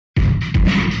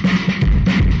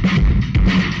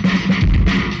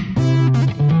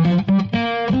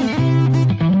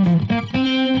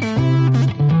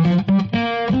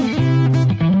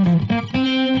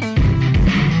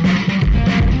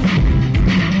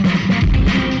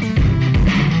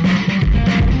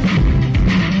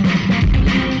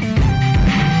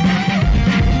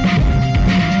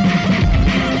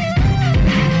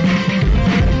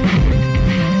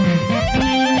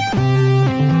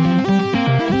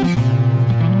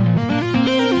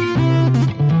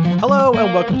Hello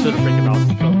and welcome to the Freaking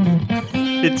Awesome Show.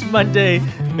 It's Monday,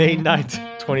 May 9th,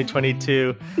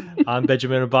 2022. I'm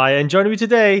Benjamin Abaya, and joining me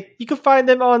today, you can find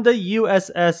them on the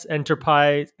USS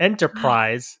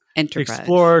Enterprise to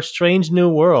explore strange new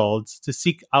worlds, to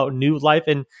seek out new life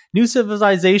and new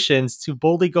civilizations, to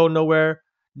boldly go nowhere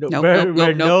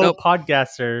where no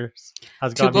podcasters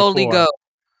has gone before. To boldly go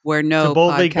where no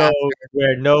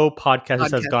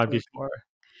podcasters has gone before.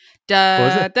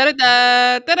 Da da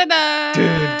da da da da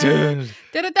Dun,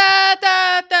 da da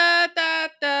da da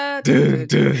da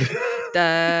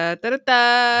da da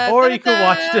da. Or you can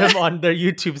watch them on their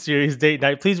YouTube series Date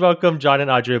Night. Please welcome John and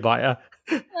Audrey Abaya.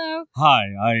 Hello. Hi,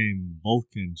 I'm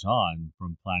Vulcan John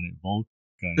from Planet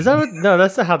Vulcan. Is that what? No,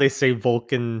 that's not how they say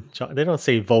Vulcan John. They don't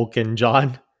say Vulcan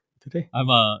John, do they? I'm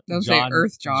Don't John, say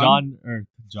Earth John. John Earth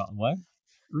John. What?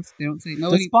 Earth. They don't say Does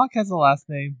nobody. Spock has a last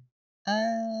name?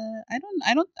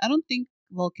 I don't think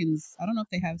Vulcans. I don't know if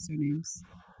they have surnames,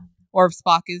 or if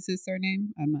Spock is his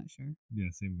surname. I'm not sure. Yeah,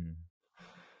 same here.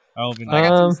 I don't even I know.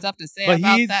 got some stuff to say But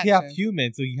about he's that. half show.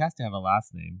 human, so he has to have a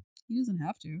last name. He doesn't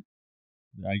have to.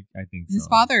 I think His so.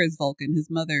 father is Vulcan. His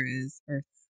mother is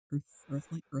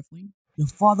Earthling. Your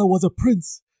father was a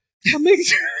prince.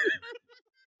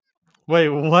 Wait,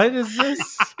 what is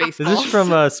this? Spaceballs. Is this from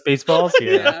Spaceballs?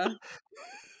 Yeah.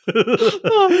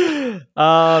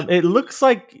 It looks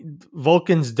like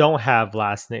Vulcans don't have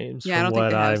last names. Yeah, I from don't think what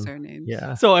they have I'm- surnames.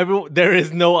 Yeah. So there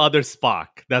is no other Spock.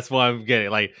 That's what I'm getting.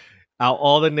 Like out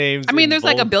all the names. I mean, in there's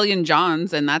like a both- billion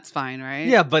Johns, and that's fine, right?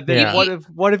 Yeah, but then Yeah.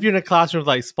 what if you're in a classroom with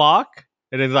like Spock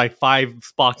and then like 5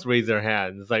 Spocks raise their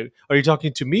hands? It's like, are you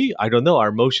talking to me? I don't know. Our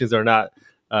emotions are not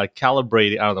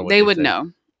calibrated. I don't know what They would say.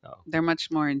 know. Oh. They're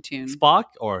much more in tune. Spock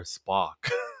or Spock?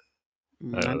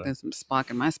 I don't know. got some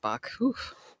Spock in my Spock. Whew.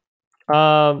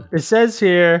 It says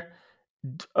here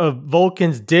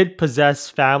Vulcans did possess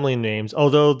family names,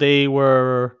 although they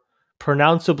were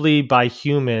pronounceably by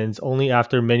humans only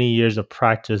after many years of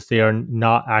practice. They are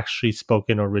not actually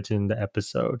spoken or written in the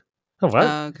episode. Oh, what?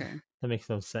 Okay. That makes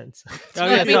no sense. Oh, No,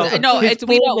 yeah, it means, so no, his it's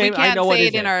we full don't. We name, I can't know what say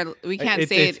it it in is. our. We can't It's-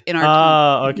 say it's- it in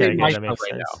our. Okay, in okay, my that makes right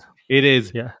sense. now. It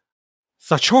is Yeah.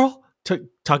 Sachor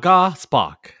Taga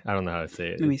Spock. I don't know how to say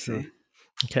it. Let me It's, see.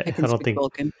 Okay, I can I don't speak think.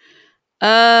 Vulcan.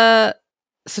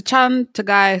 Sachan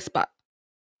Tagai Spock.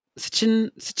 Sachin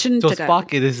So Tagai.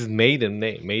 Spock is his maiden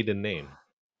name.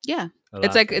 Yeah, The it's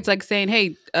last like name. it's like saying,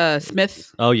 "Hey,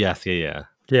 Smith." Oh yes, yeah.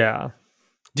 Yeah.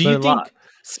 Do But you a think lot-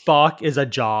 Spock is a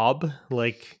job?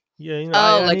 Like, yeah, you know,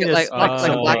 Oh, I like need like Spock like a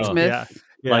something. blacksmith, Yeah.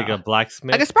 Yeah. Like a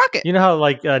blacksmith. like a sprocket. You know how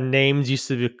like names used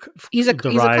to be He's a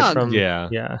derived cog. from Yeah.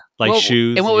 yeah. like Well,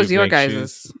 shoes. And what was you your make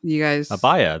guys's? shoes. You guys.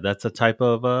 Abaya. That's a type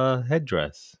of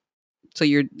headdress. So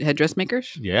you're headdress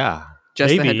makers? Yeah. Just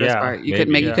the Maybe, headdress yeah. part. You Maybe, could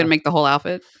make. You yeah. couldn't make the whole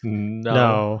outfit.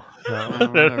 No. Oh,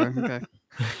 whatever. Okay.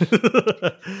 Uh,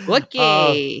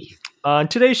 Okay. on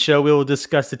today's show, we will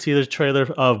discuss the teaser trailer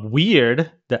of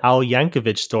Weird, the Al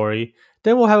Yankovic story.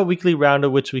 Then we'll have a weekly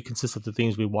roundup, which we consist of the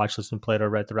things we watched, listened, played, or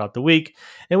read throughout the week,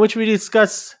 in which we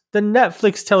discuss the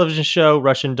Netflix television show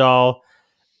Russian Doll,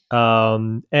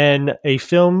 and a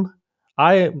film.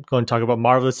 I am going to talk about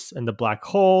Marvelous and the Black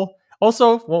Hole.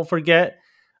 Also, won't forget,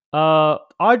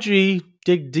 Audrey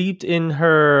dig deep in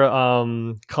her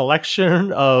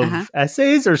collection of Uh-huh.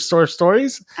 essays or short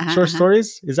stories. Short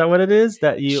stories, is that what it is?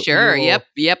 That you Sure. you will-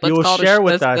 Yep. you will share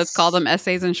with us. Let's call them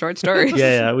essays and short stories.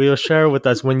 Yeah, we will share with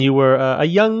us when you were a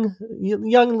young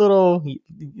little.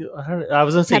 I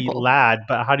was gonna say Tadpole. lad,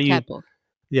 but how do you? Tadpole.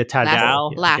 Yeah,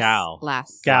 tadpole. Lass. Yeah. Gal.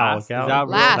 Lass. Gal. Lass? Gal. Is that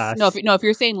Lass. Lass. No, if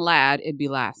you're saying lad, it'd be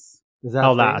lass. Is that Oh,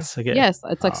 a thing? lass. Okay. Yes,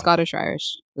 it's like Oh. Scottish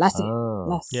Irish. Lassie. Oh.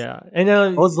 Lass. Yeah, and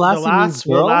Oh, the lassie lass means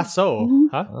will girl? lasso, Mhm.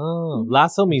 huh? Oh,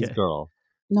 lasso means Okay. girl.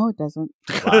 No, it doesn't.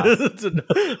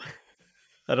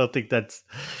 I don't think that's.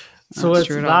 So That's it's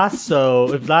true at all.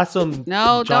 lasso. If lasso.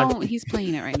 No, John- don't. He's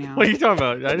playing it right now. What are you talking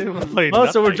about? I didn't play. Oh,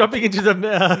 so we're nothing. jumping into the.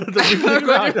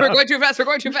 we're going too fast. We're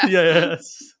going too fast.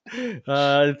 Yes.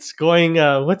 It's going.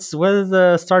 What is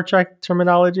the Star Trek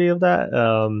terminology of that?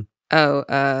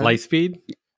 Light speed.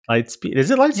 Light speed.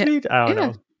 Is it light Yeah. speed? I don't Yeah.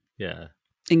 know. Yeah.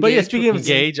 Engage. But yeah, speaking of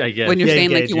Engage, I guess. when you're Yeah, saying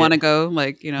like engage, you yeah. want to go,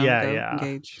 like Yeah, go, yeah.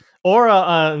 engage. Or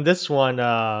this one,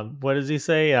 what does he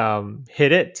say?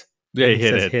 Hit it. They He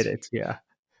hit says it. hit it. Yeah.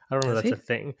 I don't know if Does that's a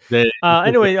thing. They-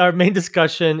 Anyway, our main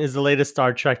discussion is the latest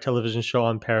Star Trek television show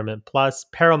on Paramount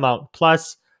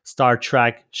Plus, Star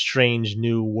Trek Strange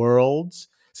New Worlds.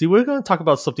 See, we're going to talk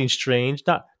about something strange,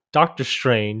 not Doctor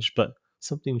Strange, but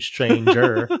something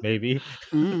stranger, maybe.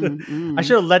 I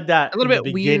should have led that A little in the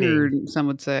bit beginning. weird, some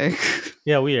would say.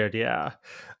 Yeah, weird, yeah.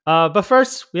 But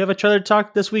first, we have a trailer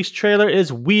talk. This week's trailer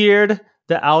is Weird,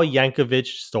 the Al Yankovic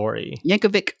story.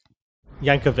 Yankovic.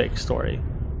 Yankovic story.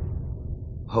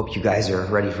 Hope you guys are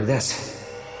ready for this.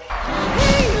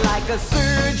 Like a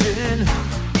surgeon,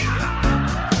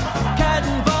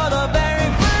 cutting for the very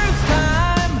first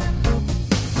time.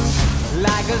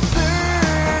 Like a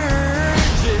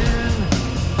surgeon.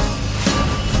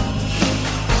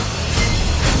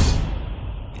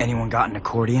 Anyone got an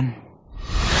accordion?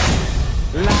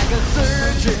 Like a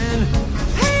surgeon.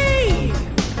 Hey,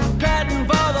 cutting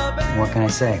for the very. What can I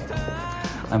say?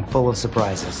 I'm full of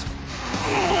surprises.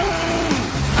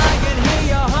 I can hear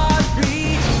your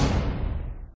heartbeat.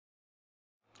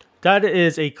 That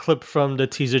is a clip from the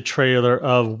teaser trailer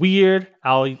of Weird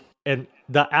Al and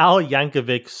the Al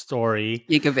Yankovic story.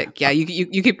 Yankovic. Yeah, you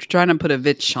keep trying to put a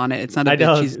Vitch on it. It's not a I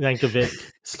know Vitch.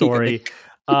 Yankovic story.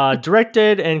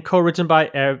 Directed and co-written by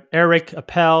Eric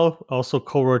Appel, also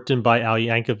co-written by Al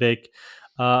Yankovic.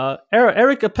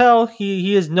 Eric Appel,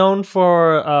 he is known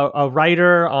for a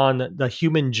writer on The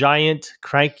Human Giant,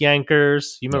 Crank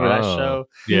Yankers. You remember that show?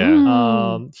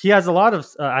 Yeah. He has a lot of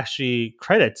actually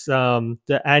credits.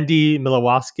 The Andy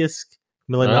Milonowskis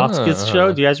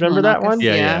show. Do you guys remember that one?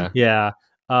 Yeah. Yeah.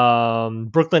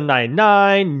 Brooklyn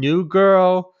Nine-Nine, New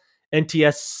Girl,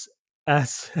 NTS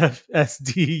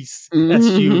SFSD's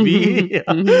SUV,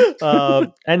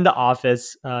 and The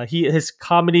Office. His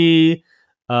comedy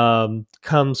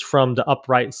comes from the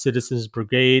Upright Citizens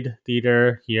Brigade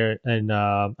Theater here, and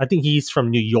I think he's from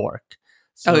New York.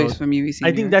 So he's from UBC.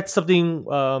 I think that's something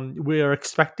we're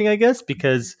expecting, I guess,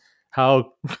 because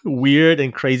how weird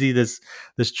and crazy this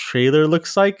trailer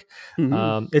looks like.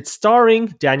 It's starring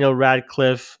Daniel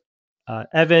Radcliffe,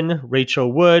 Evan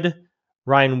Rachel Wood,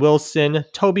 Ryan Wilson,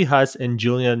 Toby Huss, and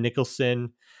Julia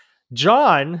Nicholson.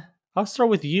 John, I'll start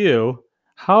with you.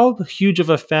 How huge of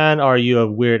a fan are you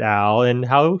of Weird Al, and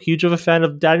how huge of a fan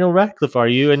of Daniel Radcliffe are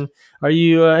you? And are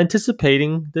you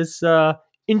anticipating this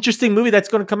interesting movie that's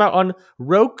going to come out on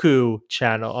Roku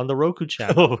channel, on the Roku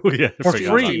channel Oh, yeah. I for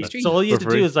forgot free? about that. So all you have For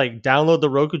to free? do is like download the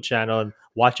Roku channel and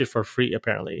watch it for free.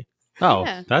 Apparently, Oh,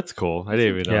 Yeah. that's cool. I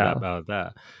didn't even know Yeah. about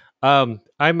that.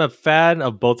 I'm a fan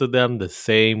of both of them the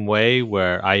same way,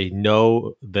 where I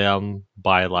know them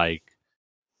by like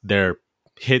their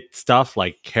hit stuff,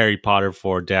 like Harry Potter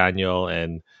for Daniel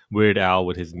and Weird Al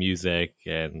with his music.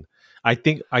 And I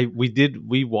think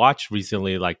we watched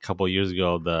recently, like a couple years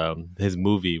ago, his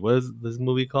movie. What is this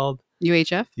movie called?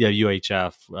 UHF. Yeah,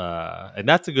 UHF, and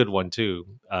that's a good one too.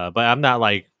 But I'm not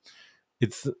like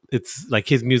it's like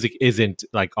his music isn't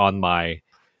like on my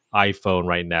iPhone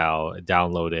right now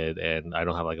downloaded, and I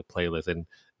don't have like a playlist. And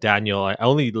Daniel, I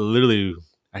only literally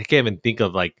I can't even think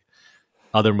of like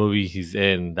other movie he's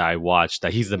in that I watched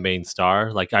that he's the main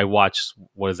star. Like I watched,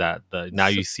 what is that? The Now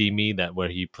You See Me, that where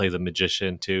he plays a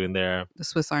magician too in there. The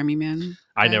Swiss Army Man.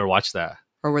 I guy? never watched that.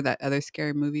 Or were that other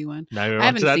scary movie one? I never I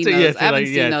haven't watched that seen too. those. Yeah, so I haven't like,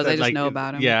 seen yeah, those. so I just like, know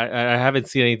about him. Yeah, I haven't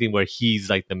seen anything where he's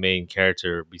like the main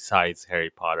character besides Harry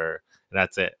Potter. And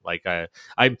that's it. Like I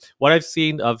what I've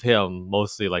seen of him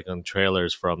mostly like on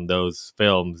trailers from those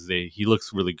films, he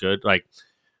looks really good. Like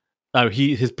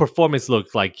his performance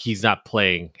looks like he's not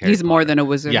playing Harry He's more Potter. than a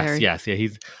wizard. Yes, Harry. yes, yeah.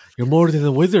 You're more than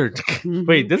a wizard. Mhm.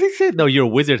 Wait, does he say no? You're a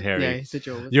wizard, Harry. Yeah, he's a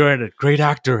Joe. You're a great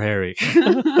actor, Harry.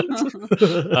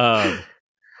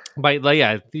 But like,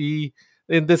 yeah,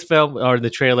 in this film or in the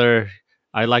trailer,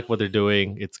 I like what they're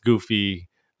doing. It's goofy.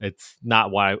 It's not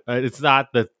why. It's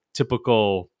not the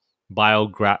typical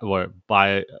biographical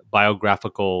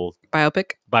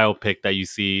Biopic. that you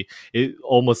see. It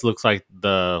almost looks like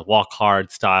the Walk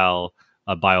Hard style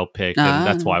biopic, and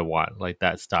that's what I want, like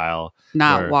that style.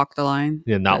 Not where- Walk the Line.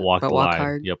 Yeah, not but- walk but the Walk line.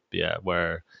 Hard. Yep, yeah,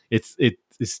 where it's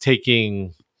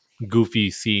taking goofy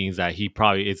scenes that he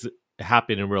probably it's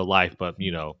happen in real life, but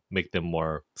make them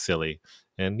more silly.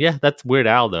 And yeah, that's Weird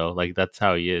Al though. Like that's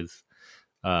how he is.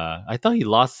 I thought he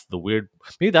lost the weird.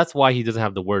 Maybe that's why he doesn't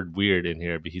have the word weird in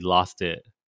here, but he lost it.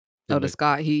 Oh, to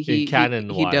Scott. He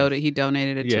canon-wise. he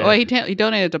donated it to. Yeah. Oh, he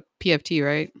donated to PFT,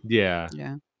 right? Yeah,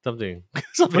 Yeah. something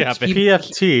what's happened.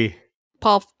 PFT?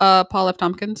 Paul F.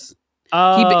 Tompkins.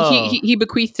 Oh, He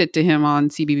bequeathed it to him on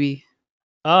CBB.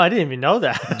 oh, I didn't even know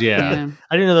that. Yeah.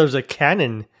 I didn't know there was a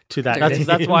canon to that.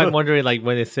 That's why I'm wondering, like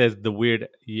when it says the Weird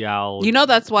Al. You know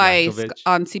that's why Yankovic.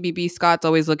 on CBB Scott's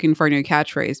always looking for a new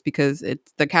catchphrase because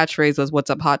the catchphrase was "What's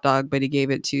up, hot dog," but he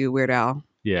gave it to Weird Al.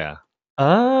 Yeah.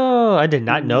 Oh, I did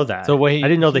not know that. So when I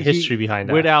didn't know the history behind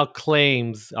that. Weird Al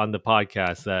claims on the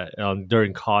podcast that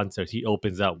during concerts he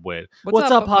opens up with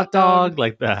 "What's up, hot dog?"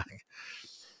 like that.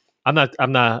 I'm not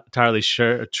entirely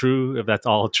sure true if that's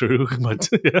all true, but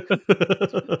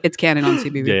It's canon on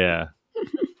CBB. yeah.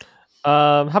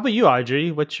 How about you,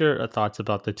 Audrey? What's your thoughts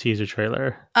about the teaser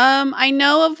trailer? I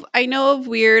know of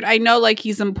Weird. I know like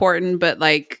he's important, but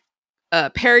like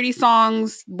parody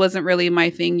songs wasn't really my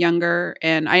thing younger,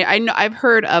 and I know I've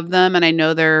heard of them, and I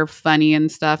know they're funny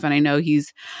and stuff, and I know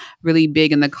he's really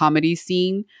big in the comedy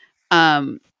scene.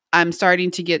 Um, I'm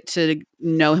starting to get to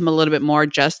know him a little bit more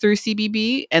just through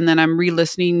CBB, and then I'm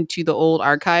re-listening to the old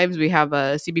archives. We have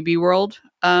a CBB World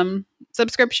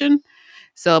subscription,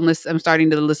 so I'm starting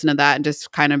to listen to that and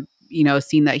just kind of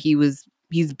seeing that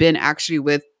he's been actually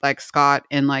with like Scott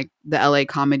in like the LA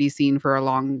comedy scene for a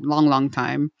long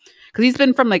time, because he's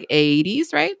been from like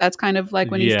 80s, right? That's kind of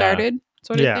like when he Yeah. started,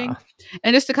 sort of Yeah. thing.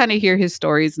 And just to kind of hear his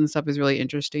stories and stuff is really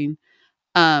interesting.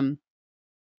 Um,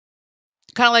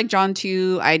 kind of like John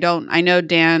too. I know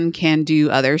Dan can do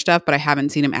other stuff, but I haven't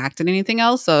seen him act in anything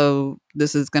else. So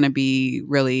this is going to be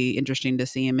really interesting to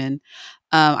see him in.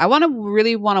 I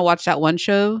really want to watch that one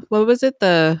show. What was it?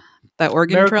 That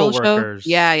Oregon Miracle Trail show? Workers.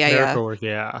 Yeah. Miracle Work,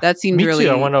 yeah. That seems Me really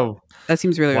too. I want to that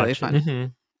seems really watch fun. it. Mm-hmm.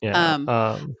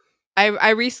 Yeah. I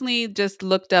recently just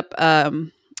looked up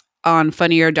on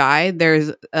Funny or Die.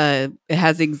 There's it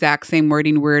has the exact same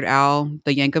wording, Weird Al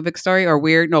the Yankovic story, or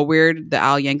Weird the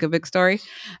Al Yankovic story,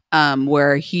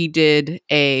 where he did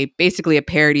basically a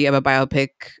parody of a biopic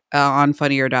on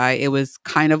Funny or Die. It was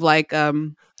kind of like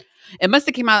it must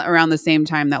have came out around the same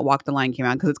time that Walk the Line came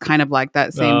out, because it's kind of like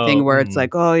that same thing where it's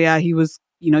like, oh yeah, he was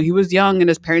young and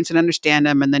his parents didn't understand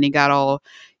him, and then he got all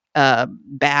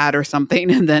bad or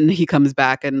something, and then he comes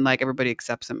back and like everybody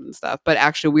accepts him and stuff. But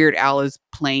actually Weird Al is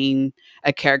playing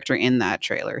a character in that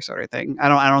trailer, sort of thing. I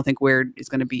don't think Weird is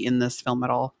going to be in this film at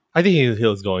all. I think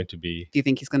he's going to be. Do you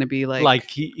think he's going to be like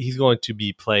he's going to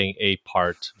be playing a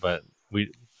part, but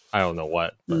I don't know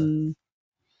what. But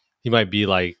he might be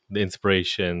like the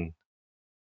inspiration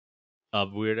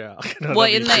of Weird Al. Well,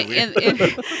 in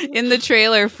the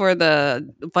trailer for the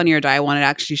Funny or Die one, it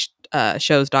actually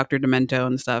shows Dr. Demento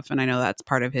and stuff, and I know that's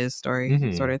part of his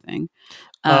story, sort of thing.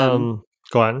 Go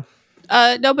on.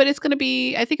 No, but it's gonna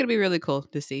be. I think it'll be really cool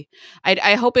to see.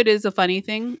 I hope it is a funny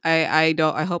thing. I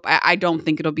don't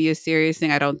think it'll be a serious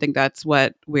thing. I don't think that's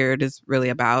what Weird is really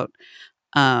about.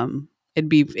 It'd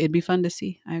be fun to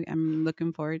see. I'm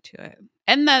looking forward to it,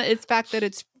 and that it's fact that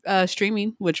it's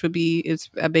streaming, which is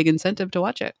a big incentive to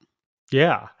watch it.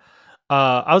 Yeah.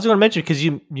 I was going to mention, because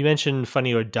you mentioned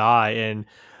Funny or Die, and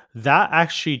that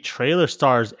actually trailer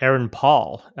stars Aaron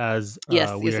Paul as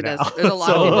yes, Weird it does. Al. There's a lot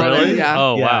of people in it, yeah.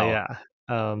 Oh, yeah, wow.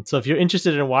 Yeah. So if you're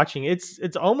interested in watching, it's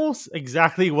almost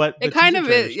exactly what it kind of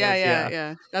is.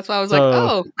 Yeah. That's why I was like,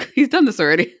 oh, he's done this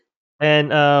already.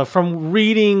 And from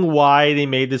reading why they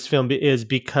made this film is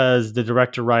because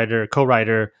the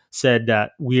co-writer said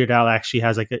that Weird Al actually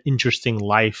has like an interesting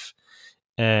life,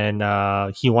 and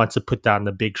he wants to put that on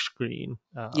the big screen.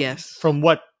 Yes. From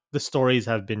what the stories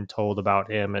have been told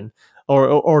about him, and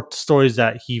or stories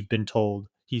that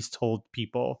he's told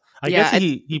people. I guess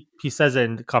he says it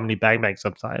in Comedy Bang Bang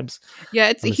sometimes.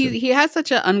 Yeah, he has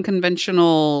such an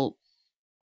unconventional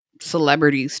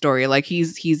celebrity story. Like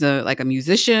he's a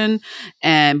musician,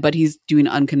 but he's doing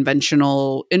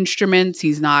unconventional instruments.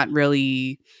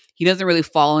 He doesn't really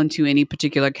fall into any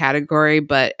particular category,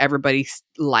 but everybody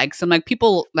likes him. Like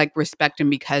people like respect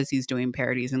him because he's doing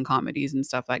parodies and comedies and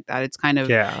stuff like that. It's kind of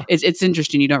it's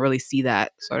interesting. You don't really see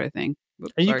that sort of thing.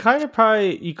 Oops, and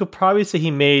you could probably say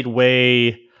he made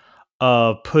way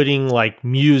of putting like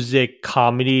music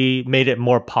comedy, made it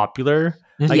more popular.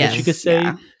 I guess you could say.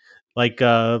 Yeah. Like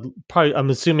probably, I'm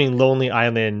assuming The Lonely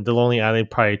Island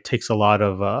probably takes a lot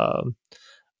of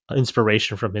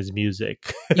inspiration from his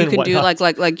music. You can do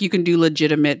like you can do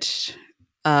legitimate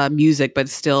music, but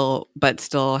still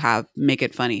make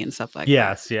it funny and stuff like that.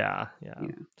 Yes, yeah.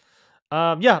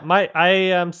 I'm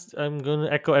going to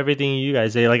echo everything you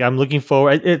guys say. Like, I'm looking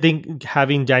forward. I think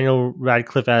having Daniel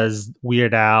Radcliffe as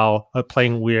Weird Al,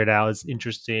 playing Weird Al, is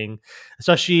interesting.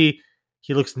 Especially,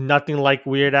 he looks nothing like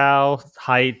Weird Al.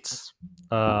 Height.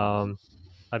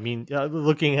 I mean,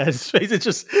 looking at his face, it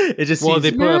just Well, seems.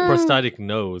 they put a prosthetic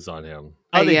nose on him.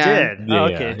 Oh, they yeah. did. Yeah, Oh,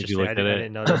 yeah, okay, if interesting. you looked at I it.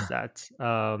 didn't notice that.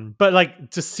 But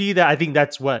like to see that, I think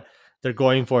that's what they're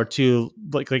going for too.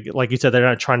 Like you said, they're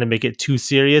not trying to make it too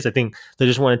serious. I think they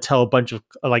just want to tell a bunch of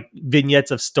like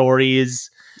vignettes of stories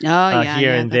here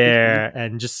and there,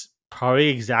 and just probably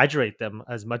exaggerate them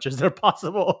as much as they're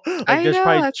possible. Like there's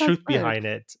probably truth behind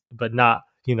it, but not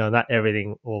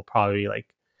everything will probably like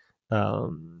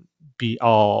be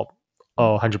all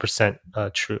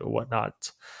 100% true or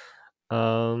whatnot.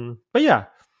 But yeah.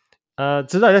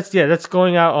 So that's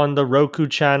going out on the Roku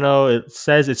channel. It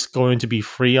says it's going to be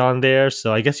free on there,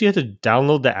 so I guess you have to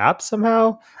download the app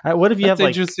somehow. What if you That's have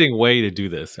an interesting way to do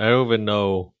this. I don't even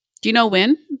know. Do you know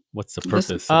when? What's the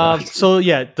purpose? Of that? So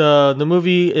yeah, the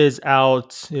movie is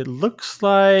out. It looks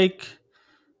like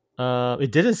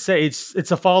It didn't say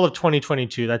it's a fall of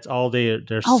 2022. That's all they're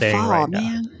Oh, saying fall, right now.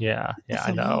 man. Yeah, That's I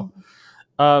so know.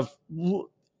 long.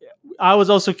 I was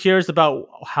also curious about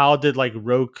how did like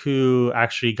Roku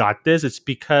actually got this. It's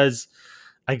because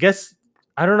I guess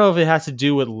I don't know if it has to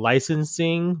do with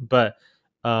licensing, but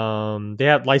they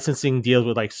have licensing deals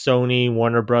with like Sony,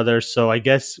 Warner Brothers. So I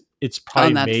guess it's Oh, probably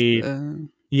and that's made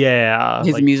yeah,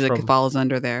 his like music from falls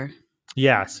under there.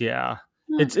 yes, yeah.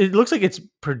 Huh. It looks like it's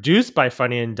produced by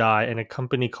Funny and Die and a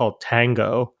company called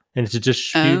Tango, and it's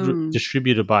Um,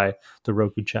 distributed by the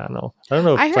Roku channel. I don't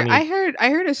know if Funny. I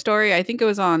heard a story. I think it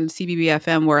was on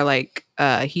CBBFM where like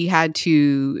he had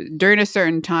to during a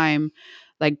certain time,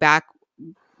 like back,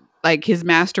 like his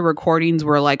master recordings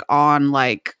were like on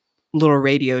like little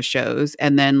radio shows,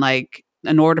 and then like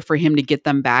in order for him to get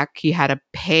them back, he had to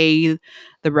pay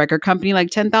the record company like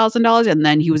 $10,000, and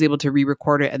then he was able to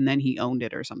re-record it, and then he owned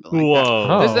it or something like that. Whoa.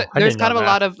 Oh, I There's didn't kind know of a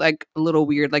that. lot of like a little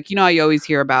weird, like how you always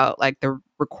hear about like the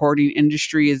recording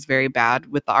industry is very bad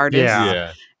with the artists, Yeah.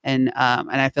 Yeah. and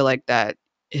I feel like that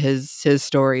his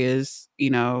story is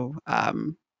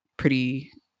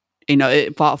pretty,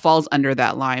 it falls under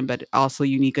that line, but also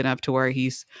unique enough to where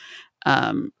he's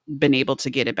been able to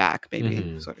get it back, maybe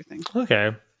Mhm. sort of thing.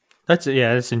 Okay, that's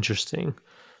interesting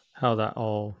how that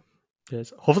all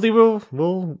is. Hopefully, we'll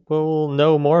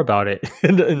know more about it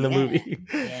in the movie.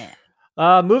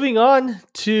 Yeah. Moving on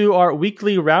to our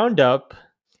weekly roundup.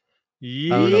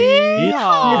 don't know.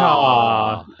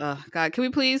 Yeah. Oh God, can we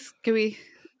do something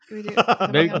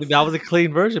Maybe else? that was a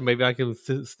clean version. Maybe I can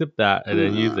snip that and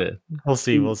then use it. We'll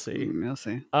see. We'll see. We'll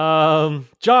see.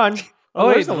 John. Oh,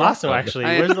 wait, where's the the last lasso? one. Actually,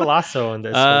 I- where's the lasso on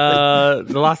this?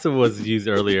 The last one was used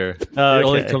earlier. It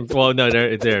only Okay. comes. Well, no, there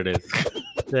it is.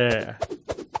 There.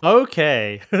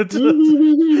 Okay.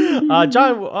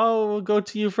 John, we'll go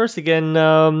to you first again.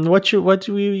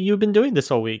 You've been doing this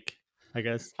whole week? I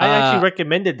guess I actually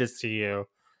recommended this to you.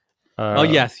 Oh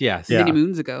yes. Yeah. Many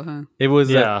moons ago, huh? It was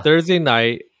Yeah. a Thursday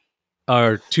night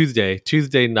or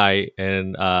Tuesday night,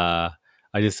 and I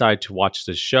decided to watch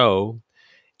the show,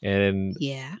 and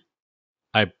Yeah.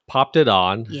 I popped it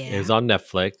on. Yeah. It was on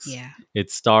Netflix. Yeah.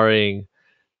 It's starring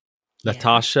Yeah.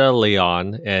 Natasha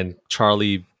Leon and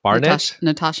Charlie Barnett.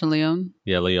 Natasha Leon.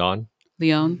 Yeah, Leon,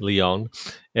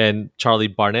 and Charlie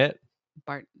Barnett.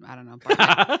 I don't know.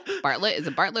 Bartlett. Bartlett? Is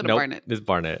it Bartlett or Nope, Barnett? it's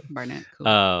Barnett. Barnett.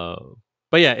 Cool.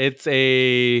 But yeah, it's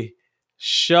a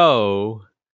show.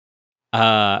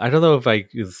 I don't know if I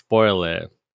can spoil it,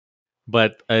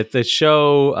 but it's a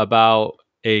show about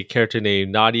a character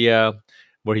named Nadia,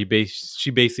 where she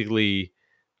basically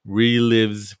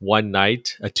relives one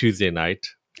night, a Tuesday night.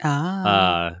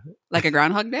 Like a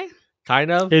Groundhog Day?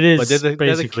 Kind of. It is but there's a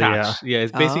basically, catch. Yeah,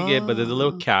 it's basically it, but there's a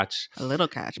little Oh. catch. A little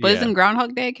catch. But Yeah. isn't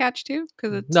Groundhog Day a catch too?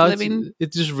 Because it's No, living.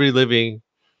 it's just reliving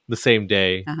the same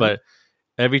day, Uh-huh. but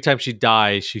every time she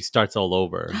dies, she starts all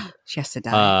over. She has to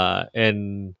die.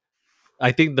 And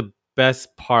I think the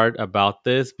best part about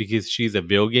this, because she's a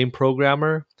video game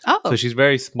programmer, so she's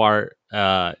very smart.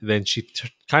 Then she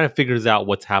kind of figures out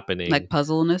what's happening. like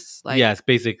puzzleness. Like yes,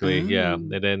 basically, yeah. Oh.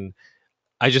 And then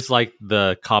I just like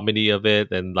the comedy of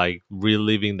it and like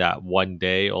reliving that one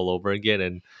day all over again,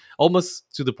 and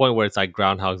almost to the point where it's like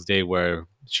Groundhog's Day, where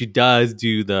she does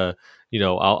do the,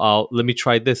 I'll let me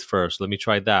try this first, let me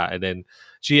try that, and then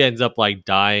she ends up like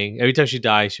dying. Every time she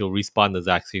dies, she'll respawn in the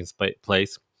exact same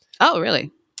place. Oh,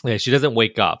 really? Yeah, she doesn't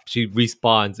wake up. She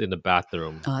respawns in the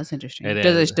bathroom. Oh, that's interesting. And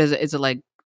Does it? Is it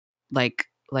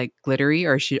like glittery,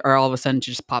 or all of a sudden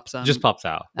she just pops on? Just pops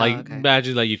out. Oh, Like okay.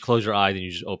 imagine like you close your eyes and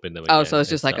you just open them. Oh, again so it's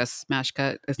and just like a stuff. smash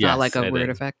cut. It's Yes, not like a and weird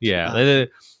then- effect. Yeah, Oh. and then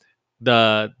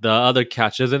the other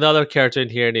catch. There's another character in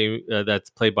here named that's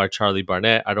played by Charlie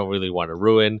Barnett. I don't really want to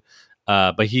ruin,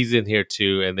 but he's in here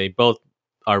too, and they both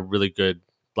are really good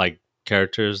like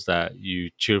characters that you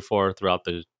cheer for throughout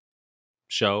the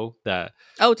show. That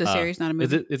Oh, it's a series, not a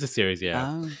movie. it's a series, yeah,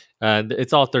 Oh. and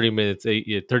it's all 30 minutes,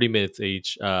 30 minutes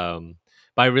each.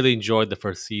 But I really enjoyed the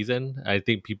first season. I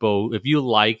think people, if you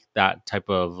like that type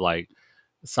of like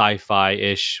sci-fi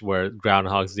ish, where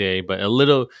Groundhog's Day, but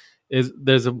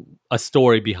there's a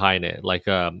story behind it, like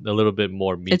a little bit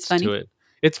more meat It's funny? to it.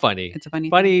 It's funny. It's a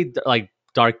funny. Like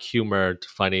dark humor,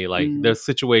 funny. Like there's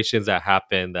situations that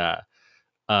happen that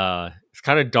it's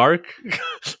kind of dark,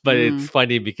 but it's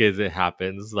funny because it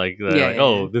happens. Like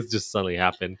Yeah. this just suddenly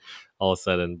happened all of a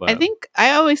sudden. But I think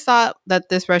I always thought that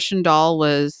this Russian doll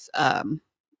was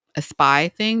a spy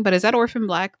thing, but is that Orphan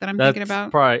Black that I'm thinking about?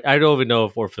 Probably, I don't even know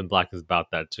if Orphan Black is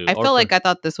about that too. I felt like I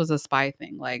thought this was a spy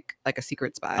thing, like a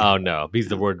secret spy. Oh no, because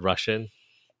the word Russian.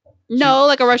 No,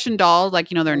 like a Russian doll, like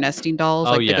they're nesting dolls,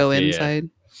 Oh, like they yes, go yeah, yeah. inside.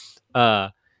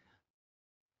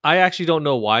 I actually don't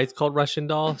know why it's called Russian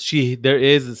doll. There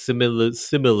is a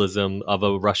symbolism of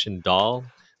a Russian doll.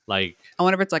 Like I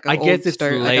wonder if it's like an I guess old it's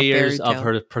story, like a fairy layers of tale.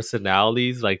 her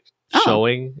personalities, like Oh.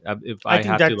 showing. If I I think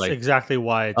have to that's like, exactly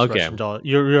why it's okay, Russian doll.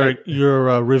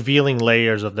 You're revealing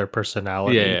layers of their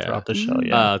personality yeah, throughout the show. Mm.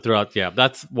 Yeah, throughout, yeah,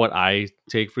 that's what I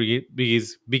take for you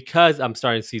because I'm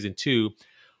starting season 2,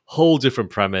 whole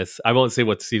different premise. I won't say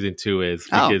what season 2 is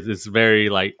Oh. because it's very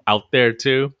like out there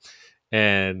too,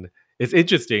 and it's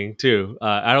interesting too.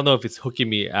 I don't know if it's hooking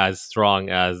me as strong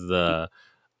as the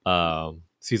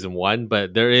season 1,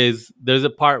 but there's a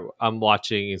part I'm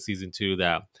watching in season 2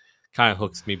 that kind of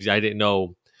hooks me because I didn't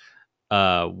know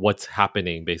what's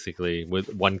happening basically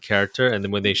with one character, and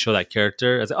then when they show that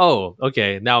character, I was like, oh,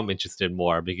 okay, now I'm interested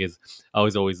more because I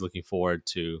was always looking forward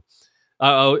to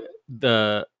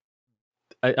the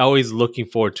I always looking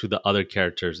forward to the other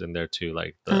characters in there too,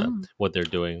 like the Oh. what they're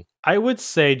doing. I would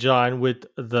say, John, with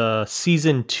the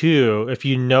season 2, if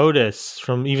you notice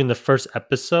from even the first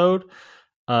episode,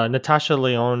 Natasha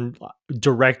Leone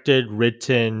directed,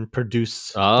 written,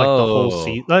 produced like the whole Oh,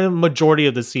 season, like the majority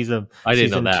of the season, I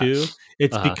didn't know season that. 2.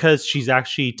 It's Uh-huh. because she's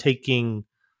actually taking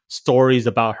stories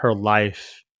about her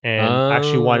life and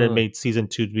actually wanted to Oh, make season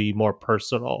 2 to be more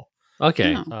personal.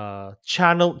 okay. Oh.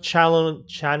 Channeling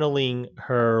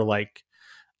her like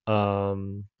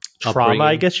trauma, I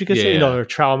Upbringing. guess you could say, Yeah. her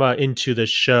trauma into the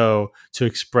show to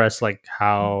express like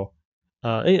how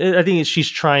I think she's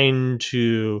trying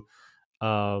to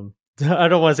I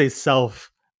don't want to say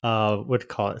self what do you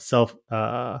call it, self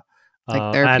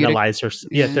Like therapeutic. analyze her,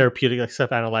 Yeah. therapeutic, like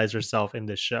self analyze herself in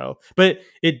this show. But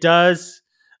it does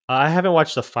I haven't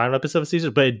watched the final episode of the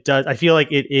season, but I feel like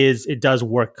it does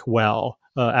work well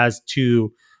as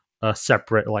two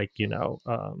separate, like,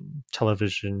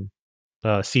 television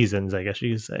seasons, I guess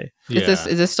you could say. Yeah. Is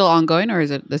this still ongoing, or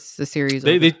is it this the series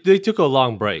They, over? they took a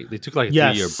long break. They took like a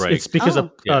 3-year Yes, break. it's because Oh.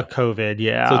 of Yeah. COVID.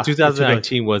 Yeah, So It took, like,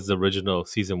 2019 was the original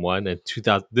season 1, and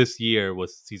 2000 this year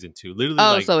was season 2. Literally,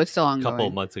 Oh, like so it's still a couple of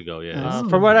ongoing. months ago. Yeah. Oh.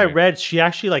 from what I Okay. read, she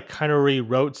actually like kind of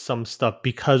rewrote some stuff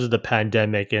because of the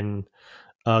pandemic and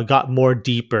got more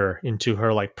deeper into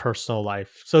her like personal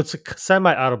life. So it's a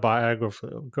semi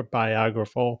biographical.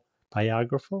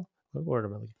 What word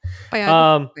am I looking?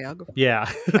 Biography. Yeah,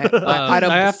 I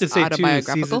have to say too, season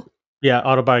Autobiographical. yeah,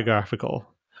 autobiographical.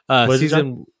 What is it,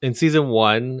 John? season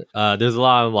 1, there's a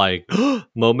lot of like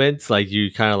moments like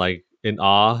you kind of like in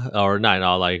awe, or not in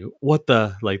awe, like what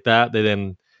the, like that. They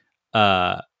then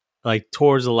uh like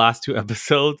towards the last 2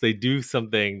 episodes they do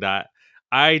something that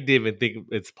I didn't even think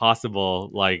it's possible,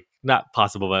 like not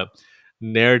possible but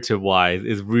narrative wise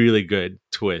is really good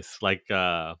twist. Like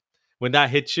when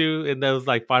that hits you in those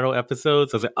like final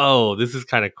episodes, I was like, oh, this is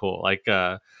kind of cool. Like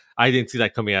I didn't see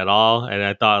that coming at all, and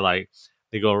I thought like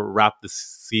they go wrap the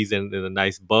season in a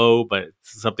nice bow, but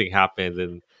something happens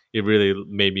and it really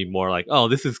made me more like, oh,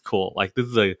 this is cool. Like this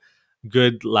is a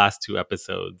good last 2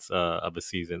 episodes of a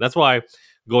season. That's why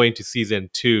going to season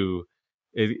 2,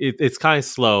 it's kind of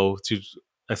slow to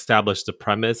establish the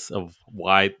premise of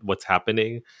what's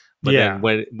happening. But Yeah,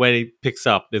 then when it picks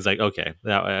up, it's like, okay,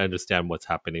 now I understand what's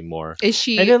happening more. Is and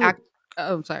she then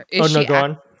Oh, sorry. oh no, go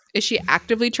on. Is she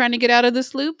actively trying to get out of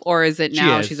this loop, or is it She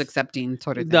now is. she's accepting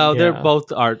sort of thing? No, they're Yeah.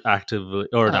 both are actively,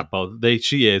 or Oh. not both.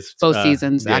 She is Both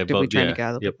seasons yeah, actively both, trying yeah, to get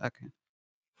out of the yep. loop.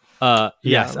 Okay.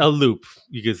 Yes, Yeah. a loop,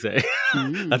 you could say.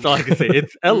 Mm. That's all I can say.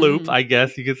 It's a loop, Mm. I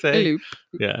guess you could A say. loop.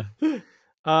 Yeah.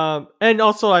 And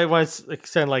also I want to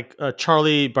extend like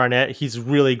Charlie Barnett. He's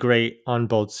really great on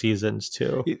both seasons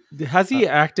too. Has he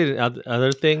acted in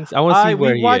other things? I want to see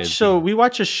where he is. We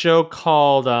watch a show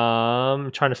called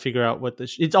trying to figure out what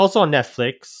it's also on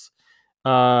Netflix.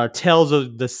 Tales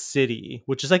of the City,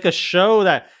 which is like a show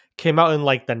that came out in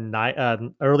like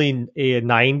the early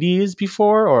 90s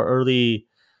before, or early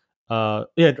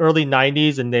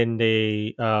 90s, and then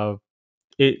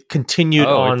it continued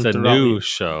Oh, it's on a throughout new the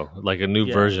show, like a new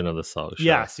yeah. version of the show.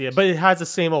 Yes, yeah, but it has the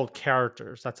same old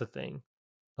characters. That's the thing.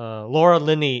 Laura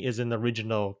Linney is in the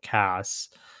original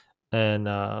cast, and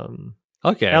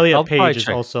Okay, Elliot I'll probably Page is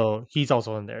check. he's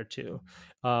also in there too.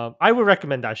 I would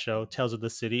recommend that show, Tales of the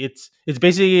City. It's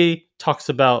basically talks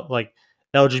about like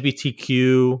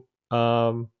LGBTQ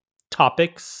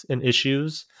topics and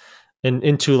issues, and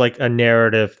into like a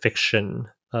narrative fiction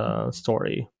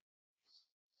story.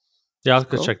 Yeah, I'll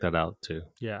That's go cool. check that out too.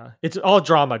 Yeah, it's all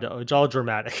drama though. It's all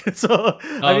dramatic. So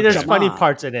I mean, there's Okay. funny Drama.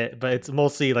 parts in it, but it's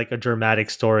mostly like a dramatic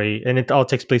story, and it all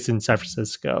takes place in San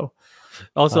Francisco.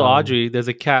 Also, Um, Audrey, there's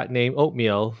a cat named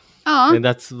Oatmeal, Aw. and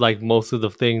that's like most of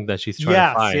the thing that she's trying to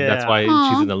Yes, find. That's yeah. why Aw.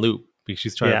 she's in the loop because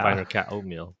she's trying to find Yeah. her cat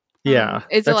Oatmeal. Yeah,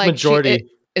 Is it that's like majority.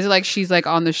 Is it like she's like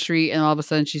on the street and all of a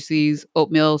sudden she sees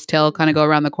Oatmeal's tail kind of go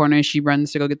around the corner and she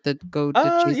runs to go get to chase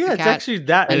Yeah, the it's cat? actually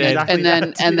that. And then exactly and then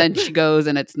that. and then she goes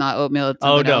and it's not Oatmeal, it's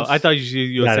Oh something no! else. I thought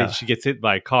you were No, saying no. she gets hit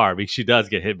by a car, because she does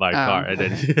get hit by a car, and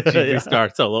then she Yeah.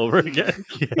 restarts all over again.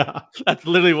 Yeah. That's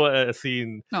literally what a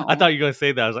scene. No. I thought you were going to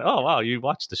say that. I was like, oh wow, you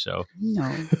watched the show.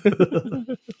 No.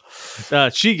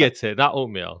 She gets hit, not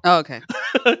Oatmeal. Oh, okay.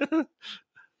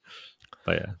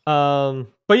 But yeah,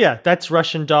 But yeah, that's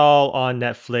Russian Doll on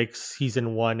Netflix.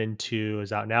 Season 1 and 2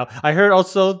 is out now. I heard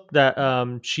also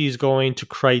that she's going to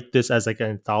create this as like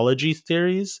an anthology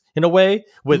series in a way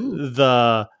with Ooh.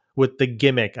 the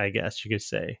gimmick, I guess you could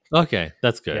say. okay,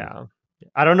 that's good. Yeah.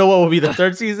 I don't know what will be the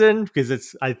third season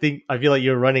because I feel like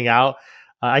you're running out.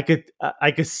 I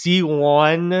could see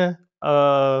one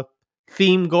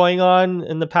theme going on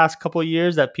in the past couple of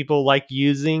years that people like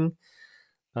using.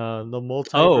 The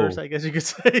multiverse, Oh. I guess you could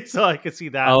say. So I could see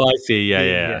that. Oh, I see. Yeah,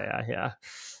 being- yeah.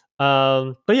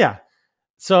 yeah. But yeah.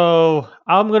 So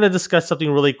I'm gonna discuss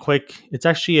something really quick. It's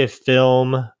actually a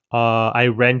film I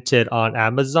rented on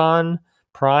Amazon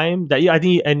Prime. I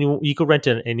think and you could rent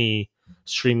it on any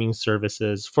streaming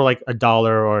services for like $1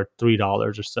 or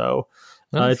 $3 or so.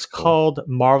 That's It's cool. called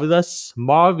Marvelous,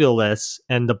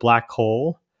 and the Black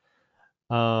Hole.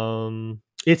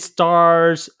 It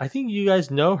stars. I think you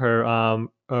guys know her.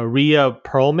 Rhea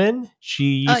Perlman.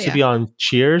 She Oh, used to yeah. be on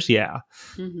Cheers. Yeah.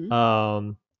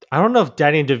 Mhm. I don't know if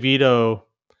Danny DeVito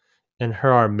and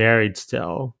her are married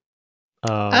still.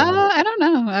 I don't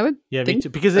know. I would Yeah, me think too.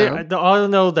 Because so. I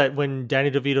know that when Danny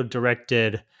DeVito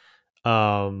directed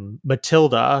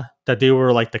Matilda, that they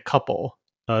were like the couple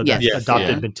that Yes, adopted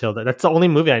yeah. Matilda. That's the only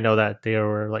movie I know that they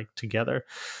were like together.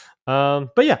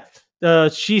 But yeah,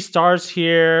 she stars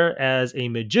here as a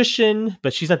magician,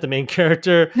 but she's not the main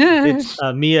character. It's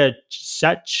Mia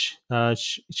Sech.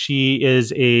 She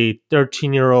is a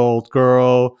 13-year-old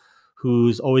girl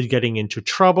who's always getting into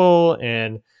trouble,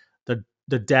 and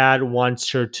the dad wants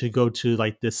her to go to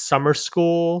like this summer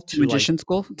school to magician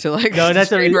school to like no, that's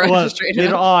straighten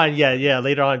later up. on. Yeah,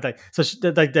 later on. Like, so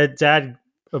like that dad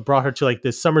brought her to like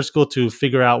this summer school to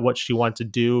figure out what she wants to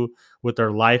do with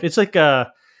her life. It's like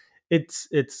it's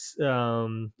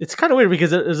kind of weird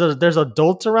because there's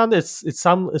adults around. It's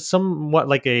somewhat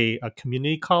like a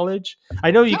community college.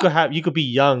 I know you could be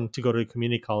young to go to a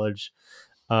community college,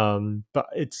 but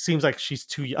it seems like she's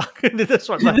too young in this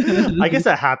one. But I guess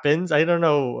that happens. I don't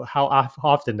know how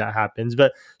often that happens,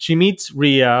 but she meets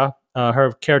Rhea.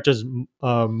 Her character's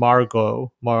Margaret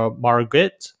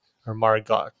or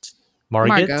Margot.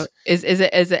 Margot. Is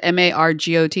it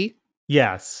Margot?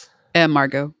 Yes.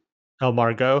 Margot. Oh,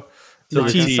 Margot. So The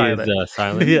the T T silent. is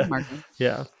silent. Yeah. Margot.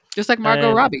 Yeah. Just like Margot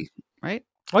And- Robbie, right?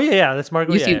 Oh yeah. That's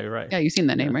Margot. You've seen- You're right. Yeah, you've seen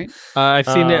that name, right? I've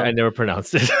seen it. Uh, I never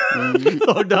pronounced it. Mhm.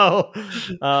 Oh no.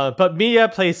 But Mia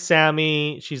plays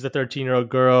Sammy. She's the 13-year-old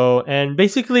girl, and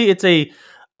basically it's a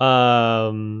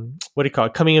what do you call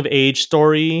it? Coming of age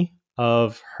story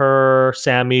of her,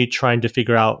 Sammy, trying to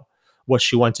figure out what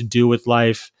she wants to do with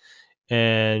life.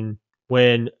 And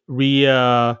when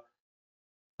Rhea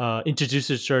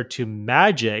introduces her to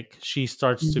magic, she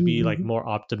starts to be like more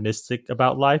optimistic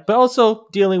about life, but also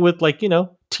dealing with like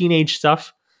teenage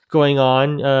stuff going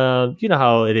on. You know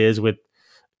how it is with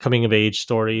coming of age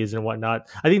stories and whatnot.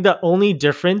 I think the only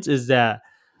difference is that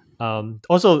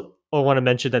also I want to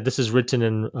mention that this is written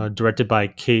and directed by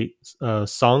Kate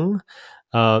Sung.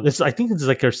 I think this is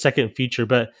like her second feature,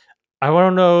 but I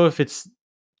want to know if it's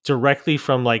directly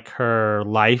from like her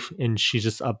life and she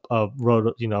just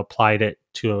wrote applied it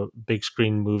to a big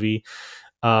screen movie.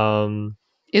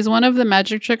 Is one of the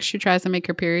magic tricks she tries to make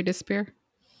her period disappear?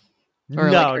 Or,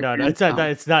 no, like, her no, grand- it's not no. that.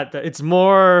 It's not that. It's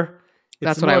more.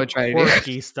 That's It's what I more would try to do.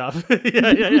 quirky stuff.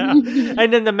 yeah.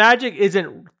 And then the magic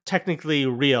isn't technically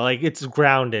real. Like it's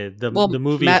grounded. The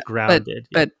movie is grounded.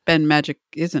 But Ben, magic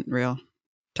isn't real,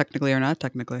 technically or not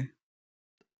technically.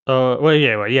 Oh well,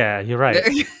 yeah. You're right.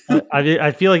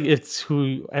 I feel like it's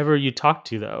whoever you talk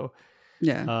to though.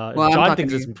 Yeah. If Well, I'm John talking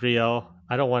thinks to it's you. real.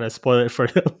 I don't want to spoil it for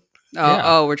him.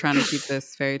 Oh, we're trying to keep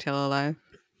this fairy tale alive.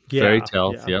 Fairy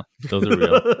tales. Yep, those are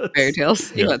real. Fairy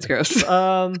tales. Yeah. That's gross.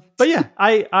 But yeah,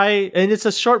 I and it's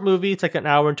a short movie. It's like an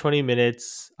hour and 20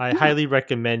 minutes. I highly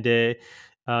recommend it.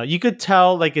 You could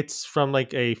tell like it's from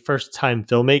like a first time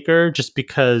filmmaker just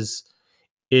because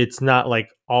it's not like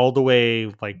all the way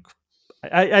like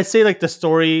I say like the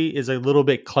story is a little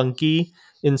bit clunky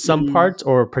in some Mhm. parts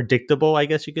or predictable, I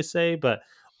guess you could say, but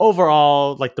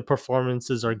overall like the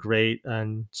performances are great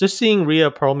and just seeing Rhea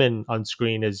Perlman on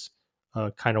screen is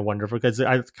kind of wonderful because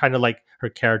I kind of like her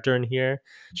character in here.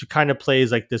 She kind of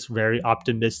plays like this very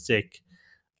optimistic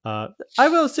uh, I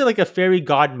will say like a fairy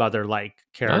godmother like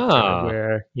character, Ah.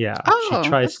 where she Oh,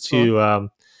 tries that's cool.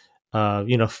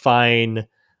 to find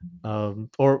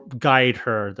or guide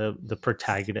her the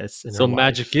protagonist in her So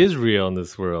magic life. is real in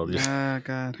this world. Oh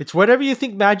God. It's whatever you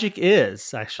think magic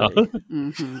is, actually.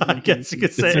 I guess you could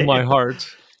It's in say. my heart.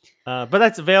 But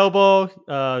that's available.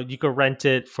 You can rent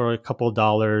it for a couple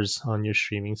dollars on your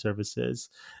streaming services.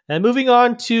 And moving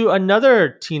on to another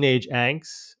teenage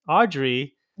angst,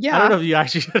 Audrey. I don't Yeah. know if you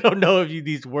actually I don't know if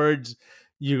these words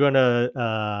you're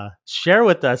gonna share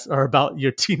with us are about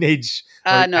your teenage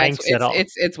like No, it's angst at it's all.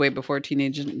 it's it's way before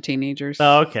teenagers.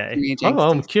 Oh, okay. Teenage I'm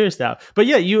angsties. curious now. But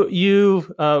yeah, you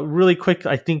really quick.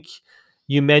 I think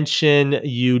you mentioned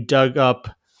you dug up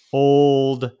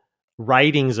old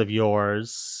writings of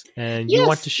yours and you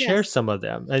want to Yes, share yes. some of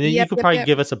them. And then you Yep, could yep, probably yep.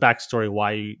 give us a backstory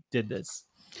why you did this.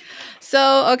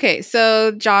 So, okay,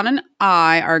 so John and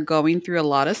I are going through a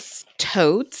lot of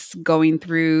totes, going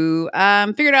through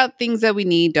figured out things that we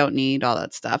need, don't need, all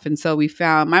that stuff. And so we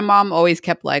found my mom always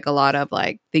kept like a lot of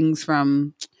like things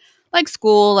from like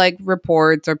school, like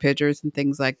reports or pictures and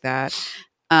things like that.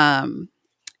 Um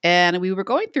and we were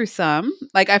going through some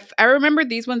like I remember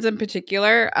these ones in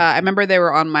particular. I remember they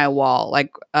were on my wall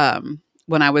like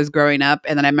when I was growing up,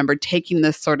 and then I remember taking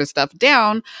this sort of stuff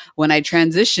down when I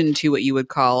transitioned to what you would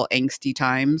call angsty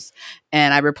times,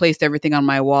 and I replaced everything on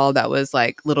my wall that was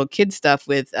like little kid stuff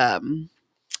with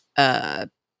uh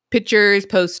pictures,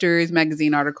 posters,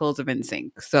 magazine articles of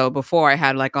NSYNC. So before I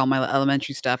had like all my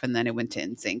elementary stuff, and then it went to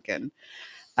NSYNC,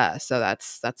 and so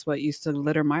that's what used to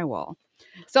litter my wall.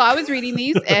 So I was reading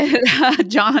these, and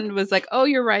John was like, "Oh,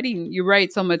 you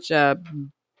write so much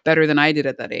better than I did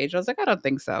at that age." I was like, "I don't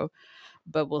think so,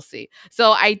 but we'll see."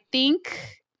 So I think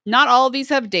not all of these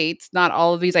have dates. Not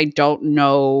all of these I don't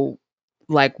know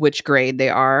like which grade they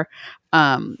are.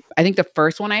 I think the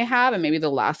first one I have, and maybe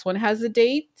the last one has a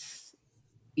date.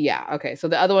 Yeah, okay. So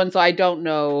the other one, so I don't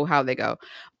know how they go,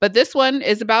 but this one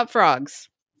is about frogs.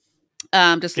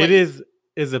 Just It let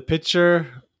is a picture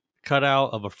cut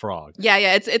out of a frog. Yeah,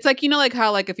 yeah. It's like like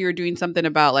how like if you were doing something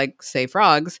about like say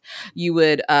frogs, you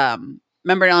would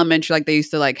remember in elementary like they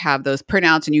used to like have those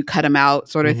printouts and you cut them out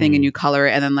sort of thing and Mhm. you color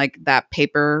it, and then like that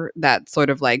paper, that sort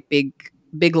of like big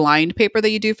lined paper that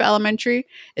you do for elementary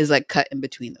is like cut in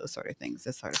between those sort of things.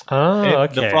 This sort of stuff. Oh, And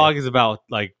okay. the frog is about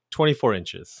like 24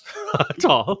 inches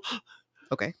tall.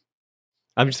 Okay.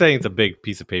 I'm just saying it's a big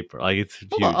piece of paper. Like it's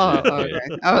huge. Okay. Oh, what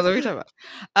are we talking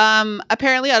about?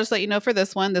 Apparently, I'll just let you know for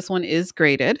this one. This one is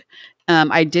graded.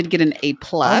 I did get an A Oh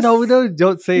plus. no,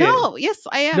 don't say it. No, yes,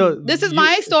 I am. No, This is you-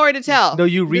 my story to tell. No,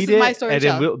 you This read is it, my story and to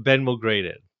then tell. Ben will grade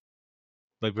it.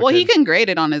 Like Well, he pretend- can grade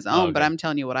it on his own, but okay. I'm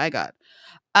telling you what I got.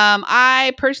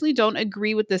 I personally don't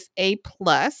agree with this A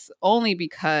plus only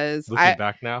because Looking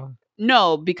back now.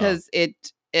 because it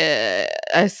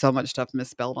has so much stuff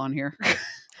misspelled on here.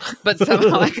 But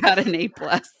somehow I got an A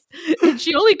plus. And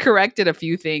she only corrected a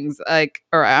few things, like,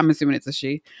 or I'm assuming it's a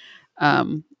she.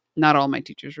 Not all my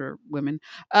teachers were women.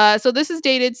 So this is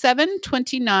dated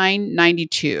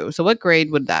 7/29/92. So what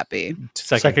grade would that be?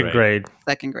 Second grade.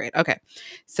 Second grade. Okay.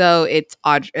 So it's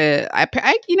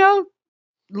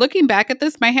looking back at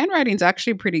this, my handwriting's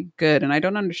actually pretty good, and I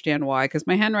don't understand why, because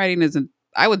my handwriting isn't.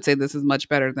 I would say this is much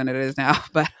better than it is now,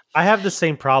 but I have the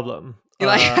same problem. You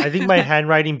like- I think my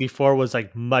handwriting before was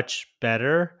like much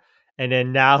better, and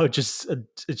then now it just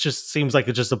seems like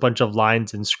it's just a bunch of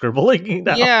lines and scribbling.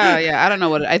 Now. yeah. I don't know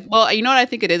what well, you know what I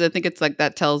think it is. I think it's like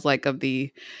that tells like of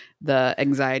the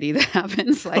anxiety that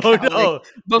happens. Like Oh how, like, no!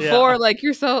 before, Yeah. like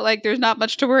you're so like there's not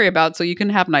much to worry about, so you can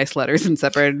have nice letters and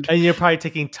separate. And you're probably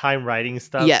taking time writing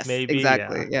stuff. Yes, maybe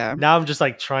exactly, yeah. Now I'm just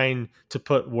like trying to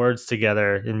put words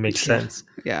together and make sense.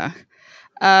 Yeah.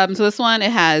 So this one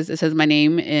it says my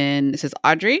name and it says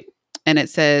Audrey, and it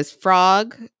says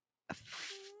frog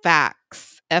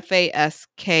facts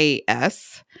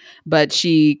FASKS, but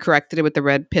she corrected it with the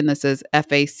red pin that says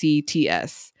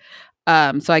FACTS.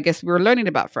 So I guess we're learning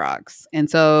about frogs, and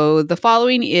so the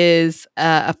following is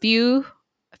a few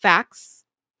facts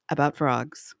about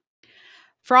frogs.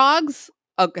 Frogs.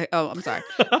 Okay. Oh, I'm sorry.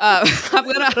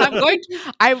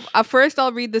 First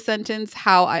I'll read the sentence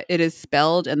how it is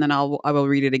spelled, and then I will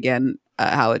read it again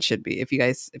how it should be. If you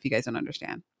guys don't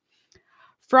understand,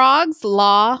 frogs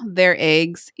law their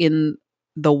eggs in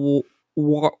the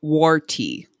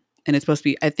warty, and it's supposed to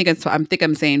be. I think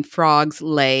I'm saying frogs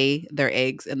lay their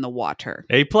eggs in the water.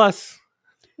 A plus.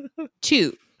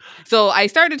 2. So I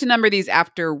started to number these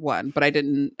after 1, but I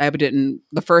didn't.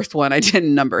 The first one I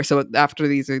didn't number. So after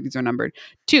these are numbered.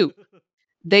 2.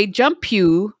 They jump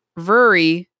you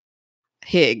very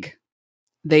hig.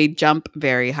 They jump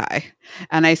very high,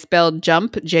 and I spelled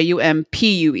jump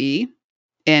JUMPUE.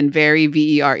 and very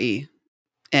VERE,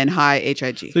 and high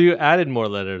HIG. So you added more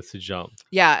letters to jump.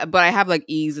 Yeah, but I have like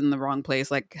E's in the wrong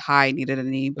place. Like high needed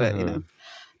an E, but you Uh-huh. know.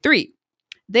 3,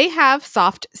 they have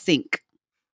soft sink.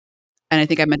 And I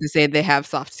think I meant to say they have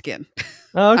soft skin.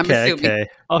 I'm Okay, assuming. okay.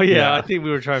 Oh yeah, Yeah. I think we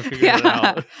were trying to figure it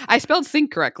out. I spelled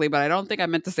sink correctly, but I don't think I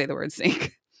meant to say the word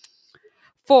sink.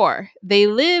 4, they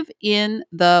live in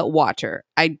the water.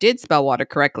 I did spell water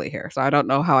correctly here, so I don't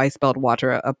know how I spelled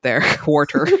water up there.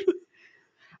 Water.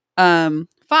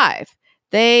 5,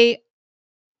 they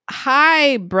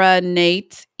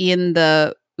hibernate in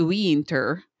the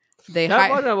winter. They That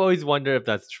one I've always wondered if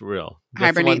that's real. That's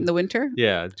hibernate in one- the winter.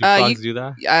 Yeah, do You- frogs do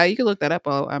that? You can look that up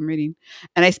while I'm reading.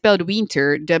 And I spelled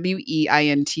winter,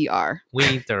 WEINTR.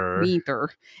 Winter. Winter.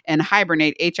 And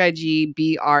hibernate,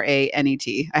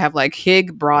 HIGBRANET. I have like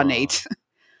higbronate.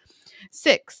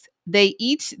 6, they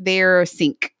eat their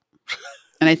sink.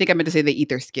 And I think I meant to say they eat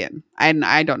their skin.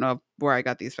 I don't know where I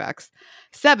got these facts.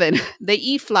 7, they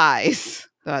eat flies.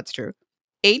 Oh, that's true.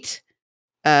 8,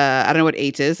 I don't know what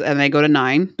 8 is. And I go to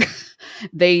 9.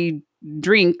 They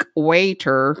drink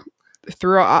water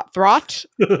throughout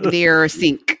their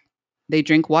sink. They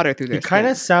drink water through their You kind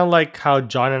skin. of sound like how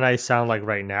John and I sound like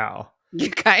right now. You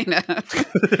kind of.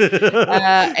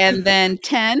 And then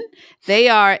 10, they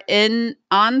are in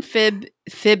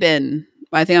amphibin.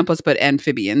 I think I'm supposed to put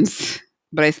amphibians,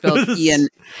 but I spelled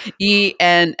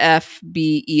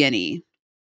ENFBENE.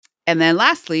 And then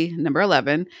lastly, number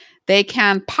 11, they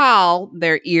can pull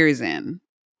their ears in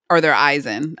or their eyes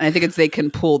in. And I think it's they can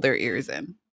pull their ears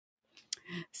in.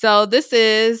 So this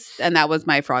is, and that was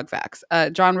my frog facts.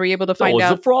 John, were you able to find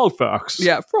out? the frog facts.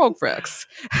 Yeah, frog facts.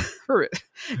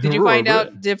 Did you find out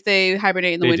if they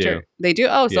hibernate in the They winter? do. They do.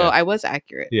 Oh, so Yeah. I was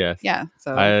accurate. Yes. Yeah.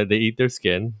 So They eat their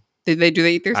skin. did they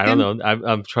eat their skin? I don't know.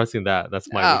 I'm trusting that.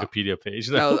 That's my Oh. Wikipedia page.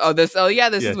 This is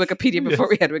Yes. Wikipedia before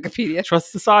we had Wikipedia.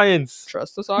 Trust the science.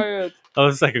 Trust the science. I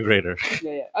was a second grader.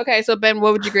 Yeah. Okay, so Ben,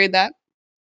 what would you grade that?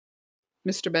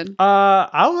 Mr. Ben?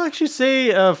 I will actually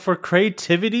say for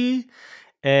creativity,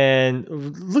 and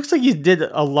looks like you did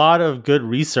a lot of good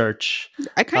research.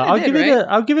 I kind I'll of did, give right?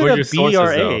 I'll give it Where'd a your B sources,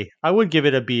 or though? A. I would give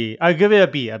it a B. I'll give it a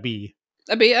B. A B.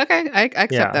 A B? Okay, I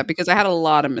accept Yeah. that because I had a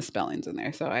lot of misspellings in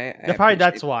there. So I Probably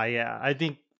that's why. Yeah, I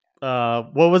think.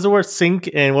 What was the word sink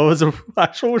and what was the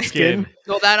actual word skin?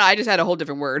 Well, that I just had a whole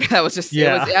different word. That was just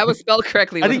Yeah. that was spelled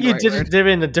correctly. I think you wasn't the right did word.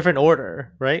 it in a different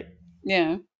order, right?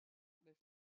 Yeah.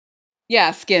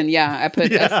 Yeah, skin. Yeah, I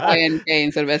put Yeah. S-I-N-K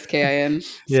instead of S-K-I-N.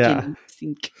 Skin. Yeah.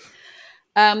 Sink.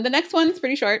 The next one's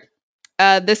pretty short.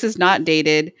 This is not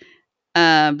dated,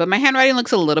 but my handwriting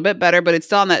looks a little bit better, but it's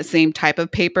still on that same type of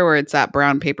paper where it's that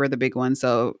brown paper, the big one.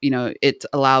 So, it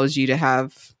allows you to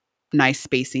have nice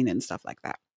spacing and stuff like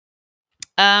that.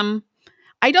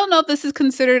 I don't know if this is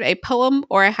considered a poem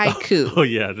or a haiku. Oh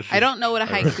yeah. I don't know what a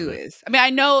haiku is. I mean, I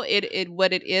know it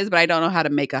what it is, but I don't know how to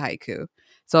make a haiku.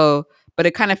 So, but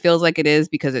it kind of feels like it is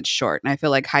because it's short. And I feel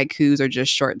like haikus are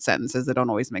just short sentences that don't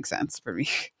always make sense for me.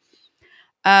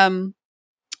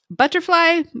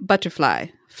 Butterfly, butterfly,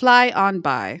 fly on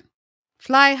by.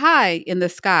 Fly high in the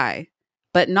sky,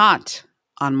 but not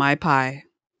on my pie.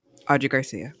 Audrey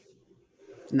Garcia.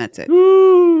 And that's it.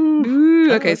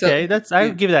 Ooh. Okay, so I'll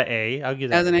yeah. give that A. I'll give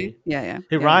that As an A. A? Yeah.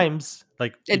 It yeah. rhymes.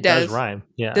 Like It it does does. rhyme.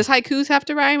 Yeah. Does haikus have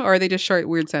to rhyme or are they just short,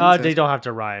 weird sentences? They don't have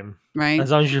to rhyme. Right?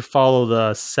 As long as you follow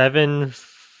the 7,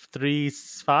 3,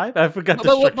 5. I forgot the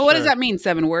But what does structure. that mean?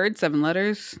 7 words? 7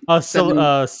 letters? Not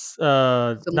Syllable?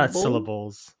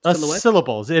 syllables. Silhouette?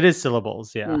 Syllables. It is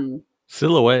syllables. Yeah. Hmm.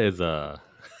 Silhouette is a.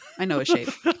 I know a shape.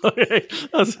 Okay.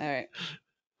 All right.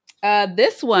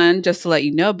 This one, just to let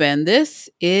you know, Ben, this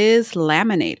is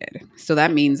laminated. So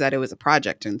that means that it was a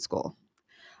project in school.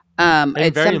 And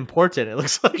It's very important. It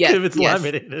looks like Yes, if it's yes,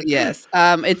 laminated. Yes.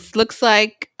 It looks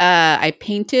like I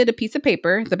painted a piece of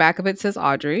paper. The back of it says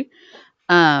Audrey.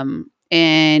 And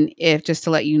if just to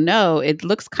let you know, it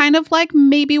looks kind of like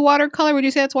maybe watercolor. Would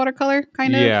you say it's watercolor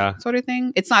kind of Yeah. sort of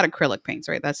thing? It's not acrylic paints,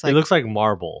 right? That's like It looks like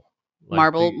marble. Like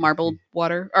marble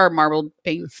water or marble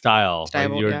paint. style.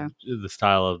 Style, yeah. The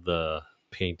style of the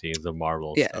paintings of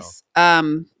marble. Yes.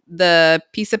 The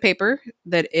piece of paper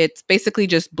that it's basically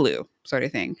just blue sort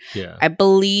of thing. Yeah. I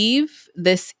believe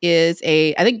this is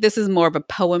I think this is more of a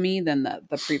poemy than the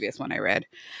previous one I read.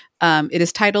 It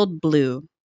is titled Blue.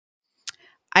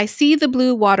 I see the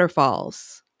blue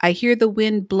waterfalls. I hear the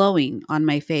wind blowing on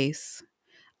my face.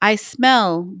 I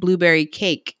smell blueberry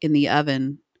cake in the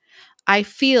oven. I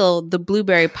feel the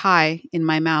blueberry pie in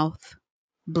my mouth.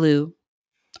 Blue.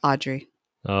 Audrey.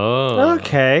 Oh.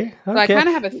 Okay. So I kind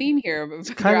of have a theme here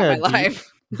throughout my deep.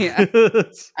 life. Yeah. I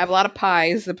have a lot of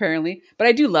pies, apparently. But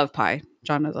I do love pie.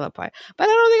 John knows I love pie. But I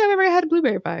don't think I've ever had a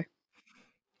blueberry pie.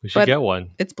 We should But get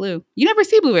one. it's blue. You never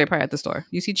see blueberry pie at the store.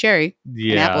 You see cherry.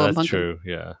 Yeah, apple and that's pumpkin. true.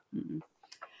 Yeah. Mm-mm.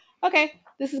 Okay,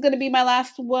 this is gonna be my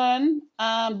last one.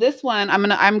 This one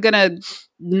I'm gonna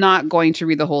not going to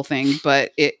read the whole thing,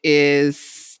 but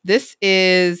this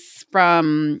is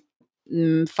from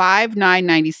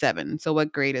 5/9/97. So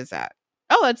what grade is that?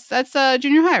 Oh, that's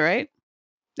junior high, right?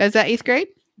 Is that 8th grade?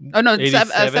 Oh no, it's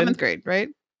 87? 7th grade, right?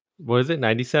 What is it?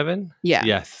 97? Yeah.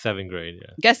 Yes, 7th grade.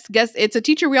 Yeah. Guess it's a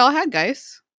teacher we all had,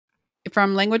 guys,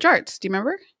 from language arts. Do you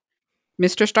remember?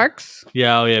 Mr. Starks?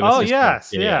 Yeah. Oh, yeah. Oh, Mr. Stark.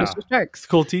 yes, yeah. Mr. Starks.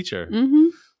 Cool teacher. Mm-hmm.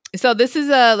 So this is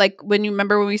like when you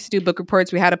remember when we used to do book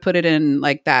reports, we had to put it in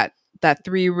like that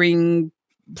 3-ring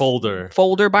Folder.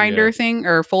 binder Yeah. thing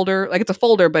or folder. Like it's a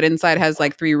folder, but inside has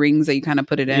like 3 rings that you kind of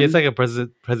put it in. Yeah, it's like a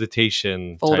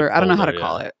presentation folder. type I don't know how to folder,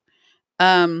 call yeah.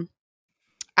 it.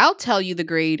 I'll tell you the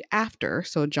grade after,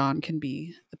 so John can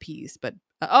be appeased. But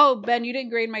Ben, you didn't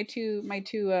grade my two. He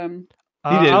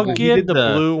did, I'll he give did the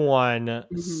the- blue one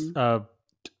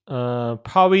Mhm.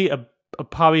 probably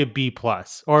a B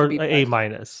plus or B a plus.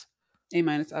 minus.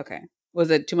 A-. Okay. Was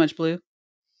it too much blue?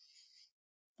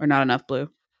 Or not enough blue?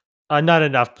 Not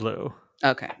enough blue.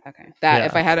 Okay. That Yeah.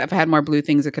 if I had more blue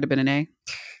things, it could have been an A.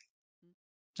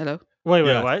 Hello. Wait,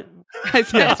 Yeah. what? I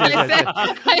said. Yes, yes, I said.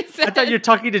 yes. I said. I thought you're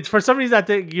talking to. For some reason, I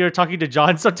think you're talking to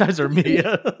John sometimes or me.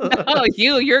 No,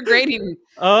 you're grading.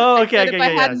 Oh, I okay, said okay, if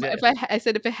I yeah, had, yes, I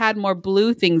said if it had more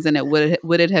blue things in it,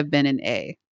 would it have been an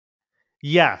A?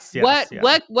 yes, What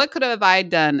could have I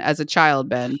done as a child,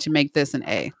 Ben, to make this an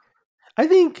A? I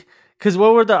think because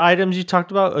what were the items you talked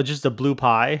about? Just the blue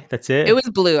pie. That's it. It was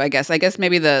blue, I guess. I guess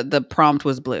maybe the prompt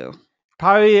was blue.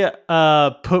 Probably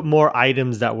put more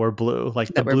items that were blue, like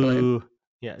That the were blue. blue.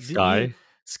 Yeah, Sky.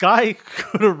 Sky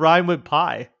could have rhymed with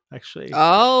pie. Actually,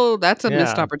 Oh, that's a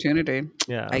missed Yeah. opportunity.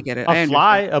 yeah, I get it. A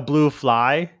fly, a blue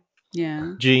fly.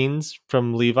 Yeah. Jeans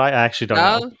from Levi. I actually don't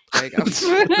know. Oh, there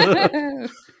you go.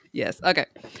 Yes. Okay.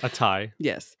 A tie.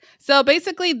 Yes. So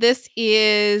basically, this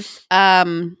is a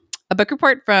book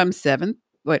report from 7th.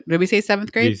 What did we say?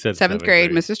 7th grade. You said 7th seventh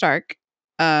grade. grade. Mr. Stark.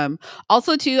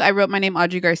 Also, too, I wrote my name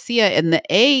Audrey Garcia, and the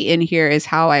A in here is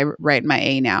how I write my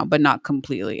A now, but not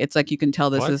completely. It's like you can tell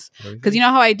this What? is because you know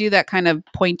how I do that kind of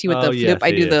pointy with the Oh, flip.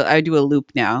 yes, I do a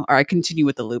loop now, or I continue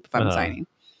with the loop if I'm Uh-huh. signing.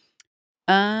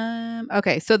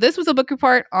 Okay, so this was a book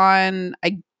report on,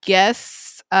 I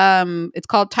guess, it's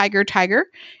called Tiger.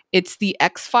 It's the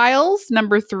X-Files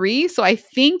 #3. So I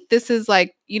think this is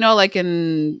like, like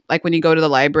when you go to the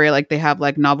library, like they have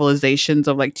like novelizations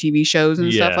of like TV shows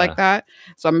and stuff Yeah. like that.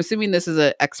 So I'm assuming this is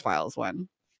a X-Files one.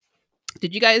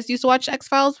 Did you guys used to watch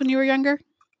X-Files when you were younger?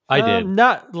 I did.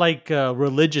 Not like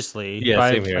religiously. Yeah,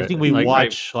 but same here. I think we Like,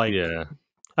 watch yeah.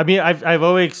 I mean, I've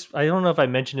always. I don't know if I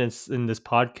mentioned this in this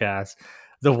podcast.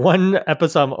 The one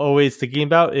episode I'm always thinking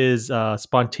about is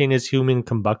spontaneous human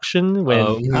combustion when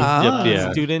Ah.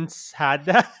 yeah. students had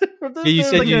that. Yeah, you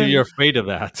said you're afraid of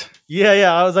that. Yeah.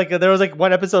 I was like, there was like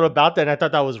one episode about that, and I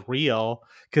thought that was real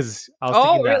because I was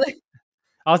thinking that. Really?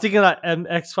 I was thinking that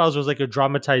X Files was like a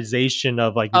dramatization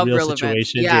of like Of real real events.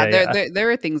 situations. Yeah,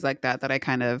 there are things like that I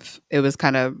it was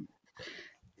kind of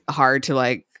hard to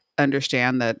like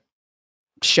understand that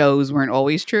shows weren't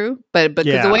always true, but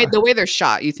because Yeah. the way they're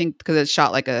shot, you think because it's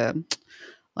shot like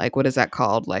what is that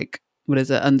called? Like what is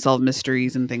it? Unsolved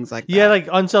mysteries and things like that. Yeah, like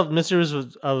Unsolved Mysteries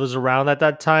was around at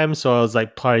that time, so I was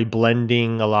like probably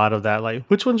blending a lot of that, like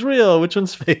which one's real, which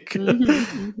one's fake. Mhm,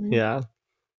 mhm. Yeah.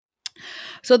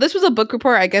 So this was a book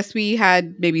report. I guess we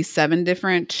had maybe 7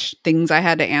 different things I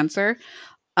had to answer.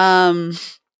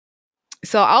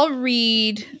 So I'll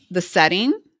read the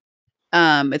setting.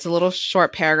 It's a little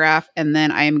short paragraph, and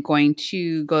then I am going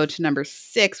to go to number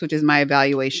 6, which is my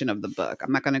evaluation of the book.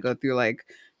 I'm not going to go through like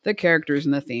the characters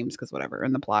and the themes because whatever,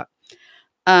 and the plot.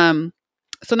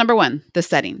 So number 1, the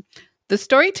setting. The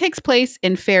story takes place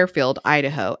in Fairfield,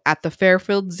 Idaho, at the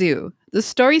Fairfield Zoo. The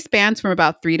story spans from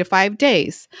about 3 to 5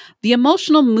 days. The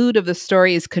emotional mood of the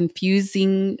story is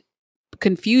confusing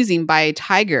by a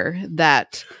tiger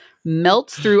that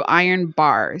melts through iron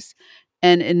bars.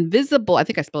 An invisible, I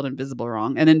think I spelled invisible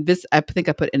wrong. I think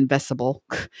I put invisible,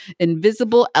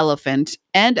 invisible elephant,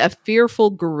 and a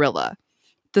fearful gorilla.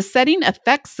 The setting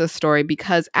affects the story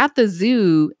because at the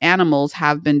zoo, animals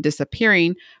have been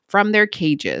disappearing from their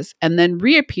cages and then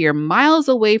reappear miles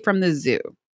away from the zoo.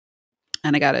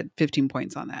 And I got 15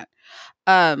 points on that.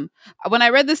 When I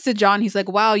read this to John, he's like,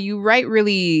 wow, you write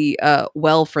really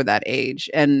well for that age.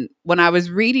 And when I was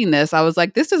reading this, I was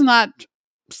like, this does not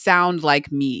sound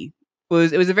like me.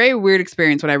 It was a very weird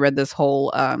experience when I read this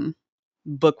whole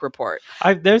book report.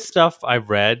 There's stuff I've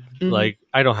read, Mhm. like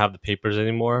I don't have the papers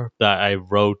anymore that I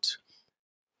wrote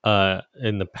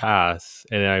in the past,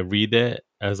 and I read it,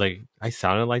 I was like, I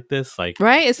sounded like this, like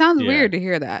Right? It sounds Yeah. weird to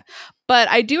hear that. But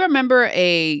I do remember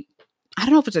I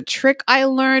don't know if it's a trick I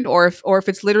learned or if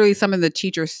it's literally something the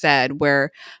teacher said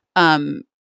where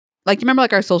like you remember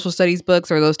like our social studies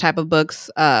books or those type of books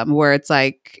where it's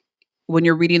like when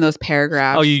you're reading those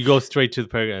paragraphs. Oh, you go straight to the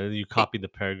paragraph and you copy the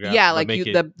paragraph. Yeah, but like make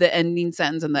you it, the ending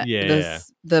sentence and Yeah.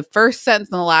 the first sentence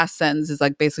and the last sentence is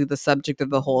like basically the subject of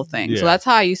the whole thing. So Yeah. that's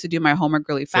how I used to do my homework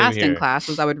really Same fast in here. class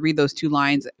was I would read those 2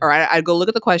 lines or I'd go look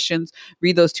at the questions,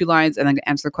 read those 2 lines and then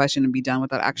answer the question and be done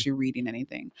without actually reading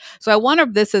anything. So I wonder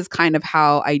if this is kind of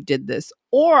how I did this.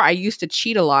 Or I used to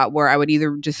cheat a lot where I would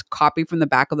either just copy from the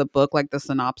back of the book like the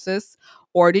synopsis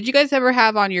or did you guys ever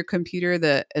have on your computer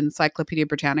the Encyclopedia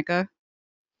Britannica?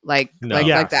 No. Like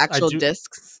Yes, the I actual do.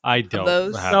 discs I of don't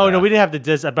those? have No, that. no, we didn't have the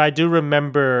disc, but I do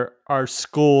remember our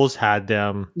schools had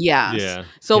them. Yes. Yeah.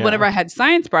 So Yeah. whenever I had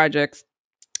science projects,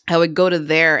 I would go to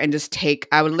there and just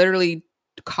I would literally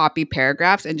copy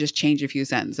paragraphs and just change a few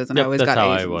sentences, and I Yep, always that's got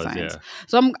how A's I in was. science. Yeah.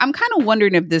 So I'm kind of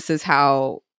wondering if this is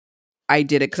how I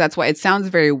did it because that's why it sounds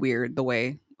very weird the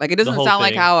way like it doesn't whole sound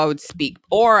like thing. how I would speak,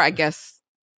 or I guess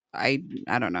I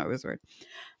don't know, it was weird.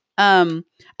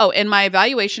 In my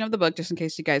evaluation of the book, just in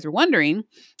case you guys were wondering,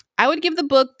 I would give the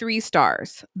book 3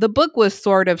 stars. The book was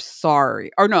sort of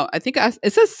sorry. Or no, I think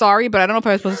it says sorry, but I don't know if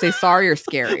I was supposed to say sorry or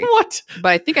scary. What? But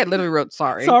I think I literally wrote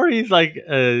sorry. Sorry is like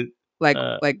Like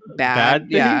bad. bad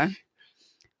thing? Yeah.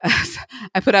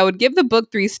 I would give the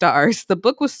book 3 stars. The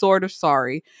book was sort of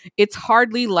sorry. It's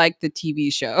hardly like the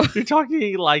TV show. You're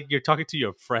talking like you're talking to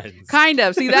your friends. Kind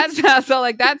of. See,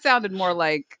 that sounded more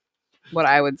like what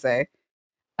I would say.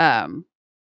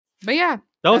 But yeah,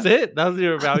 That was it. That was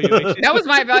your evaluation. that was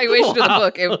my evaluation of the Wow.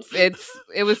 book.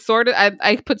 It was sort of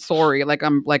I put sorry like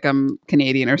I'm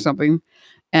Canadian or something,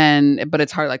 but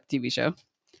it's hard like the TV show.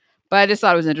 But I just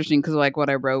thought it was interesting because like what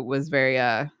I wrote was very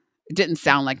it didn't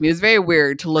sound like me. It was very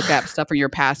weird to look at stuff from your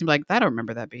past and be like, I don't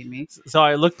remember that being me. So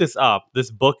I looked this up.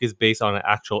 This book is based on an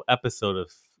actual episode of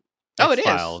Oh, it is.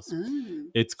 X-Files.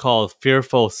 It's called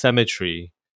Fearful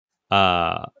Cemetery.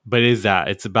 But it is that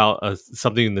it's about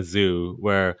something in the zoo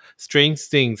where strange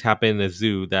things happen in the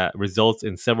zoo that results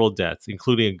in several deaths,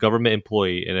 including a government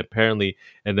employee and apparently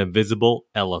an invisible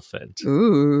elephant.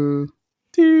 Ooh.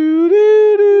 Doo, doo,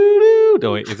 doo, doo.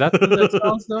 No, wait, is that the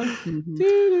X-Files though? Mhm. Doo,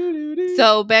 doo, doo, doo.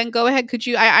 So Ben, go ahead. Could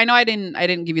you? I know I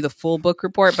didn't give you the full book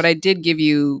report, but I did give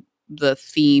you the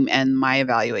theme and my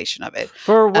evaluation of it.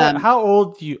 For what? How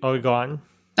old you? Oh, go on.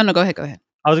 Oh no, go ahead. Go ahead.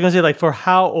 I was gonna say like for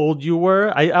how old you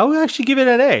were. I would actually give it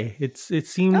an A. It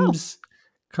seems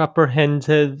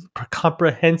comprehensive.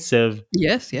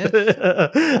 Yes. Yes.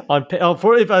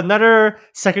 For if another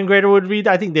second grader would read,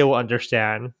 I think they will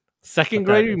understand. Second What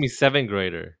that grader? is. You mean seventh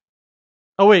grader?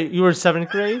 Oh wait, you were 7th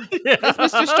grade? That's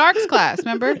Mr. Stark's class.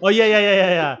 Remember? Oh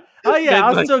yeah. Oh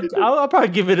yeah, That's I'll probably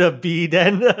give it a B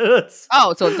then. That's-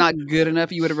 Oh, so it's not good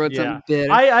enough. You would have wrote Yeah. something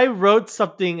better. I wrote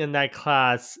something in that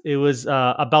class. It was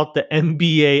about the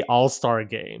NBA All-Star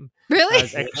game Really?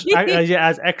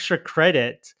 as extra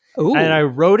credit, Ooh. and I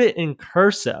wrote it in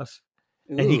cursive.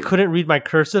 And he Ooh. couldn't read my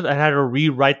cursive, and I had to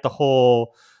rewrite the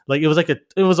whole. Like it was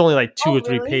only like 2 Oh, or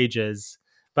 3 really? pages,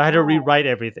 but I had to Oh. rewrite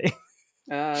everything.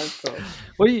 That's cool.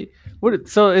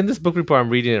 So in this book report, I'm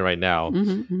reading it right now.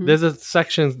 Mhm, mhm. There's a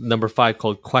section number 5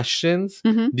 called questions.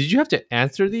 Mhm. Did you have to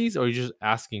answer these, or are you just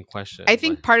asking questions? I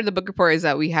think part of the book report is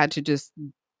that we had to just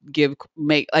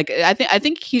I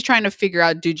think he's trying to figure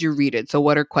out, did you read it? So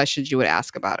what are questions you would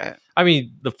ask about it? I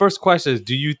mean, the first question is,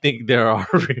 do you think there are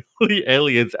really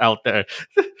aliens out there?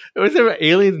 Was there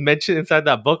aliens mentioned inside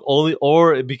that book only,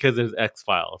 or because there's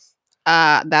X-Files?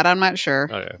 That I'm not sure.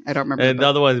 Okay. I don't remember. And the the book.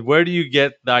 other one is, where do you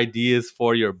get the ideas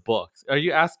for your books? Are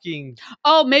you asking?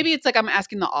 Oh, maybe it's like I'm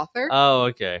asking the author. Oh,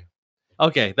 okay.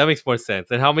 Okay, that makes more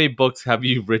sense. And how many books have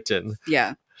you written?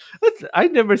 Yeah.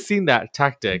 I've never seen that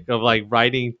tactic of like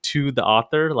writing to the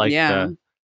author. Like, Yeah.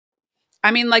 I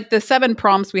mean, like the 7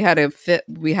 prompts we had to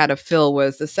fill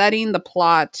was the setting, the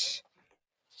plot,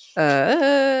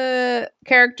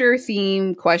 character,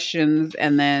 theme, questions,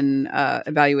 and then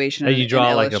evaluation. And you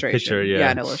draw like a illustration. picture, yeah.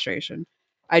 an illustration.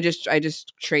 I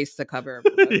just traced the cover. Of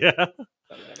the book. yeah.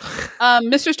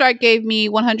 Mr. Stark gave me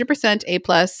 100% A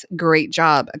plus. Great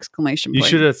job! Exclamation You point.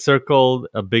 should have circled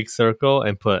a big circle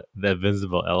and put the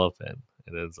invisible elephant.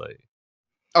 And it's like,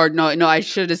 Or no, I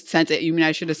should have sent it. You mean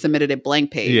I should have submitted a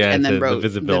blank page Yeah, and it then says the wrote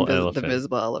visible the elephant.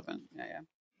 visible elephant. Yeah.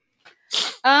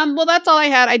 Well, that's all I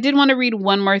had. I did want to read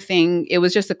one more thing. It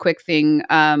was just a quick thing.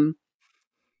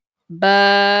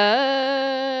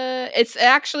 But it's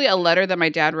actually a letter that my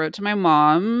dad wrote to my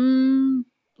mom.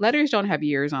 Letters don't have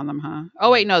years on them, huh? Oh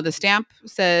wait, no. The stamp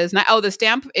says. The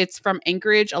stamp. It's from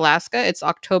Anchorage, Alaska. It's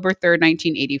October 3rd,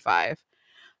 1985.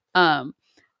 Um,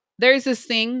 there's this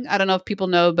thing, I don't know if people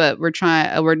know, but we're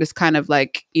just kind of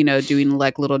like, doing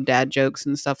like little dad jokes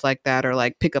and stuff like that, or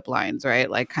like pickup lines, right?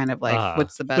 Like kind of like Ah.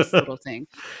 what's the best little thing.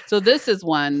 So this is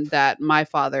one that my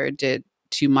father did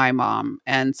to my mom.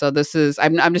 And so this is I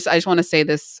just want to say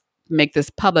this, make this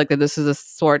public, that this is a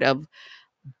sort of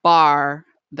bar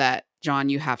that, John,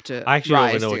 you have to I actually don't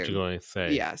even rise know to. what you're going to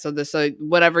say. Yeah. So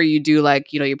whatever you do,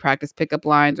 like, you practice pickup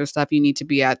lines or stuff, you need to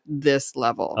be at this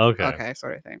level. Okay. Okay,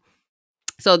 sort of thing.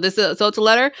 So it's a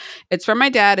letter. It's from my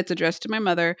dad. It's addressed to my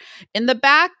mother. In the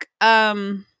back,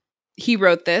 he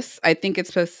wrote this. I think it's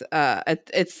supposed.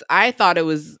 It's. I thought it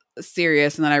was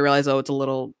serious, and then I realized, it's a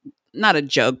little, not a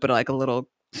joke, but like a little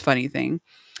funny thing.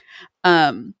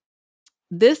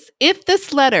 If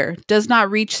this letter does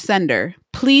not reach sender,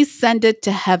 please send it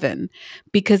to heaven,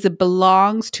 because it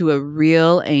belongs to a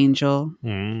real angel.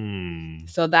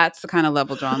 So that's the kind of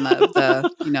level, John,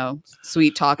 the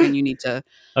sweet talking you need to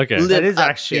Okay. live That is up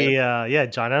actually, to.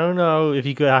 John. I don't know if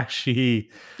you could actually.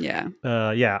 Yeah.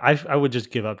 I would just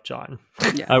give up John.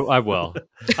 Yeah. I will.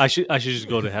 I should just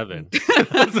go to heaven. Just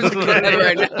go to heaven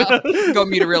right now. Go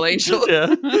meet a real angel. Yeah.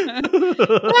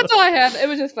 That's all I had. It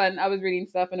was just fun. I was reading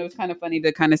stuff, and it was kind of funny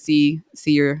to kind of see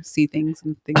things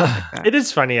and things like that. It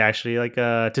is funny actually, like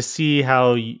to see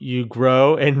how you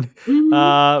grow and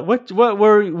Mhm. what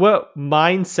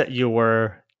mindset you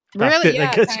were back Really? then, I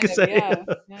Yeah. guess you Kind could of. say.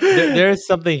 Yeah. There is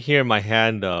something here in my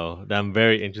hand though that I'm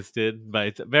very interested, but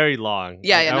it's very long.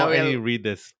 Yeah, I yeah, no, don't yeah. need to read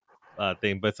this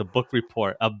thing, but it's a book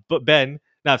report. Ben,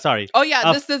 no, sorry. Oh yeah,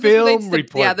 A this film relates to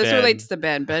report, this Ben. relates to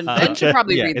Ben. Ben should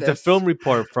probably Yeah, read it's this. a film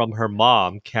report from her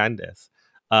mom, Candace,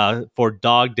 for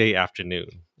Dog Day Afternoon.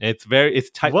 And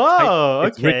it's type. Whoa,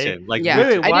 It's okay. written like Yeah. Wait,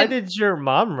 written. why didn't- did your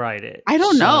mom write it? I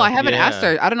don't know. I haven't asked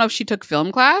Yeah. her. I don't know if she took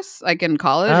film class like in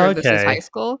college or this is Okay. high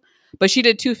school. But she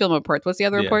did 2 film reports. What's the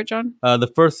other Yeah. report, John? The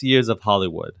first years of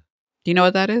Hollywood. Do you know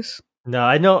what that is? No,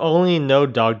 I only know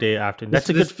Dog Day After. That's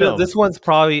a good film. This one's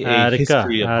probably a Attica,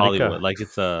 history of Attica. Hollywood. Like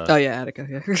it's a. Oh yeah, Attica.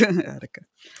 Yeah. Attica.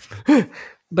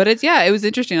 But it was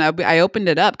interesting. I opened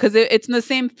it up because it's in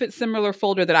the similar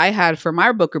folder that I had for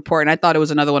my book report, and I thought it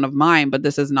was another one of mine, but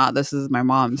this is not. This is my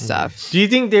mom's stuff. Do you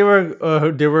think they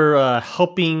were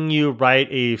helping you write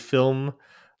a film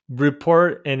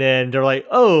report, and then they're like,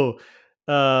 "Oh,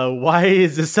 why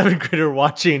is the 7th grader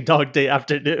watching Dog Day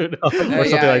Afternoon or something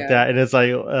like that?" And it's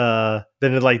like,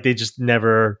 then they just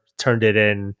never turned it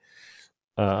in.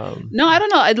 No, I don't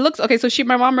know. It looks okay. So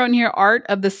my mom wrote in here, art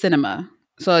of the cinema.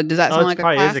 So does that sound like a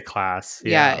probably class? is a class.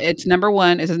 Yeah, it's number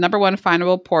 1. It says number 1,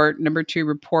 final report. Number 2,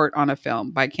 report on a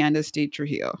film by Candace D.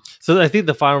 Trujillo. So I think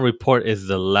the final report is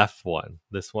the left one.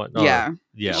 This one. Or- Yeah.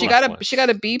 Yeah. She left got one. she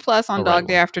got a B+ on The Dog right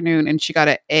Day one. Afternoon, and she got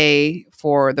an A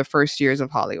for the first years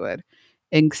of Hollywood.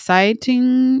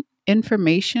 Exciting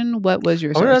information. What was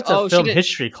your I wonder source? if that's a she film did-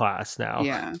 history class now.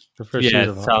 Yeah. The first Yeah,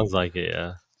 years it of sounds like it.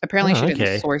 Yeah. Apparently, she okay.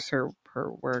 didn't source her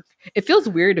work. It feels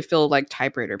weird to feel like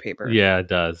typewriter paper. Yeah, it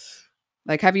does.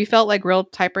 Like, have you felt like real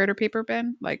typewriter paper,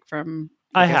 Ben? Like from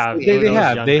I guess, have. the They, When I they was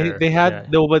have. younger, They had yeah.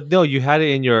 no, but no, you had it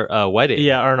in your wedding.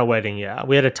 Yeah, or in a wedding. Yeah,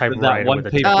 we had a That typewriter one with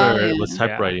a paper Oh, yeah. was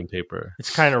typewriting paper.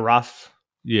 It's kind of rough.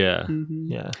 Yeah. Mhm.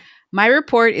 Yeah. My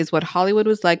report is what Hollywood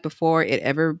was like before it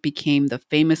ever became the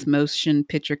famous motion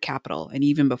picture capital, and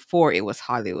even before it was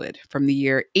Hollywood, from the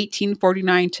year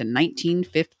 1849 to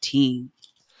 1915.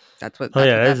 That's what. Oh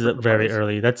yeah, what that is report very was.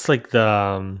 early. That's like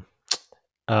the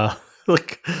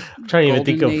like I'm trying to even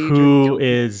think of Golden age of who film.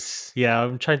 is. Yeah,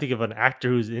 I'm trying to think of an actor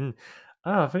who's in.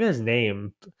 Oh, I forget his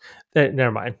name.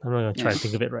 Never mind. I'm not gonna try Yeah. to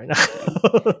think of it right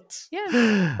now.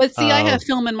 Yeah. But see, I Um, have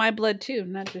film in my blood too,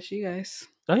 not just you guys.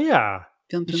 Oh yeah,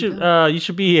 Film, you film, should. film. You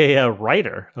should be a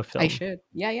writer of film. I should.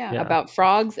 Yeah. Yeah. About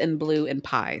frogs and blue and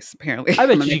pies, apparently. I I'm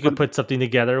bet gonna you make could one. put something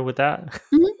together with that.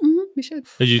 We should.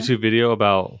 A YouTube video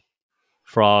about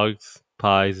frogs,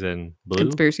 pies, and blue.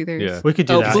 Conspiracy theories. Yeah. We could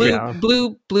do that. blue, Yeah.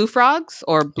 blue frogs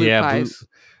or blue Yeah, pies.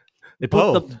 They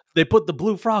Both. put the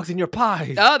blue frogs in your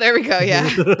pies. Oh, there we go. Yeah,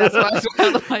 that's what I was one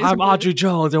of the pies I'm were. Audrey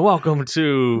Jones, and welcome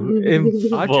to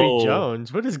Audrey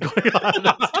Jones. What is going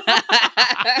on?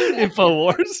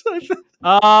 Infowars.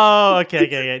 Oh,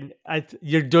 okay.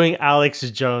 You're doing Alex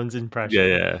Jones impression.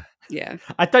 Yeah. Yeah.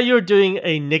 I thought you were doing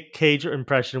a Nick Cage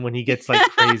impression when he gets like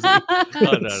crazy.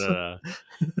 Oh no.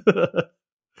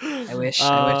 I wish.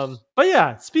 But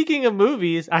yeah, speaking of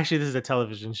movies, actually, this is a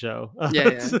television show.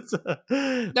 Yeah.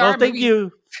 Well, are thank movies.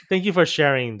 you, thank you for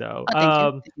sharing, though.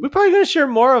 Oh, thank you. We're probably gonna share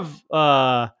more of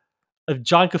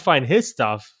John could find his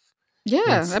stuff Yeah,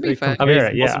 Let's, that'd be like, fun. I mean, compare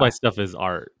it, most yeah. of my stuff is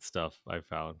art stuff I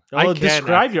found. Oh,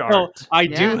 describe your No, art. I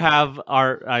Yeah. do have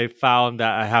art. I found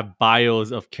that I have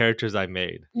bios of characters I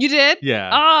made. You did? Yeah.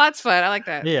 Oh, that's fun. I like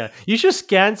that. Yeah, you should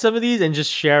scan some of these and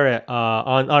just share it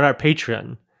on our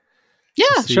Patreon. Yeah.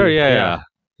 to Sure, see. yeah.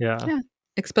 Yeah.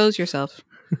 Expose yourself.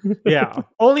 Yeah.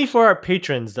 Only for our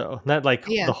patrons though, not like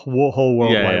Yeah. the whole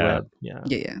World Yeah, Wide yeah. Web. Yeah.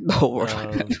 Yeah. The whole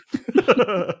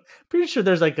world. Pretty sure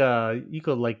there's like you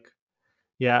could like,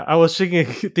 yeah. I was thinking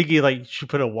like you should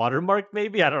put a watermark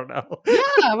maybe. I don't know.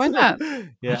 Yeah, why not?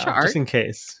 Yeah, That's your art. just in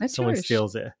case That's someone yours.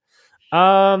 steals it.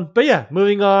 But yeah,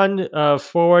 moving on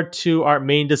forward to our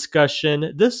main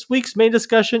discussion. This week's main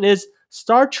discussion is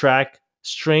Star Trek: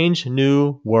 Strange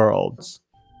New Worlds.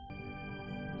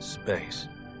 Space.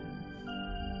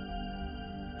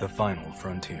 The final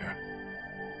frontier.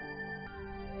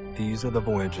 These are the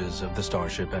voyages of the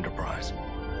Starship Enterprise.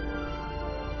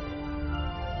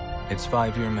 Its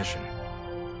 5-year mission: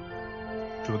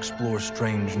 to explore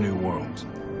strange new worlds,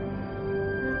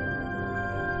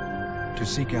 to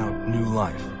seek out new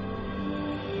life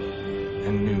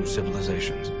and new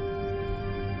civilizations,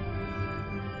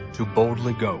 to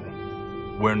boldly go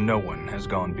where no one has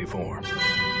gone before.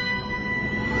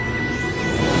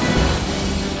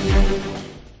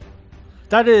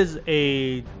 That is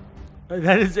a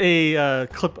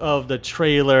clip of the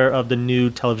trailer of the new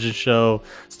television show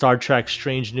Star Trek: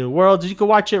 Strange New Worlds. You can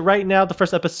watch it right now. The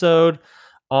first episode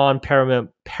on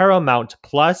Paramount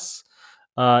Plus.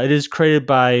 It is created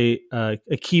by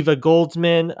Akiva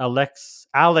Goldsman,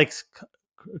 Alex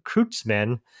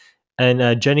Kreutzmann,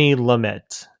 and Jenny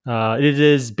Lumet. It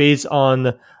is based on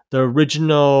the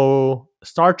original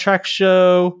Star Trek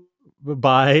show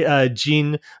by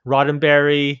Gene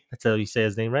Roddenberry. That's how you say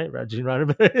his name, right? Gene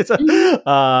Roddenberry.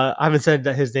 I haven't said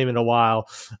his name in a while.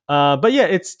 But yeah,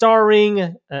 it's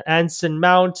starring Anson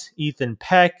Mount, Ethan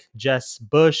Peck, Jess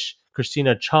Bush,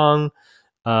 Christina Chong,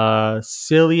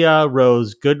 Celia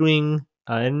Rose Goodwing,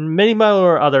 and many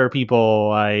more other people.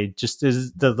 I just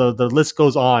is the list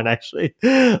goes on actually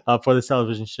for this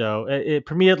television show. It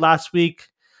premiered last week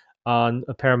on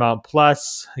Paramount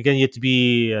Plus. Again, you have to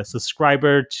be a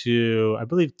subscriber to, I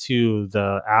believe, to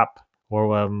the app or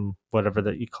whatever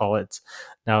that you call it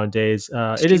nowadays.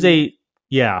 It is a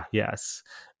yes.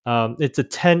 It's a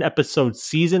 10-episode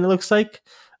season. It looks like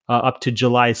up to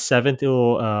July 7th. It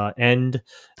will end.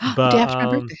 The day after my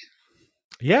birthday.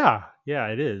 Yeah,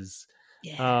 it is.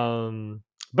 Yeah.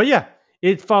 But yeah,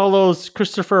 it follows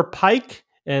Christopher Pike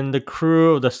and the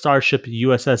crew of the starship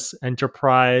USS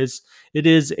Enterprise. It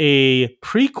is a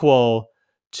prequel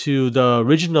to the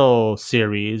original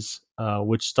series,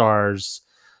 which stars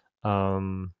I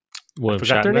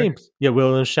forgot their names. Yeah,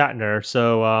 William Shatner.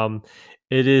 So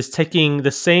it is taking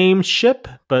the same ship,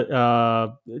 but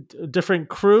different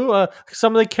crew.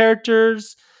 Some of the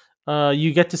characters,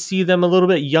 you get to see them a little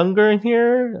bit younger in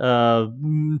here.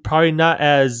 Probably not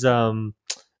as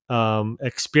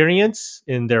experienced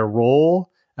in their role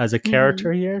as a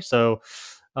character here. So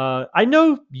I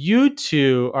know you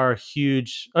two are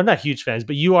not huge fans,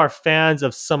 but you are fans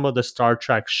of some of the Star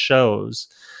Trek shows.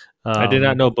 I did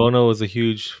not know Bono was a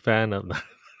huge fan of that.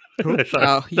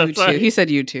 Oh, you too. He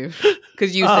said you too.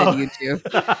 Because you said you too.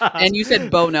 And you said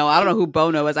Bono. I don't know who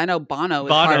Bono is. I know Bono is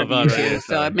part of you Bono, too. yeah,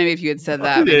 So sorry. maybe if you had said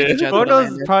that, maybe the joke would have Bono's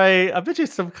landed. probably, I bet you,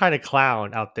 some kind of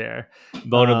clown out there.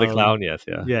 Bono the Clown, yes,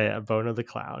 yeah. Yeah, Bono the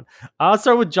Clown. I'll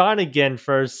start with John again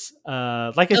first.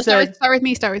 Like I No, said, start with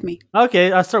me. Start with me.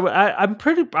 okay, I'll start with. I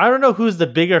don't know who's the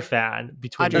bigger fan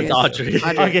between Audrey you is. two. Audrey.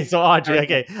 Audrey. Okay, so Audrey.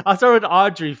 Okay. Okay, I'll start with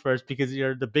Audrey first because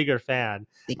you're the bigger fan.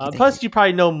 Thank you, Plus, you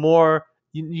probably know more.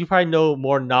 You probably know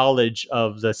more knowledge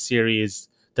of the series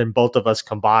than both of us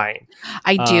combined.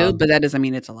 I do, but that doesn't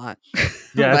mean it's a lot.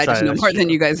 Yeah, But I that's just know right, more that's than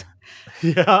true. you guys.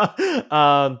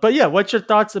 Yeah. But yeah, what's your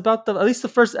thoughts about at least the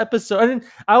first episode?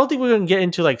 I don't think we're gonna get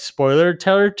into like spoiler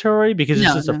territory because it's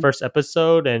No, just no. the first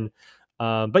episode. And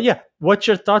but yeah, what's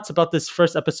your thoughts about this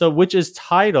first episode, which is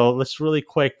titled? Let's really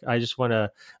quick. I just want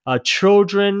to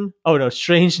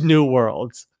Strange New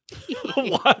Worlds.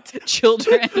 What?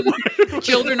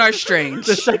 Children are strange.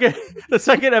 The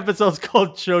second episode's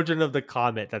called Children of the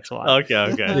Comet. That's why.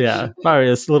 Okay. Yeah, probably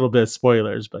a little bit of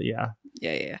spoilers, but yeah.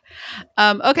 Yeah.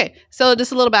 Okay, so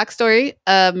just a little backstory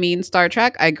of me and Star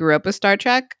Trek. I grew up with Star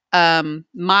Trek.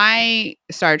 My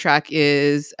Star Trek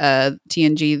is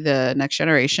TNG, The Next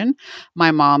Generation.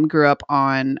 My mom grew up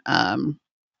on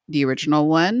the original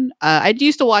one. I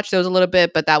used to watch those a little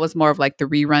bit, but that was more of like the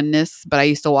rerunness. But I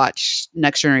used to watch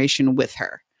Next Generation with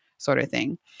her, sort of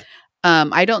thing.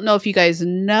 I don't know if you guys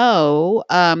know,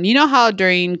 you know how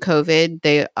during COVID,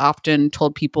 they often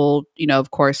told people,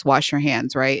 of course, wash your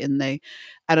hands, right? And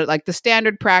at like the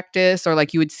standard practice, or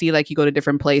like you would see like you go to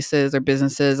different places or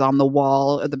businesses on the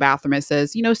wall of the bathroom, it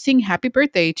says, sing happy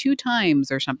birthday 2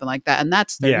 times or something like that. And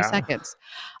that's 30 Yeah. seconds.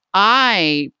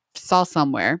 I saw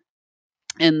somewhere,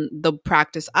 and the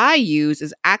practice I use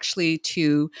is actually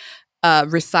to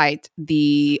recite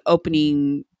the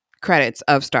opening credits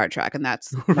of Star Trek, and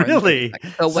that's more than 30 Really?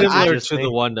 seconds. So what Similar to Interesting.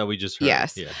 the one that we just heard.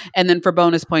 Yes. Yeah. And then for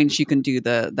bonus points, you can do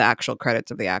the actual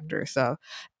credits of the actor. So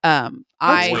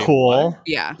That's Wait, cool. what?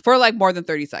 yeah, for like more than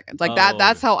 30 seconds. Like that. Oh.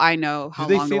 That's how I know how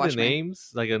Do they long to say watch the my.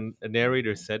 names? Like a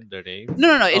narrator said their names?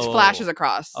 No. It Oh. flashes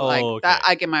across like Oh, that. okay.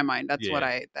 Like in my mind, that's what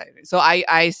Yeah. so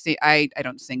I see. I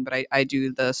don't sing, but I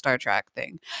do the Star Trek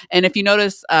thing. And if you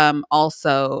notice,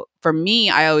 also for me,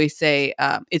 I always say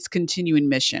it's continuing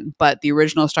mission, but the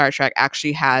original Star Trek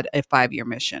actually had a 5-year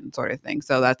mission sort of thing.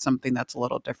 So that's something that's a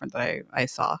little different that I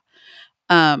saw.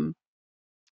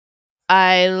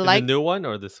 I In like the new one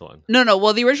or this one? No.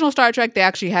 Well, the original Star Trek, they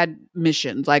actually had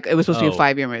missions. Like it was supposed to be a Oh,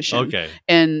 5-year mission. Okay.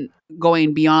 And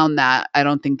going beyond that, I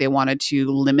don't think they wanted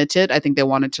to limit it. I think they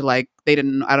wanted to I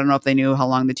don't know if they knew how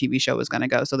long the TV show was going to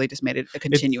go. So they just made it a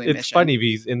continuing It's mission. funny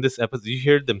because in this episode, you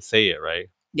heard them say it, right?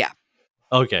 Yeah.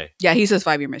 Okay. Yeah, he says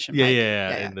 5-year mission. Yeah, Pike.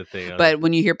 yeah. In the thing. But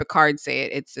when you hear Picard say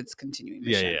it, it's continuing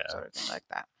Yeah, mission. yeah. Sort of thing like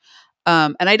that.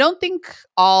 And I don't think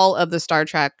all of the Star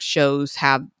Trek shows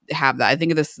have that. I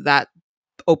think that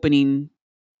opening,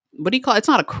 what do you call it? It's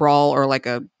not a crawl or like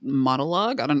a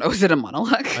monologue. I don't know. Is it a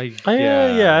monologue?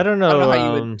 Yeah, I don't know. I don't know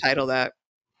how you would title that.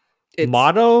 It's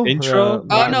Motto? Intro?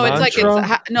 Oh no, it's like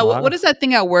mantra? no. What Motto? is that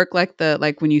thing at work? Like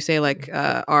when you say like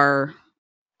our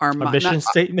mission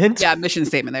statement? Yeah, mission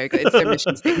statement. There you go. It's their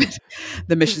mission statement.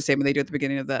 The mission statement they do at the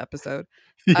beginning of the episode.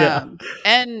 Yeah.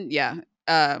 And yeah.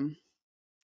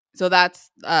 So that's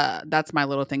my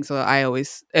little thing. So I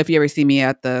always, if you ever see me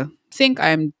at the sink,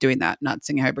 I'm doing that, not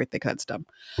singing happy birthday because that's dumb.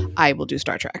 I will do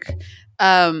Star Trek.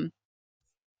 I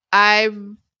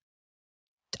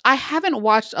haven't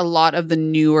watched a lot of the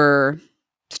newer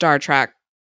Star Trek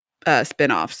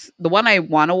spin-offs. The one I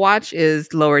want to watch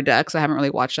is Lower Decks. I haven't really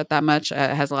watched that much. It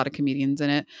has a lot of comedians in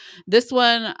it. This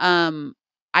one,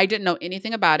 I didn't know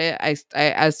anything about it. I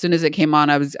as soon as it came on,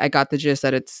 I got the gist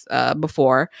that it's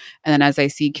before, and then as I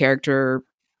see character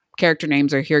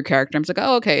names or hear character names, like,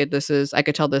 oh, okay, I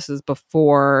could tell this is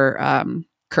before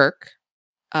Kirk.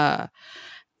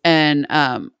 And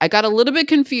I got a little bit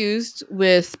confused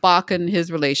with Spock and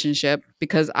his relationship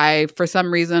because for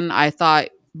some reason, I thought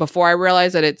before I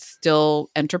realized that it's still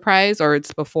Enterprise or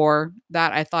it's before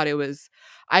that, I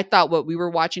thought what we were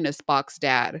watching is Spock's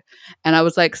dad. And I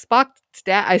was like, Spock's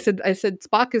dad? I said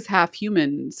Spock is half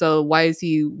human. So why is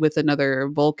he with another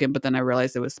Vulcan? But then I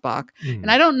realized it was Spock. Mm.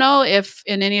 And I don't know if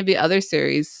in any of the other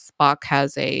series, Spock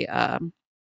has a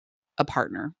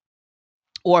partner.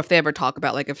 Or if they ever talk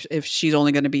about like if she's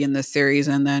only going to be in this series,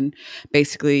 and then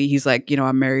basically he's like,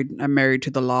 I'm married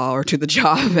to the law or to the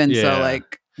job, and so Yeah.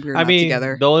 like we're not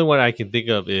together. The only one I can think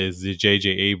of is the J.J.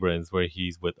 Abrams where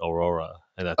he's with Aurora,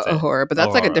 and that's it. Horror, but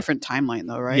that's like a Aurora. different timeline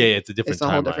though, right? Yeah, it's a different. It's a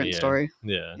whole timeline, different yeah. story.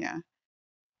 Yeah.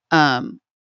 Yeah.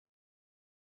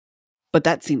 But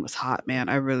that scene was hot, man.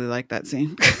 I really like that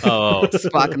scene. Oh.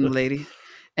 Spock and the lady.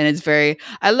 And it's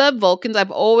I love Vulcans. I've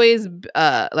always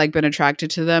been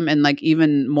attracted to them, and like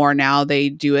even more now they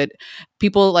do it.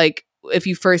 People like if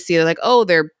you first see it, like, oh,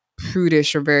 they're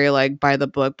prudish or very like by the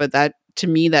book, but that to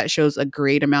me that shows a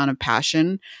great amount of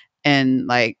passion and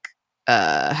like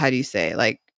how do you say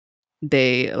like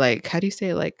they like how do you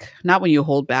say like not when you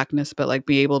hold backness, but like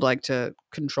be able to like to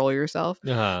control yourself.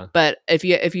 Uh-huh. But if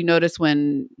you notice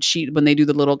when they do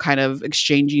the little kind of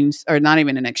exchanging, or not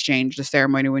even an exchange, the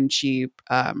ceremony when she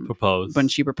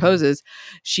proposes,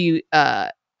 she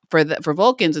for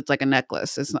Vulcans it's like a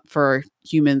necklace. It's not for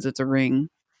humans, it's a ring.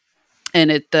 And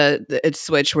it's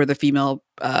switched where the female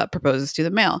proposes to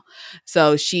the male.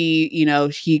 So she,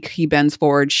 he bends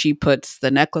forward, she puts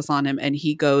the necklace on him, and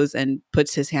he goes and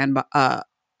puts his hand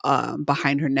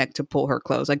behind her neck to pull her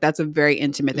close. Like that's a very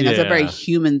intimate thing. That's a very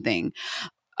human thing.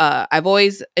 I've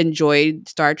always enjoyed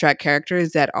Star Trek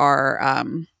characters that are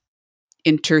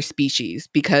interspecies,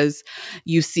 because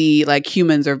you see like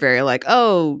humans are very like,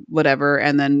 oh, whatever,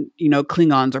 and then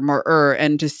Klingons are more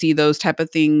and to see those type of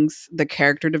things, the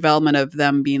character development of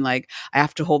them being like, I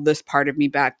have to hold this part of me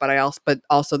back, but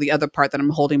also the other part that I'm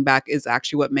holding back is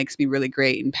actually what makes me really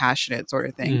great and passionate, sort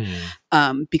of thing.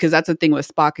 Because that's the thing with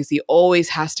Spock, is he always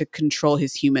has to control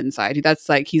his human side. That's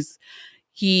like he's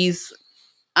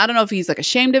I don't know if he's like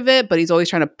ashamed of it, but he's always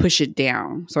trying to push it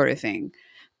down, sort of thing.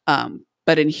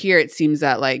 But in here, it seems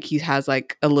that like he has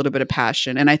like a little bit of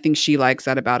passion, and I think she likes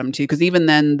that about him too. Because even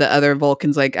then, the other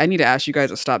Vulcan's like, "I need to ask you guys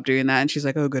to stop doing that," and she's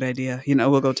like, "Oh, good idea.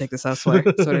 We'll go take this elsewhere,"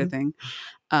 sort of thing.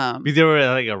 Because they were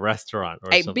at like a restaurant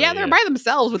or something. Yeah, they're by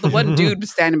themselves with the one dude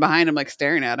standing behind him, like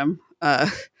staring at him,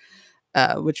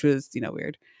 which was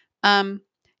weird.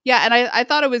 Yeah, and I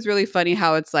thought it was really funny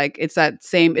how it's like it's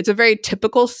a very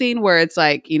typical scene where it's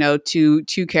like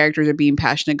two characters are being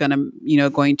passionate,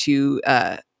 going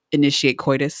to initiate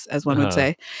coitus, as one would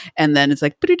say, and then it's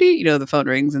like the phone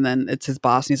rings, and then it's his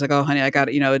boss, and he's like, "Oh, honey, I got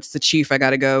it. It's the chief. I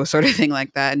got to go," sort of thing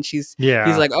like that. And he's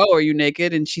like, "Oh, are you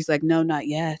naked?" And she's like, "No, not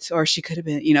yet." Or she could have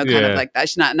been, kind of like that.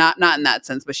 She's not in that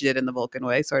sense, but she did in the Vulcan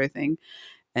way, sort of thing.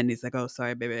 And he's like, "Oh,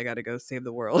 sorry, baby, I got to go save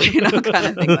the world," kind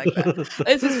of thing like that.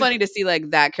 It's just funny to see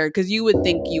like that character, because you would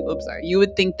think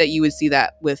that you would see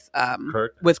that with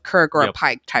Kirk or a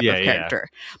Pike type of character,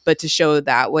 but to show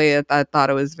that way, I thought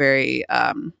it was very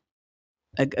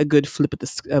a good flip in the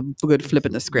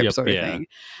script, sort of thing.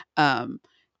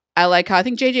 I like how I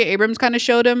think J.J. Abrams kind of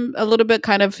showed him a little bit,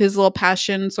 kind of his little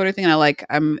passion, sort of thing. And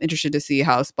I'm interested to see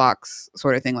how Spock's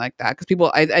sort of thing like that, because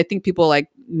I think people like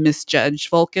misjudge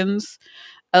Vulcans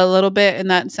a little bit in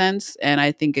that sense, and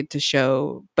I think it to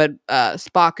show. But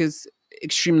Spock is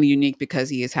extremely unique because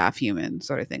he is half human,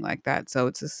 sort of thing like that. So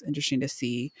it's just interesting to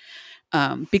see.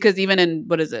 Because even in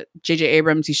J.J.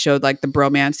 Abrams, he showed like the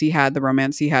romance he had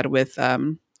with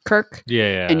Kirk.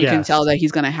 And you can tell that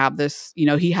he's gonna have this.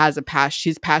 He has a passion.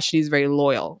 He's passionate. He's very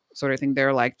loyal, sort of thing.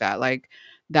 They're like that. Like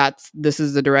this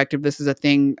is the directive. This is a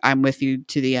thing. I'm with you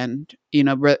to the end.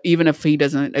 Even if he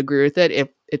doesn't agree with it, if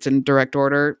it's in direct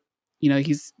order,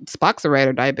 he's Spock's a ride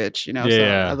or die bitch. So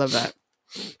I love that.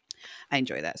 I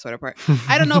enjoy that sort of part.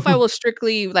 I don't know if I will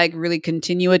strictly like really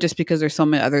continue it, just because there's so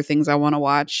many other things I want to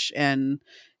watch. And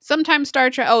sometimes Star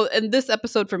Trek. Oh, and this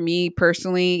episode for me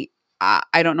personally,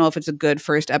 I don't know if it's a good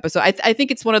first episode. I think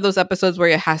it's one of those episodes where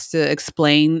it has to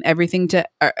explain everything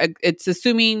it's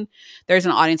assuming there's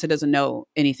an audience that doesn't know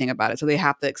anything about it. So they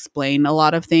have to explain a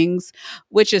lot of things,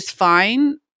 which is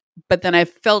fine. But then I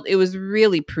felt it was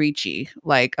really preachy,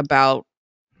 like about,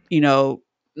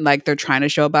 like they're trying to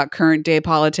show about current day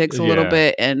politics a little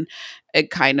bit. And it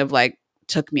kind of like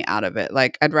took me out of it.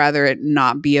 Like I'd rather it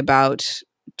not be about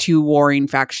two warring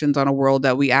factions on a world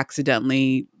that we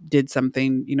accidentally did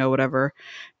something, whatever.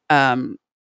 I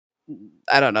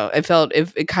don't know.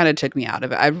 It kind of took me out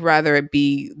of it. I'd rather it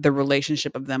be the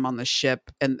relationship of them on the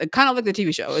ship, and kind of like the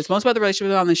TV show. It's most about the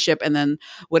relationship on the ship, and then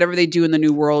whatever they do in the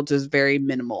new worlds is very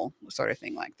minimal, sort of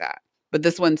thing like that. But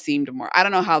this one seemed more. I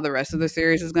don't know how the rest of the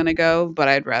series is going to go, but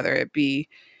I'd rather it be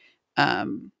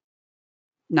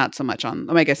not so much on.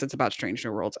 I guess it's about Strange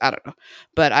New Worlds. I don't know,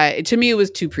 but to me it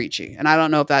was too preachy, and I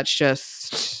don't know if that's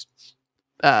just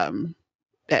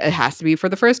it has to be for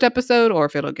the first episode, or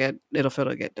if it'll get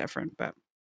different. But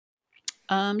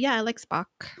yeah, I like Spock,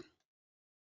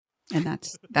 and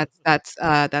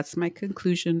that's my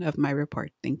conclusion of my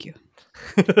report. Thank you.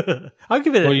 I'll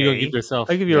give it. Well, you gonna give yourself?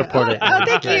 I'll give you a report.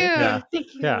 Thank you. Yeah.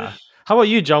 Thank you. Yeah. How about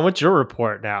you, John? What's your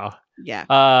report now?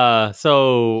 Yeah.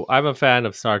 So I'm a fan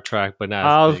of Star Trek, but not.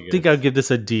 I think I'll give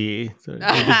this a D. So the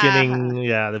beginning,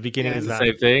 the beginning is the not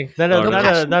same thing.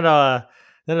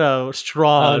 Not a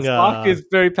strong. Spock is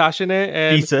very passionate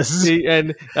and thesis.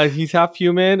 He's half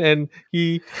human, and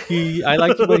he I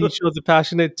like when he shows the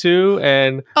passionate too.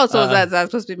 And so is that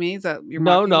supposed to be me? Is that your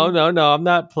no? I'm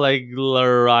not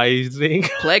plagiarizing.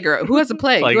 Who has a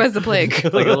plague? Who has the plague?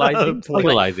 Plagiarizing.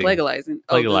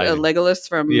 Legolas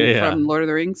from Lord of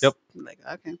the Rings. Yep.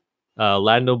 Okay.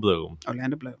 Orlando Bloom.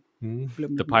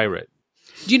 The pirate.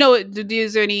 Do you know?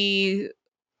 Is there any?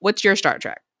 What's your Star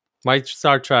Trek? My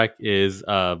Star Trek is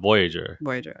Voyager.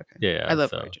 Voyager, okay. Yeah, I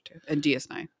love Voyager too, and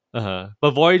DS9.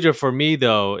 But Voyager for me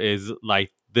though is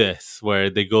like this, where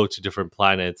they go to different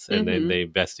planets and then they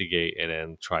investigate and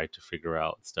then try to figure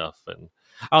out stuff. And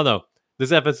I don't know,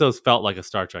 this episode felt like a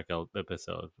Star Trek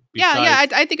episode.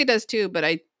 I think it does too.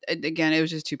 But again, it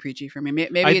was just too preachy for me.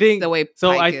 Maybe it's the way.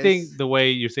 So Pike I think the way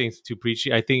you're saying it's too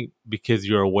preachy. I think because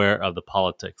you're aware of the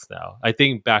politics now. I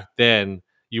think back then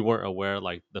you weren't aware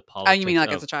like the politics. Oh, you mean like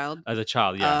as a child? As a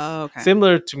child, yes. Oh, okay.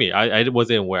 Similar to me. I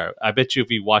wasn't aware. I bet you if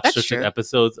you watch certain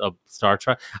episodes of Star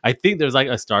Trek, I think there's like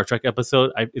a Star Trek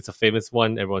episode. It's a famous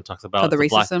one. Everyone talks about the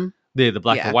racism. The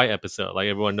black and white episode. Like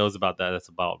everyone knows about that. That's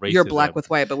about racism. You're black with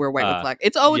white, but we're white with black.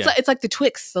 It's like the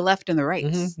Twix, the left and the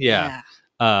right. Yeah.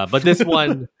 But this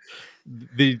one,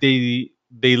 they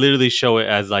literally show it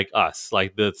as like us,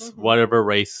 like this whatever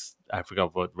race. I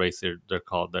forgot what race they're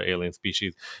called, the alien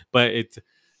species, but it's.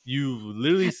 You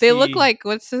literally see... They look like,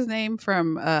 what's his name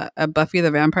from Buffy the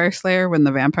Vampire Slayer, when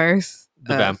the vampires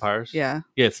The vampires. Yeah.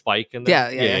 Yeah, Spike and them. Yeah,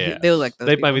 yeah. They look like those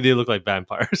They, I people. mean, they look like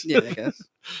vampires. Yeah, I guess.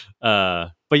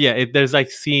 But yeah, there's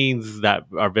like scenes that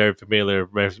are very familiar,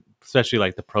 especially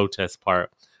like the protest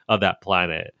part of that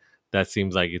planet. That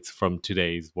seems like it's from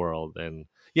today's world, and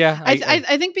yeah,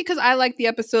 I think because I like the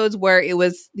episodes where it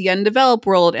was the undeveloped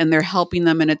world and they're helping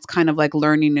them and it's kind of like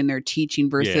learning and they're teaching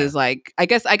versus like I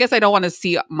guess I don't want to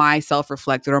see myself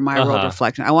reflected or my world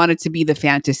reflected. I want it to be the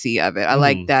fantasy of it. I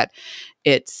like that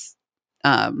it's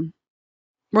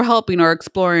we're helping or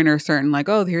exploring or certain like,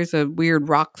 oh, here's a weird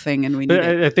rock thing and we need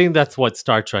it. I think that's what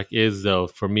Star Trek is, though,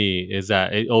 for me, is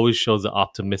that it always shows the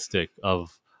optimistic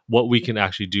of what we can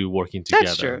actually do working together.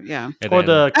 That's true, yeah. And Or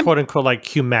then- the quote unquote like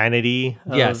humanity.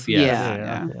 Yes,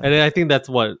 Yeah. And then I think that's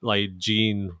what like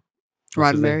Gene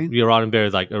Roddenberry.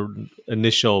 Roddenberry's like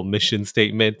initial mission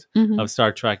statement of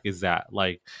Star Trek is that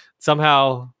like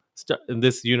somehow in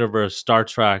this universe, Star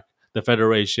Trek, the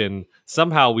Federation,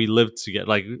 somehow we live together.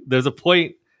 Like there's a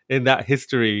point in that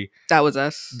history That was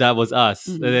us.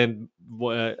 and then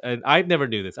and I never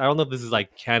knew this. I don't know if this is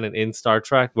like canon in Star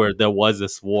Trek where there was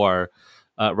this war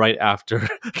right after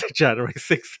January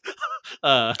 6th.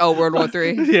 World War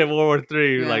III. Yeah, World War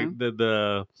III. Yeah. Like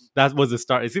the that was the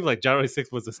start. It seems like January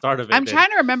 6th was the start of it. I'm trying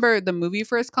to remember the movie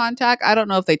First Contact. I don't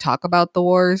know if they talk about the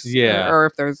wars, or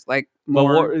if there's like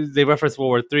more. But they reference World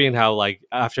War III and how like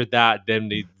after that, then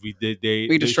we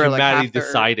destroy like humanity half the Earth,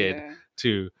 decided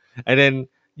to, and then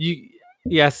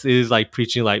yes, it is like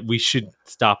preaching like we should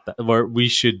stop that, or we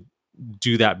should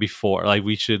do that before, like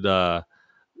we shouldn't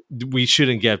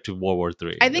get to World War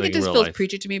III. I think like, it just feels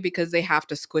preachy to me because they have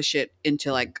to squish it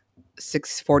into like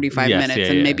 6:45 minutes,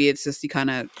 and maybe it's just kind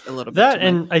of a little that, bit.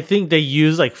 and I think they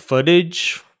use like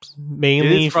footage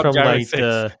mainly from January like 6th.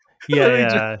 the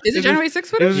yeah. Is it January 6th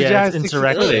footage? Yeah, it's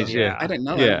insurrection. footage, Yeah. I didn't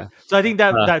know Yeah. that. So I think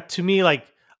that to me, like,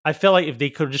 I felt like if they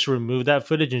could just remove that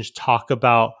footage and just talk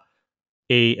about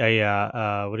what do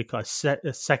you call it?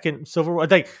 A second Civil War.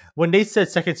 Like when they said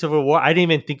second Civil War, I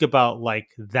didn't even think about like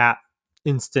that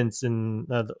instance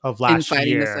of last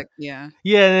year. Yeah,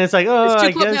 and it's like, oh, it's too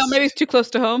I close. guess. No, maybe it's too close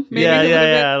to home. Maybe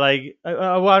yeah. Like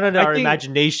I wanted our think-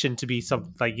 imagination to be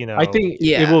some like I think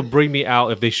Yeah. it will bring me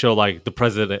out if they show like the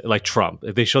president, like Trump.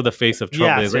 If they show the face of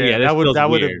Trump, Yes, like, that this would feels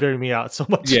have weird. burned me out so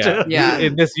much. Yeah, too. Yeah.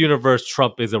 In this universe,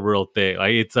 Trump is a real thing.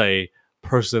 Like it's a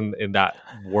person in that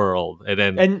world, and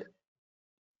then And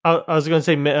I was going to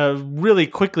say really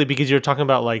quickly because you're talking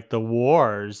about like the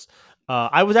wars.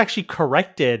 I was actually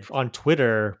corrected on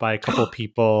Twitter by a couple of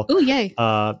people. Oh yay!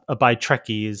 By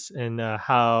Trekkies and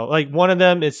how like one of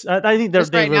them is. I think they're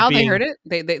Just right were now being, they heard it.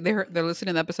 They're listening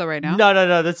to the episode right now.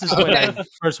 No. This is when I Okay.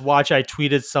 first watched. I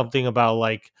tweeted something about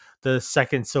like the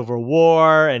second Civil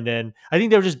War, and then I think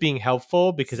they were just being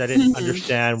helpful because I didn't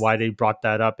understand why they brought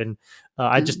that up, and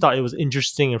I just thought it was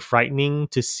interesting and frightening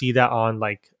to see that on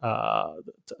like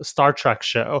Star Trek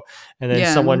show. And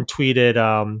then someone tweeted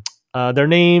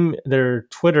their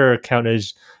Twitter account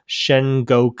is Shen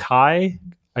Go Kai.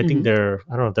 I think I don't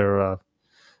know if they're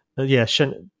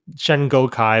Shen Go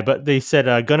Kai, but they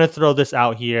said gonna throw this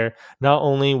out here. Not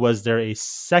only was there a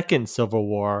second Civil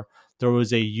War, there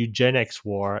was a eugenics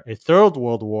war, a third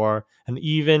world war, and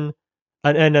even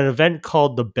an event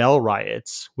called the Bell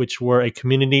Riots, which were a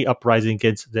community uprising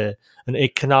against an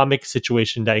economic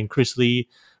situation that increasingly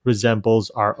resembles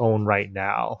our own right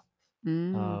now.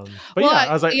 But well, yeah,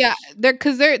 I was like,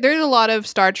 there's a lot of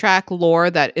Star Trek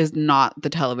lore that is not the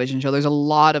television show. There's a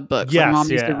lot of books. My mom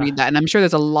used to read that, and I'm sure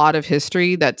there's a lot of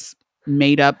history that's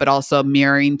made up, but also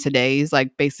mirroring today's.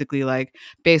 Like basically, like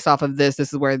based off of this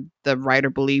is where the writer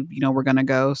believed we're gonna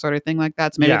go, sort of thing like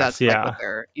that. So maybe that's like what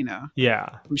they're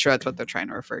I'm sure that's what they're trying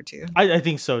to refer to. I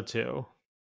think so too.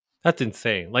 that's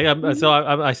insane. Like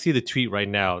I see the tweet right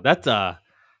now. That's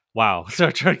wow.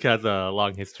 Star Trek has a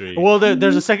long history. Well,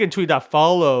 there's a second tweet that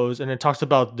follows, and it talks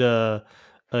about the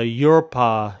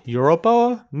Europa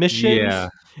missions. Yeah.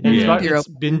 And Yeah. it's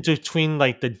been between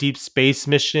like the Deep Space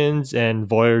missions and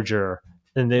Voyager,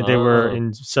 and they were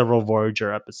in several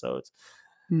Voyager episodes.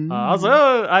 I was like,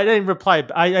 oh, I didn't reply.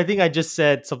 I think I just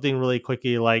said something really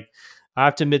quickly, like, I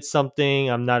have to admit something.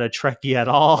 I'm not a Trekkie at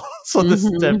all, so this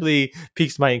definitely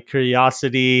piques my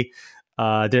curiosity.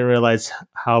 I didn't realize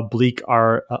how bleak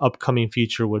our upcoming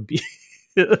future would be.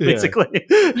 Basically,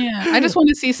 I just want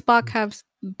to see Spock have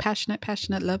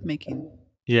passionate lovemaking.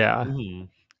 Yeah.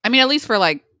 I mean, at least for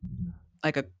like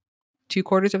a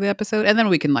 2/4 of the episode, and then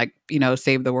we can like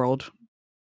save the world.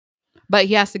 But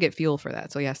he has to get fuel for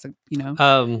that, so he has to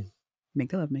make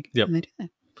the lovemaking. Yep. And they do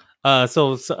that.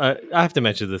 So I have to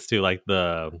mention this too. Like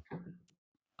the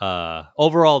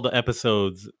overall, the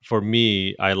episodes for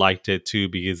me, I liked it too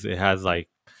because it has like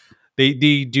they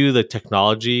do the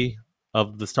technology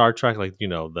of the Star Trek, like the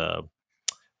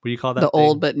what do you call that The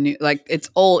old thing? but new, like it's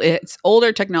old. It's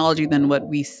older technology than what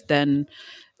we then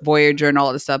Voyager and all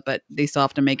of this stuff, but they still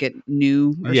have to make it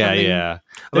new or Yeah, something. yeah.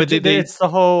 But they It's the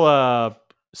whole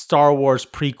Star Wars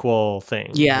prequel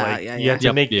thing. Yeah, Like yeah, you yeah. have to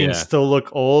Yep, make things yeah. still look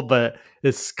old, but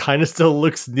it's kind of still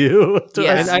looks new to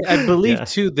Yeah. us. And I believe Yeah.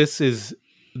 too,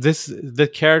 the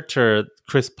character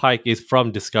Chris Pike is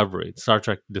from Discovery, Star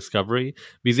Trek Discovery,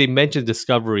 because they mentioned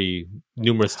Discovery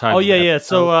numerous times. Oh in yeah, the yeah.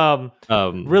 So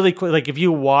episode. really quick, like if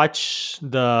you watch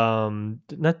the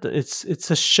not the,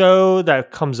 it's a show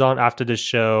that comes on after the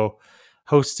show,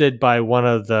 hosted by one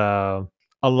of the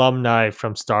alumni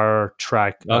from Star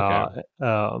Trek. Okay,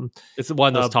 it's one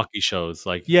of those uh, talkie shows,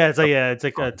 like yeah, it's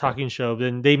like a okay. talking show.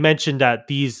 Then they mentioned that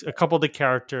a couple of the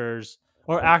characters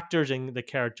or actors in the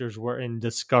characters were in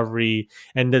Discovery,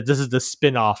 and that this is the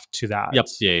spin-off to that. Yep,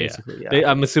 yeah, yeah. Basically,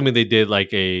 yeah. I'm assuming they did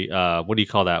like a what do you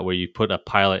call that, where you put a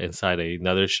pilot inside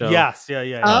another show. Yes,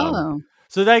 yeah. Oh,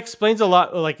 So that explains a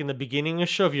lot. Like in the beginning of the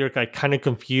show, if you're like kind of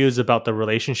confused about the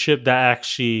relationship, that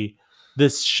actually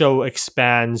this show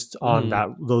expands on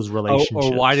those relationships.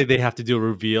 Or why did they have to do a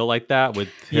reveal like that with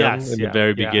him Yes, in the yeah,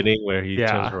 very yeah. beginning where he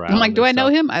Yeah. turns around? I'm like, do and I know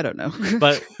stuff? him? I don't know.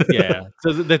 But yeah,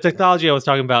 so the technology I was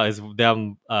talking about is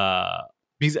them.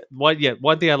 Because one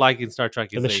thing I like in Star Trek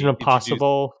is the Mission they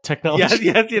Impossible technology.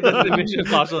 Yes, that's the Mission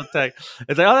Impossible tech.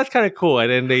 It's like, oh, that's kind of cool. And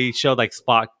then they showed like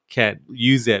Spock can't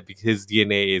use it because his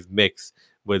DNA is mixed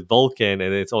with Vulcan,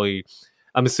 and it's only.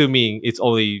 I'm assuming it's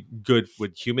only good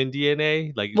with human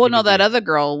DNA. Like, Well, no, because that they- other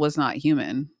girl was not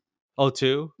human. Oh,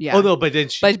 too. Yeah. Oh no, but then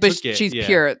she But took it. she's Yeah.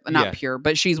 pure, not Yeah. pure,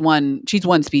 but she's one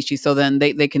species. So then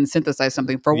they can synthesize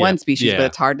something for Yeah, one species, but yeah.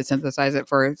 it's hard to synthesize it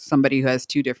for somebody who has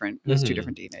two different Mhm.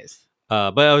 DNAs.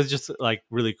 But it was just like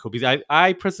really cool because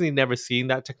I personally never seen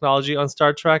that technology on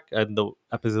Star Trek and the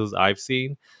episodes I've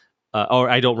seen, or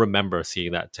I don't remember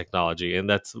seeing that technology, and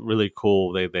that's really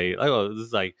cool. They this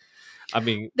is like, I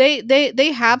mean,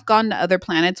 They have gone to other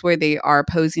planets where they are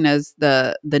posing as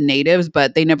the natives,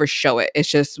 but they never show it. It's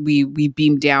just we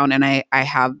beam down and I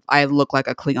look like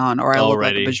a Klingon or I look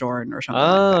like a Already. Bajoran or something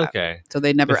oh like that. okay. So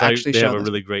they never It's like actually they show have a this.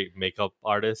 really great makeup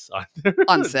artist on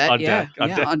On set, on yeah, deck, on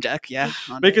deck. on deck, yeah.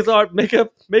 On Makeup deck. art,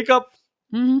 makeup,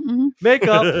 Mm-hmm.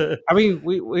 makeup. I mean,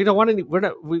 we don't want any. We're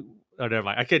not. Oh, never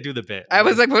mind. I can't do the bit. I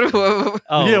was like, what?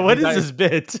 oh yeah, what is because this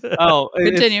bit? Oh,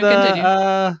 Continue, it's,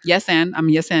 continue. Yes, and I'm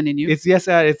yes and you. It's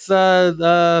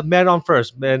men on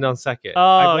first, men on second. Oh,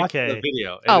 I watched okay. the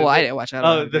video. and Oh, well, it's I like- didn't watch that.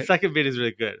 I Oh, don't the know. second bit is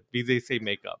really good because they say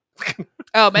makeup.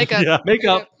 Oh, makeup. Yeah.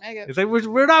 Makeup. Makeup. It's like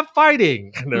we're not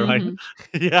fighting. And they're like, Mhm.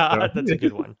 Yeah, that's a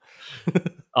good one.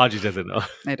 Audrey doesn't know.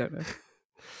 I don't know.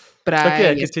 But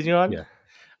Okay, yes. continue on. Yeah.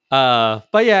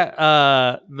 But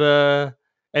yeah,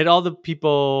 and all the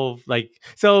people like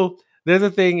so. There's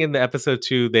a thing in the episode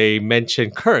too. They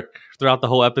mention Kirk throughout the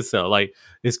whole episode. Like,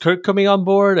 is Kirk coming on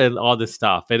board and all this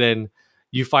stuff, and then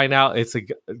you find out it's a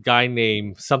guy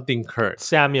named something Kirk.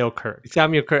 Samuel Kirk.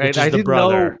 Samuel Kirk, Which and is I the didn't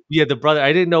brother. know. Yeah, the brother.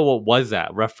 I didn't know what was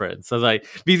that reference. I was like,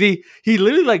 because he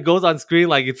literally like goes on screen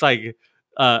like it's like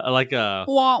a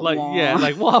Wah, like wah. yeah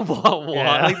like wah wah wah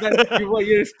Yeah. like that.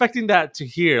 You're expecting that to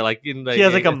hear like in the He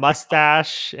has like a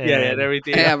mustache. And, yeah and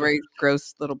everything. Yeah, very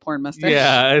gross little porn mustache.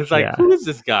 Yeah, it's like Yeah. who is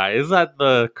this guy? Is that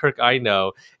the Kirk I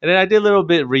know? And then I did a little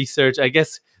bit of research. I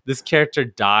guess this character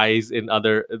dies in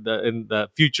the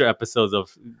future episodes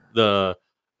of the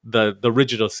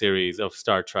original series of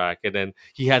Star Trek, and then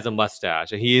he has a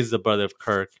mustache, and he is the brother of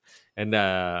Kirk, and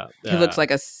He looks like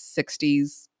a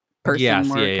 60s person. yes,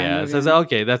 more yeah, kind yeah. of, So it's like,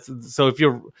 okay, that's so if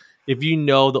you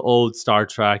know the old Star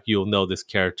Trek, you'll know this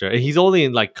character, and he's only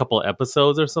in like a couple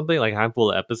episodes or something, like a handful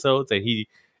of episodes, and he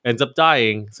ends up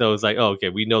dying. So it's like, oh, okay,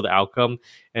 we know the outcome.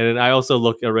 And then I also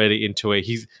look already into it.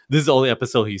 This is the only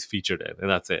episode he's featured in, and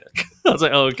that's it. I was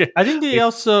like, oh, okay. I think they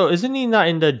also isn't he not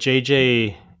in the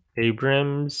J.J.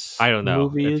 Abrams? I don't know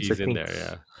movies? if he's I in think- there,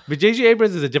 yeah. But J.J.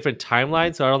 Abrams is a different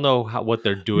timeline, so I don't know what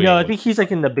they're doing. No, I think he's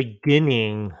like in the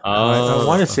beginning. Oh. I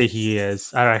want to say he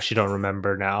is. I actually don't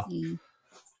remember now.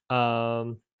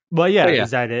 Mm. But yeah, But yeah.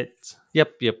 is that it?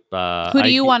 Yep. Who do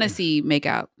you want to see make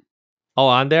out? Oh,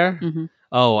 on there? Mhm.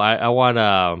 Oh, I want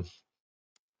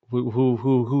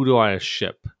who do I want to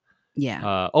ship?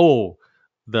 Yeah.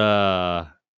 The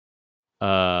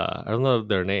I don't know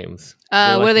their names.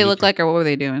 They're What do they the- look like, or what were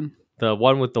they doing? The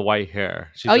one with the white hair.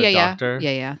 She's Oh a yeah, doctor.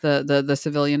 yeah. The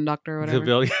civilian doctor or whatever.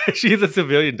 Civilian. She's a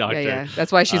civilian doctor. Yeah.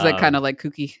 That's why she's like kind Um, of like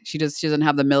kooky. She doesn't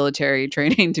have the military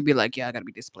training to be like, yeah, I gotta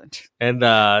be disciplined. And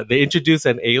they introduce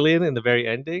an alien in the very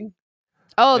ending.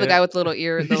 Oh, the Yeah. guy with the little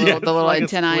ear, the Yeah, little, it's the little like a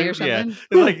antennae or squid, yeah. something.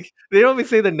 It's like they don't even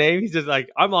say the name. He's just like,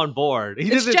 I'm on board. He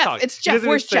It's doesn't Jeff. talk. It's He Jeff. doesn't even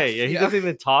Where's say. Jeff? Yeah, he Yeah. doesn't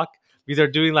even talk because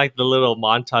they're doing like the little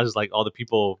montage, like all the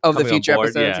people Of the coming on future board,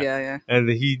 episodes, yeah. and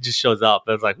then he just shows up.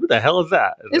 And it's like, who the hell is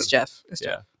that? And It's then- Jeff. It's yeah.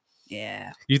 Jeff.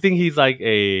 Yeah. You think he's like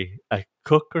a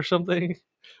cook or something?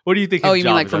 What do you think? Oh, his you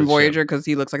mean job like is from on the ship? Voyager because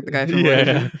he looks like the guy from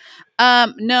Yeah.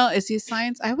 Voyager. No, is he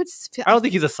science? I would. I don't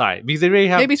think he's a science because they already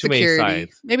have maybe too many security.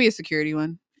 science. Maybe a security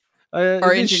one.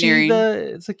 Or engineering. She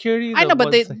the security? I The know,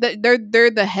 but ones-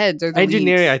 they're the heads. They're the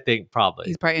engineering. I leads. think probably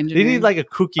He's probably they engineering. need like a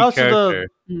kooky Oh, so character.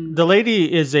 the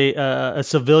lady is a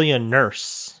civilian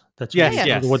nurse. That's Yes, what-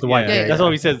 yes, with the white yeah. hair. That's yeah. why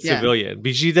we said Yeah. civilian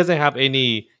because she doesn't have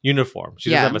any uniform. She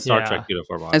doesn't have a Star Trek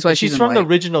uniform on. That's why She's in from the white.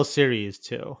 original series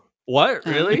too. What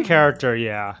Oh. really? The character,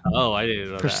 yeah. Oh, I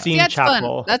didn't know Christine See, that's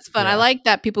Chapel. fun. That's fun. I Yeah. like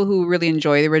that people who really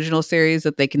enjoy the original series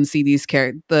that they can see these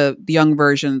the young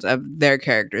versions of their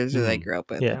characters that they grew up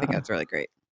with. I think Yeah. that's really great.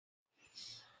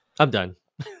 that. I'm done.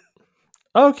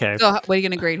 Okay. So, what are you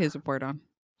going to grade his report on?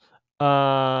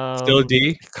 Still a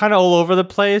D. Kind of all over the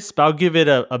place, but I'll give it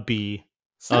a B.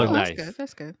 Oh, that's nice. good.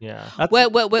 That's good. Yeah. That's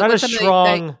What Not a what's something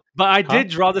strong. But I Huh? did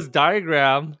draw this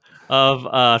diagram of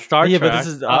Star Yeah, Trek. but this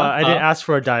is. I didn't ask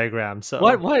for a diagram, so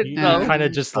What? You No. kind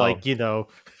of just Oh. like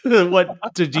what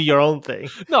to do your own thing.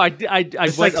 No, I It's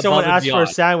went like someone above and asked for a beyond.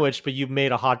 sandwich, but you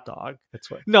made a hot dog. That's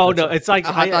what. No, that's no, it's like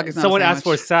A hot dog is not a someone asked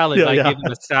for a sandwich. salad. Yeah, but yeah. I gave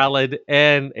them a salad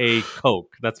and a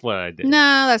Coke. That's what I did.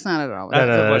 No, that's not at all. That's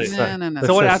No, what that's it- not- no, no. that's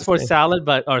Someone not asked for a the thing.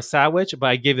 salad, or a sandwich, but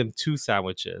I gave them 2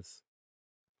 sandwiches.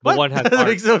 But What? one has That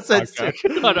makes no sense. Star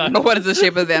Trek. No, no. But what is the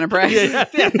shape of the Enterprise? Yeah,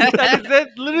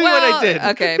 that's literally what I did.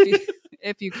 Okay,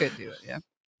 if you could do it, yeah.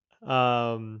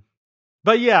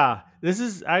 But yeah, this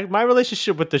is my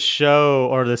relationship with the show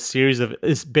or the series of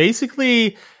is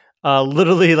basically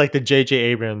literally like the J.J.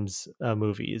 Abrams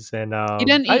movies, and You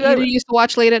didn't used to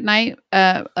watch late at night,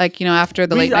 after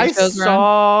the late I night shows were on?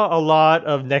 saw a lot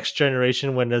of Next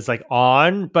Generation when it's like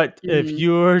on, but if Mhm.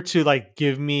 you were to like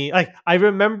give me like, I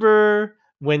remember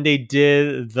when they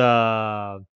did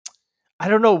the. I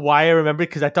don't know why I remember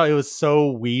because I thought it was so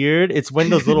weird. It's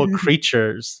when those little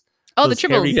creatures. Oh, the those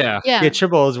hairy- tribbles. Yeah. Yeah.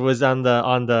 Tribbles was on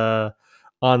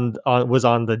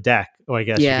the deck, or I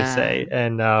guess you Yeah. could say,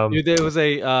 and Dude, there was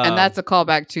a And that's a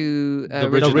callback to the the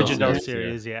original original series,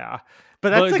 series, yeah. But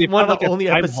that's they like one found, of the a only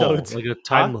time hole, episodes. like a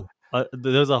time loop.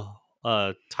 There's a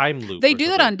time loop. They or do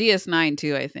that something. on DS9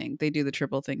 too, I think. They do the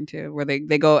triple thing too, where they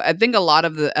go. I think a lot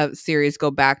of the series go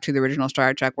back to the original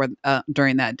Star Trek where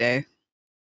during that day.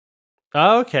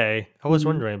 Oh, okay, I was Mhm.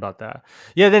 wondering about that.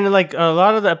 Yeah, then like a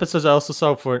lot of the episodes I also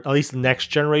saw for at least Next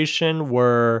Generation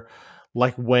were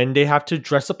like when they have to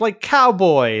dress up like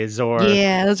cowboys or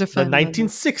Yeah, those are the fun.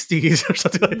 1960s or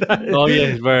something like that. Oh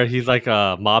yeah, where he's like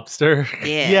a mobster.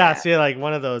 Yeah. Yes, yeah, like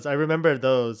one of those. I remember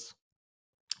those.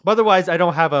 But otherwise, I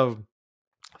don't have a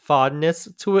fondness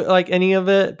to it, like any of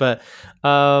it. But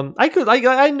I could, like,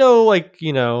 I know, like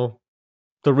the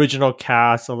original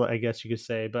cast, I guess you could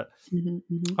say. But Mhm,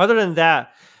 mhm. other than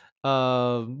that,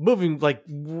 moving like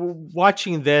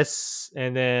watching this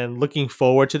and then looking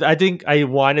forward to that, I think I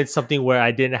wanted something where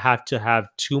I didn't have to have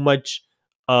too much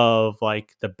of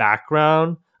like the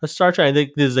background of Star Trek. I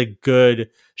think this is a good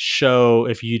show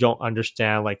if you don't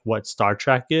understand like what Star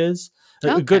Trek is.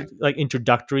 A Okay. good like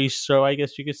introductory show, I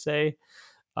guess you could say.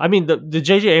 I mean, the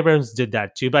J.J. Abrams did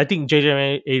that too, but I think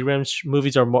J.J. Abrams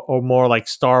movies are more like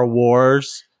Star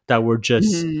Wars that were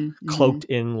just Mhm, mhm. cloaked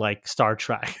in like Star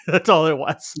Trek. That's all it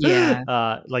was. Yeah.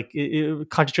 Like it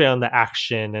concentrated on the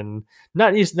action and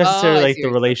not necessarily I like see the what you-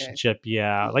 okay. relationship.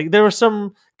 Yeah, like there was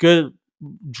some good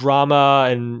drama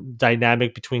and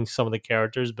dynamic between some of the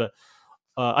characters, but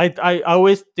I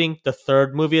always think the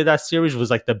third movie of that series was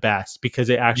like the best because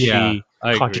it actually I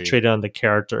agree. concentrated on the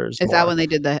characters. Is that more. when they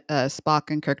did the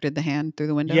Spock and Kirk did the hand through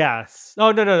the window? Yes.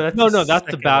 Oh no, that's No, the that's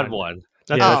the second bad one.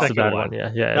 That's Yeah, the that's the second bad one.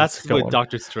 Yeah, That's the second with one.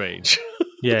 Doctor Strange.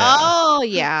 Yeah, Oh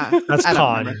yeah. that's I don't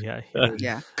Khan. remember. Yeah.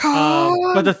 Yeah.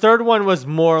 But the third one was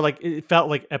more like it felt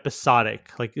like episodic.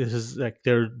 Like this is like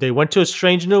they went to a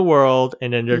strange new world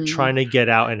and then they're Mm. trying to get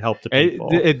out and help the people.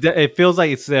 It feels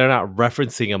like they're not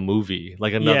referencing a movie,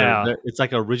 like another. Yeah. It's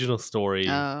like an original story.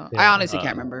 I Yeah. honestly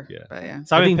can't remember. Yeah. But yeah. I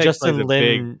Simon think Pegg Justin plays a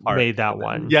big Lin part made that in it.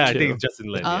 one. Yeah, I too. think it's Justin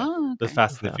Lin. Yeah. Oh, The okay.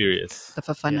 Fast and Okay. the Furious. The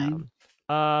Fafa Yeah. Nine.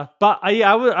 But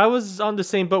I was on the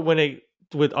same boat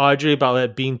with Audrey about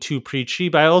it being too preachy.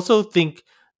 But I also think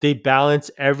they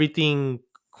balance everything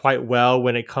quite well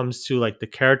when it comes to like the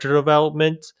character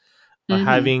development, Mhm.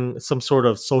 having some sort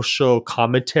of social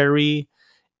commentary,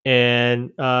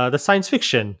 and the science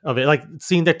fiction of it, like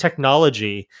seeing the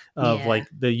technology of Yeah. like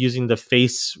the using the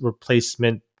face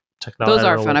replacement technology. Those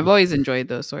are fun. I've always enjoyed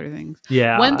those sort of things.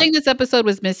 yeah. One thing this episode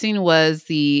was missing was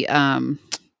the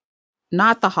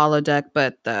not the holodeck,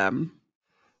 but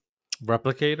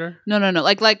Replicator? No.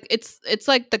 Like it's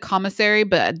like the commissary,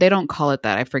 but they don't call it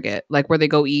that. I forget. Like where they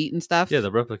go eat and stuff. Yeah,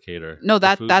 the replicator. No,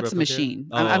 The food that's a replicator? machine.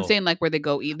 Oh. I'm saying like where they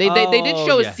go eat. They did Oh,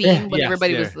 show a yes. scene when Yes,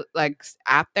 everybody there. was like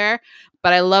at there,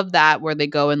 but I love that where they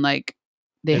go and like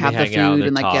they And have they the hang out and food they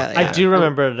and like talk. I do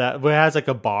remember that where it has like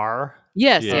a bar.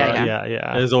 Yes, Yeah. yeah.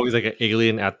 Yeah. There's always like an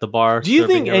alien at the bar. Do you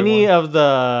think serving any everyone. of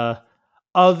the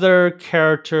other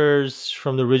characters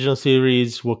from the original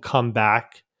series will come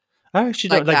back? I actually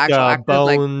Like don't the like actual actors,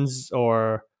 like- Bones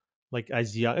or like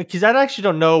as young because I actually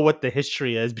don't know what the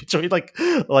history is between like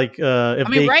if I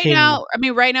mean, they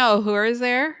came. right now, who is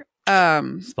there?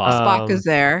 Spock. Spock is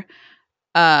there.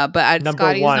 But Number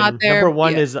Scotty's one. not there. Number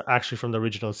one Yeah. is actually from the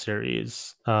original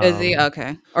series. Is he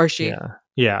okay or she?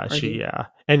 Yeah, Or she, he? yeah.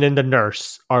 And then the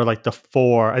nurse are like the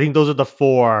four. I think those are the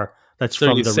four that's So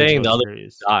from you're the saying the original other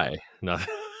series. die? No.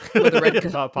 With the red, Yeah,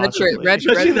 red shirt, possibly. red,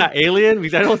 Especially red, that alien,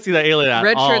 because I don't see that alien at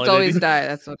red all. shirts in always anything. die.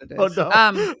 That's what it Oh is.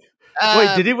 no!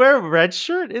 Wait, did he wear a red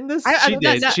shirt in this? I She don't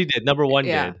know, did. no- She did. Number one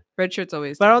Yeah, did. red shirts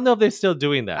always. But I die. don't know if they're still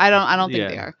doing that. I don't think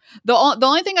they are. The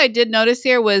only thing I did notice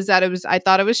here was that I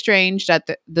thought it was strange that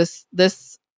this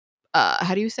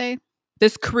how do you say,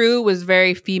 this crew was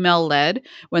very female led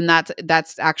when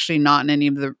that's actually not in any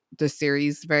of the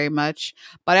series very much.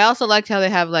 But I also liked how they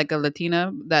have like a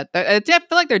Latina I feel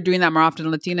like they're doing that more often.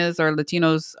 Latinas or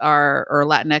Latinos or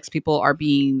Latinx people are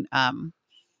being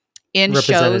in shows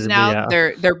Represented, now.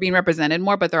 yeah. They're being represented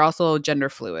more, but they're also gender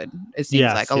fluid. It seems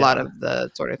Yes, like a lot yeah. of the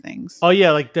sort of things. Oh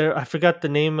yeah, like I forgot the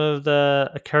name of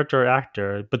the character or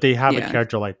actor, but they have a Yeah.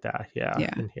 character like that. Yeah, Yeah.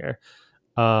 in here.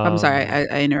 I'm sorry,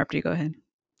 I interrupted you. Go ahead.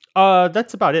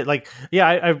 That's about it. Like, yeah,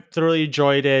 I thoroughly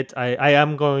enjoyed it. I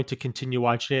am going to continue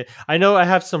watching it. I know I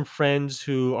have some friends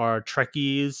who are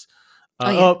Trekkies.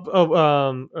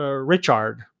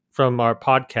 Richard from our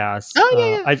podcast.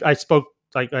 Oh, yeah. I spoke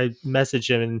like I messaged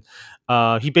him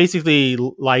and he basically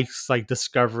likes like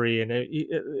Discovery and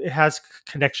it has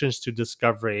connections to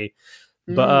Discovery.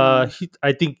 But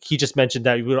I think he just mentioned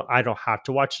that I don't have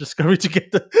to watch Discovery to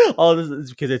get all this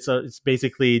because it's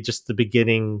basically just the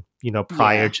beginning,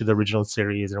 prior Yeah. to the original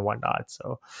series and whatnot.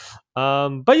 So,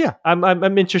 but yeah,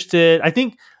 I'm interested. I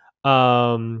think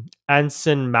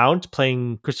Anson Mount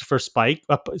playing Christopher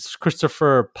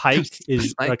Pike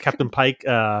is Spike. Captain Pike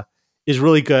is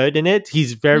really good in it.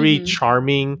 He's very Mhm.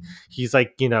 charming. He's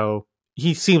like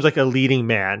he seems like a leading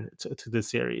man to the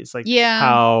series, like Yeah.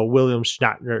 how William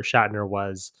Shatner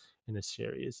was in the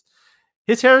series.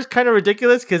 His hair is kind of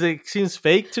ridiculous because it seems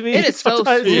fake to me. It is so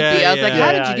sometimes. swoopy. Yeah, I was like, yeah.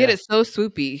 how did you get Yeah. it so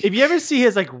swoopy? If you ever see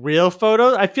his like real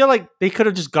photos, I feel like they could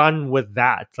have just gone with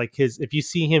that. Like if you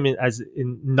see him as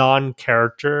in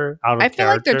non-character, out of I feel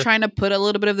like they're character. trying to put a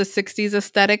little bit of the 60s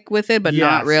aesthetic with it, but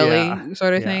not Yes, really, yeah,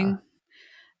 sort of yeah.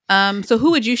 thing. So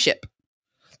who would you ship?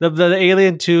 The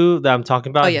alien too that I'm talking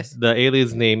about. Oh, yes. The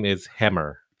alien's name is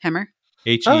Hemmer. Hammer?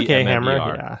 Hemmer. Okay, Hammer.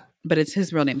 Yeah. But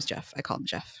his real name's Jeff. I call him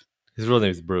Jeff. His real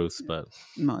name is Bruce, but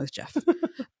No, it's Jeff.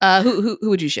 Who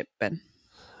would you ship, Ben?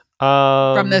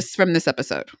 From From this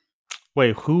episode.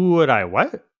 Wait, who would I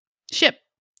what? Ship.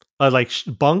 Like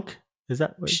bunk? Is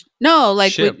that? Wait. No,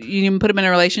 like Ship. you can put them in a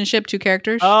relationship, two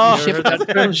characters. Oh, You Ship never them. heard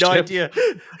that? I have no Ship. idea.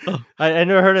 I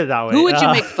never heard it that way. Who would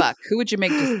you make fuck? Who would you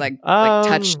make just like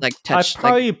touch I'd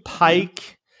probably like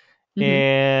Pike Mhm.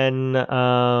 and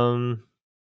I'm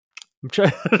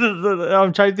trying.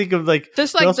 I'm trying to think of like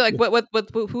just what else- like what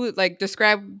who like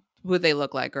describe who they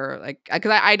look like or like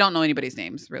because I don't know anybody's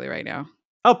names really right now.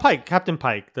 Oh, Pike, Captain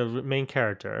Pike, the main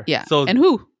character. Yeah. So- and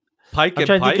who? Pike I'm and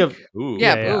trying to Pike. think of- Ooh.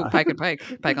 Yeah, Yeah, ooh, yeah. Pike and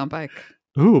Pike. Pike on Pike.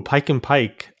 Ooh, Pike and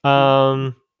Pike.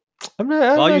 I'm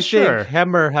not Well, you sure. think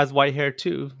Hammer has white hair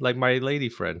too, like my lady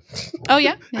friend. Oh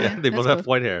yeah, Yeah, they both that's have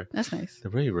cool. white hair. That's nice.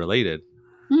 They're really related.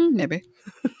 Maybe.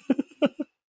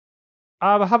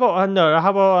 How about no?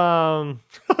 How about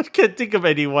I can't think of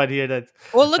anyone here that.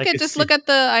 Well, look I at could just see- look at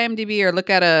the IMDb or look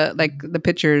at like the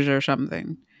pictures or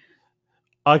something.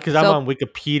 Oh, because I'm So- on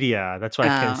Wikipedia. That's why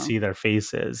I can't Oh. see their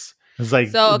faces. It's like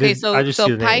So okay, I just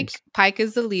see the Pike names. Pike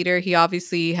is the leader. He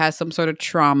obviously has some sort of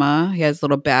trauma. He has a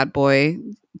little bad boy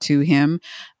to him.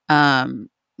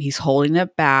 He's holding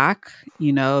it back,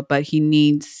 but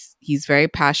he's very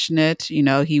passionate.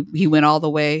 He went all the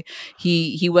way.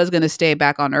 He was going to stay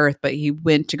back on Earth, but he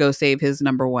went to go save his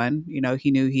number one. He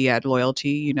knew he had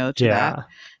loyalty, to that. Yeah,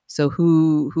 So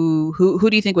who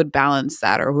do you think would balance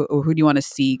that, or who do you want to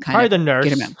see probably kind the of nurse.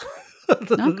 get him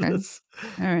out? Okay.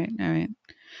 All right.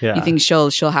 Yeah. You think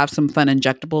she'll have some fun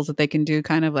injectables that they can do,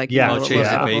 kind of like Yeah, I'll little change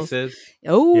the yeah. injectables? faces.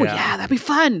 Oh Yeah. yeah, that'd be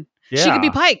fun. Yeah. She could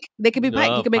be Pike. They could be Pike.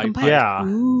 No, He could make him Pike. Pike. Yeah.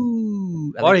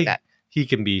 Ooh, I Or like that. he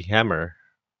can be Hammer.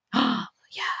 Yeah.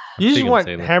 You just think I'm want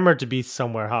saying that. Hammer to be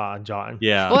somewhere, huh, John?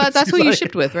 Yeah. Well, that's who Seems you like-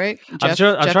 shipped with, right? I'm Jeff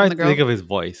trying and to the girl? think of his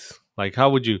voice. Like, how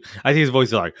would you? I think his voice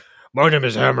is like, "My name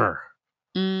is Hammer,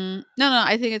 No,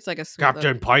 I think it's like a sweet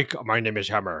Captain Pike. My name is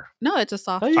Hammer." No, it's a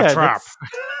soft. Oh yeah, trap.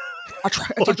 It's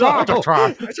a trap. It's a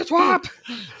trap. It's a trap.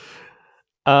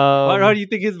 How do you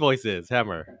think his voice is,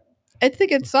 Hammer? I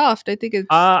think it's soft. I think it's.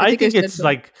 I think it's gentle.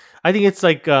 like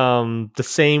the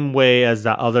same way as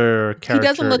that other character. He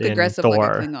doesn't look in aggressive Thor.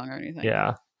 like a Klingon or anything.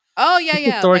 Yeah. Oh yeah, What's the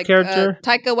yeah. Thor like character?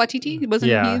 Taika Waititi,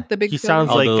 wasn't Yeah. he the big? He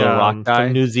sounds Oh, like the little rock guy?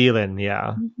 from New Zealand.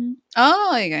 Yeah. Mhm.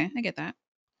 Oh, okay, I get that.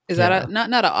 Is Yeah. that a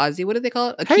not a Aussie? What do they call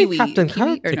it? A Hey, Kiwi? Captain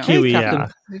Kiwi Cut. or A no? Kiwi, Captain. yeah.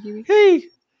 The Kiwi?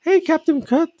 Hey, Captain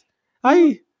Cut.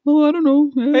 Oh, I don't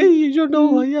know. you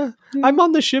know, yeah. I'm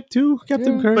on the ship too,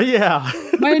 Captain Yeah. Kirk. But yeah,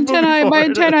 My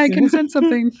antennae can sense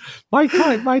something. my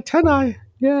antennae.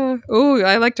 Yeah. Oh,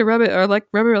 I like to rub it or rub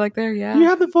it like there. Yeah. You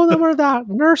have the phone number of that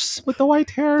nurse with the white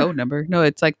hair. Phone number? No,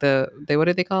 it's like what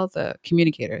do they call it? The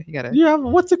communicator. You gotta. You have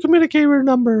what's the communicator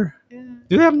number? Yeah.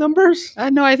 Do they have numbers?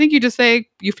 No, I think you just say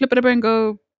you flip it up and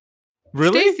go.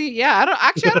 Really? Stacy, yeah. I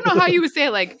don't know how you would say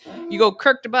it. Like you go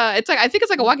Kirk to Buzz. It's like I think it's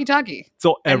like a walkie-talkie.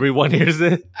 So everyone hears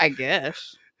it. I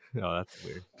guess. No, that's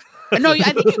weird. No, I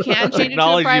think you can change it to a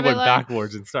Technology private went line.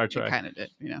 backwards in Star You Trek. kind of did,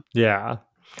 you know. yeah.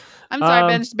 I'm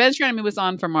sorry, Um, Ben's trying to move us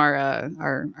on from our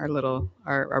role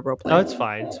play. No, it's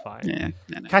fine. It's fine. Yeah,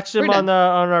 no. Catch them We're on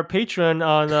our Patreon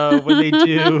on when they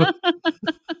do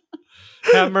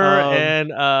Hammer Um,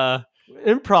 and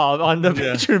improv on the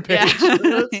Yeah. Patreon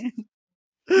page.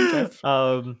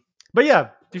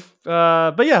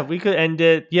 But yeah, we could end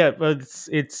it. Yeah, but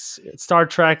it's Star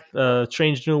Trek,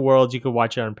 Strange New Worlds. You can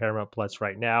watch it on Paramount Plus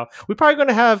right now. We're probably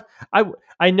gonna have.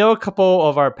 I know a couple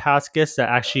of our past guests that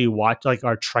actually watch like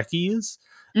our Trekkies.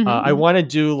 Mhm, I mhm. want to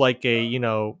do like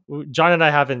John and I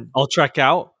haven't. I'll trek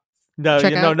out. No,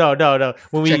 Check no, out? no.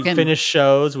 When we Check in. finish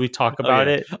shows, we talk about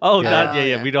yeah. it. Oh, Yeah. that Oh, yeah.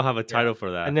 yeah. We don't have a title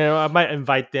for that. And then I might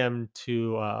invite them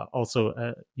to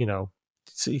also,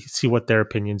 see what their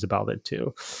opinions about it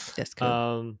too. That's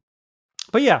cool.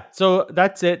 But yeah, so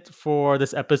that's it for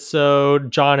this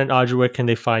episode. John and Audrey, where can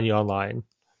they find you online?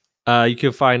 You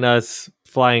can find us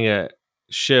flying a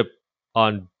ship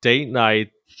on date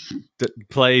night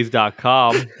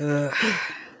plays.com.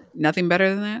 Nothing better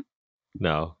than that.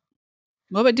 No.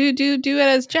 Well, but do it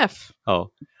as Jeff.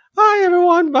 Oh. Hi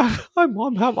everyone.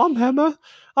 I'm Hammer.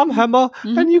 I'm Hammer.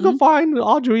 And you can find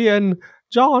Audrey and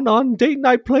John on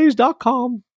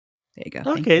datenightplays.com. There you go.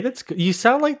 Thank Okay, that's good. You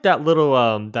sound like that little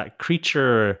that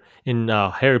creature in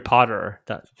Harry Potter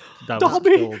that was Dobby.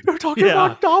 killed. You're talking Yeah.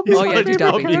 about Dobby. He's Oh, yeah, like do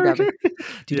Dobby, do Dobby.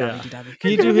 Yeah. Dobby, do Dobby.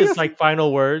 Can you do his like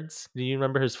final words? Do you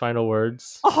remember his final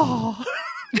words? Oh.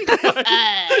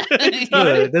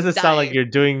 It doesn't sound like you're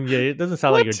doing. Yeah, it doesn't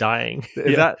sound like you're What? dying.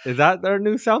 Is that their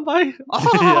new soundbite?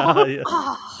 Yeah,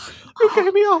 yeah. You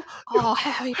gave me a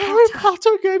Harry Harry Potter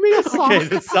gave me a sock. Okay,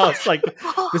 this sounds like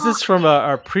this is from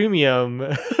our premium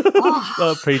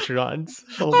Patreons.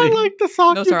 I only. like the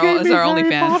sock Those you are gave all- me, those are Harry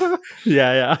OnlyFans. Potter.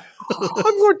 Yeah.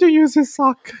 I'm going to use this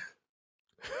sock.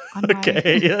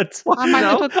 Okay, that's On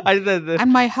my little- I said that.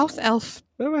 I'm my house elf.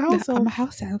 I'm a house I'm elf. a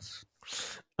house elf.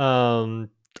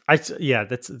 that's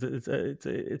it's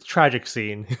a tragic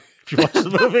scene if you watch the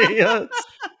movie. Yeah,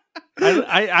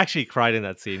 I actually cried in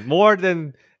that scene more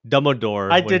than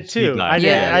Dumbledore. I when did he too. died. I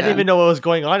Yeah, didn't even know what was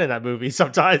going on in that movie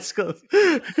sometimes. 'Cause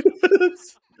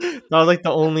that was like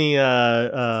the only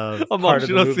part of the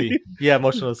Emotional movie. scene. Yeah,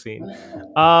 emotional scene.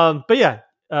 But yeah,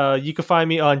 you can find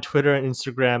me on Twitter and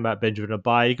Instagram at Benjamin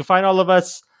Abai. You can find all of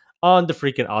us on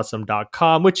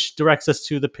thefreakingawesome.com, which directs us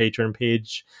to the Patreon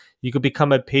page. You could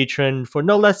become a patron for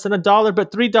no less than $1,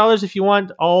 but $3 if you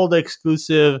want all the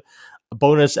exclusive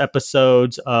bonus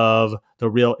episodes of The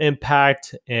Real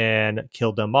Impact and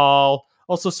Kill Them All.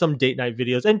 Also some date night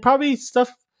videos and probably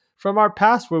stuff from our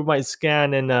past where we might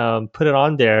scan and put it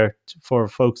on there for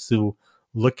folks to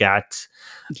look at.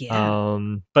 Yeah.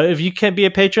 But if you can't be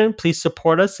a patron, please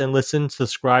support us and listen,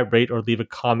 subscribe, rate, or leave a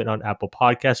comment on Apple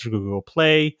Podcasts or Google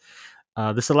Play.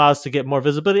 This allows us to get more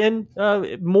visibility and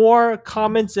more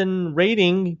comments and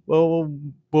rating will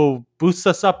boost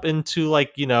us up into I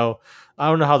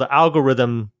don't know how the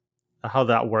algorithm how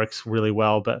that works really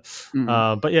well, but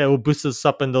yeah, it will boost us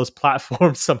up in those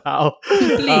platforms somehow.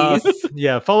 Please.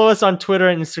 Yeah, follow us on Twitter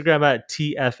and Instagram at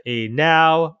TFA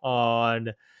Now.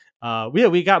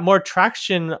 We got more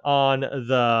traction on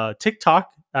the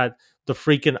TikTok at the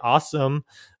freaking awesome.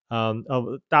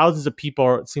 Thousands of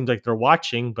people it seems like they're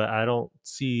watching, but I don't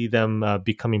see them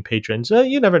becoming patrons.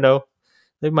 You never know.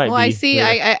 They might be. Well, I see.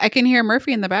 later. I can hear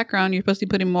Murphy in the background. You're supposed to be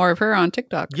putting more of her on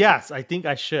TikTok. Yes, I think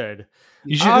I should.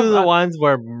 You should do the ones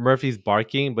where Murphy's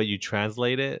barking, but you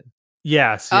translate it.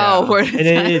 Yes. Oh, Yeah. where And is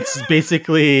that? it's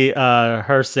basically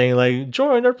her saying like,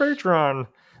 "Join our Patreon."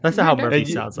 That's not how Murder. Murphy And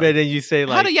you, sounds but like. then you say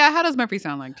How like, does Murphy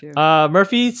sound like too?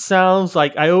 Murphy sounds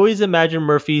like I always imagine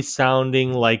Murphy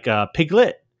sounding like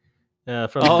Piglet. From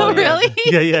Oh, yeah.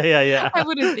 Really? yeah. I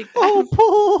wouldn't think that.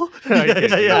 Oh,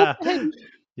 Pooh.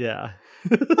 Yeah.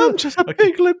 I'm just a Okay.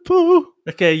 piglet, Pooh.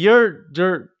 Okay, your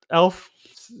elf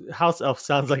house elf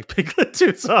sounds like Piglet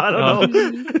too, so I don't Oh.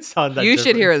 know. It sounds that You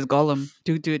should hear different. his Golem.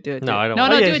 Do it. No, I don't No,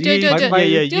 want no, it. do it, do it, do it, do it. my-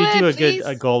 Yeah, Do you do it, a good please.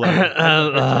 golem.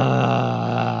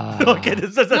 Okay,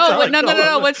 this doesn't No, sound wait, like no.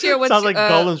 Golem. What's your sounds like uh,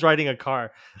 Golem's riding a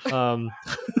car.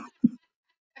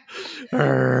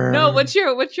 No, what's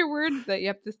your word that you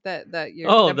have to that your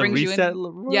Oh, that the brings you reset.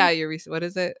 in? Yeah, your reset. What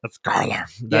is it? That's Garler.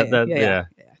 Yeah.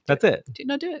 That's it. Do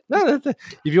it. No, that's it.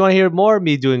 If you want to hear more of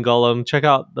me doing Golem, check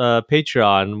out the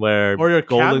Patreon where or your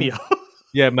Golem. cameo.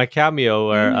 Yeah, my cameo.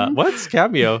 Where Mhm. what's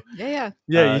cameo? Yeah.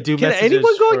 Yeah, you do Can messages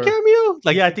anyone go on for- cameo?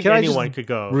 Like, yeah, I think can anyone just- could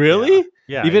go. Really?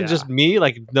 Yeah. Even yeah. just me,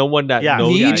 like no one that yeah,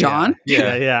 knows Me, yeah, me? John?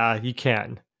 Yeah, you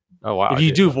can. Oh wow! If I you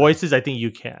didn't do know that. voices, I think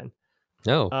you can.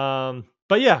 No.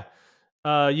 But yeah,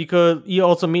 you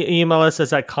also email us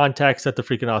at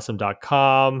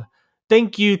contacts@thefreakingawesome.com.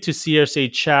 Thank you to CRC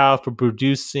Chow for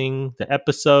producing the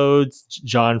episodes,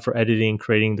 John for editing,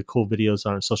 creating the cool videos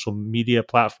on our social media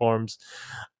platforms.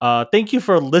 Thank you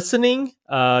for listening.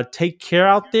 Take care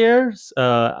out there.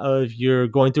 If you're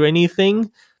going through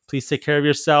anything, please take care of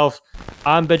yourself.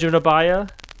 I'm Benjamin Abaya,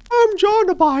 I'm John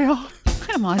Abaya.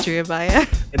 I'm Audrey Abaya.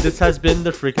 and this has been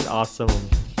The Freaking Awesome.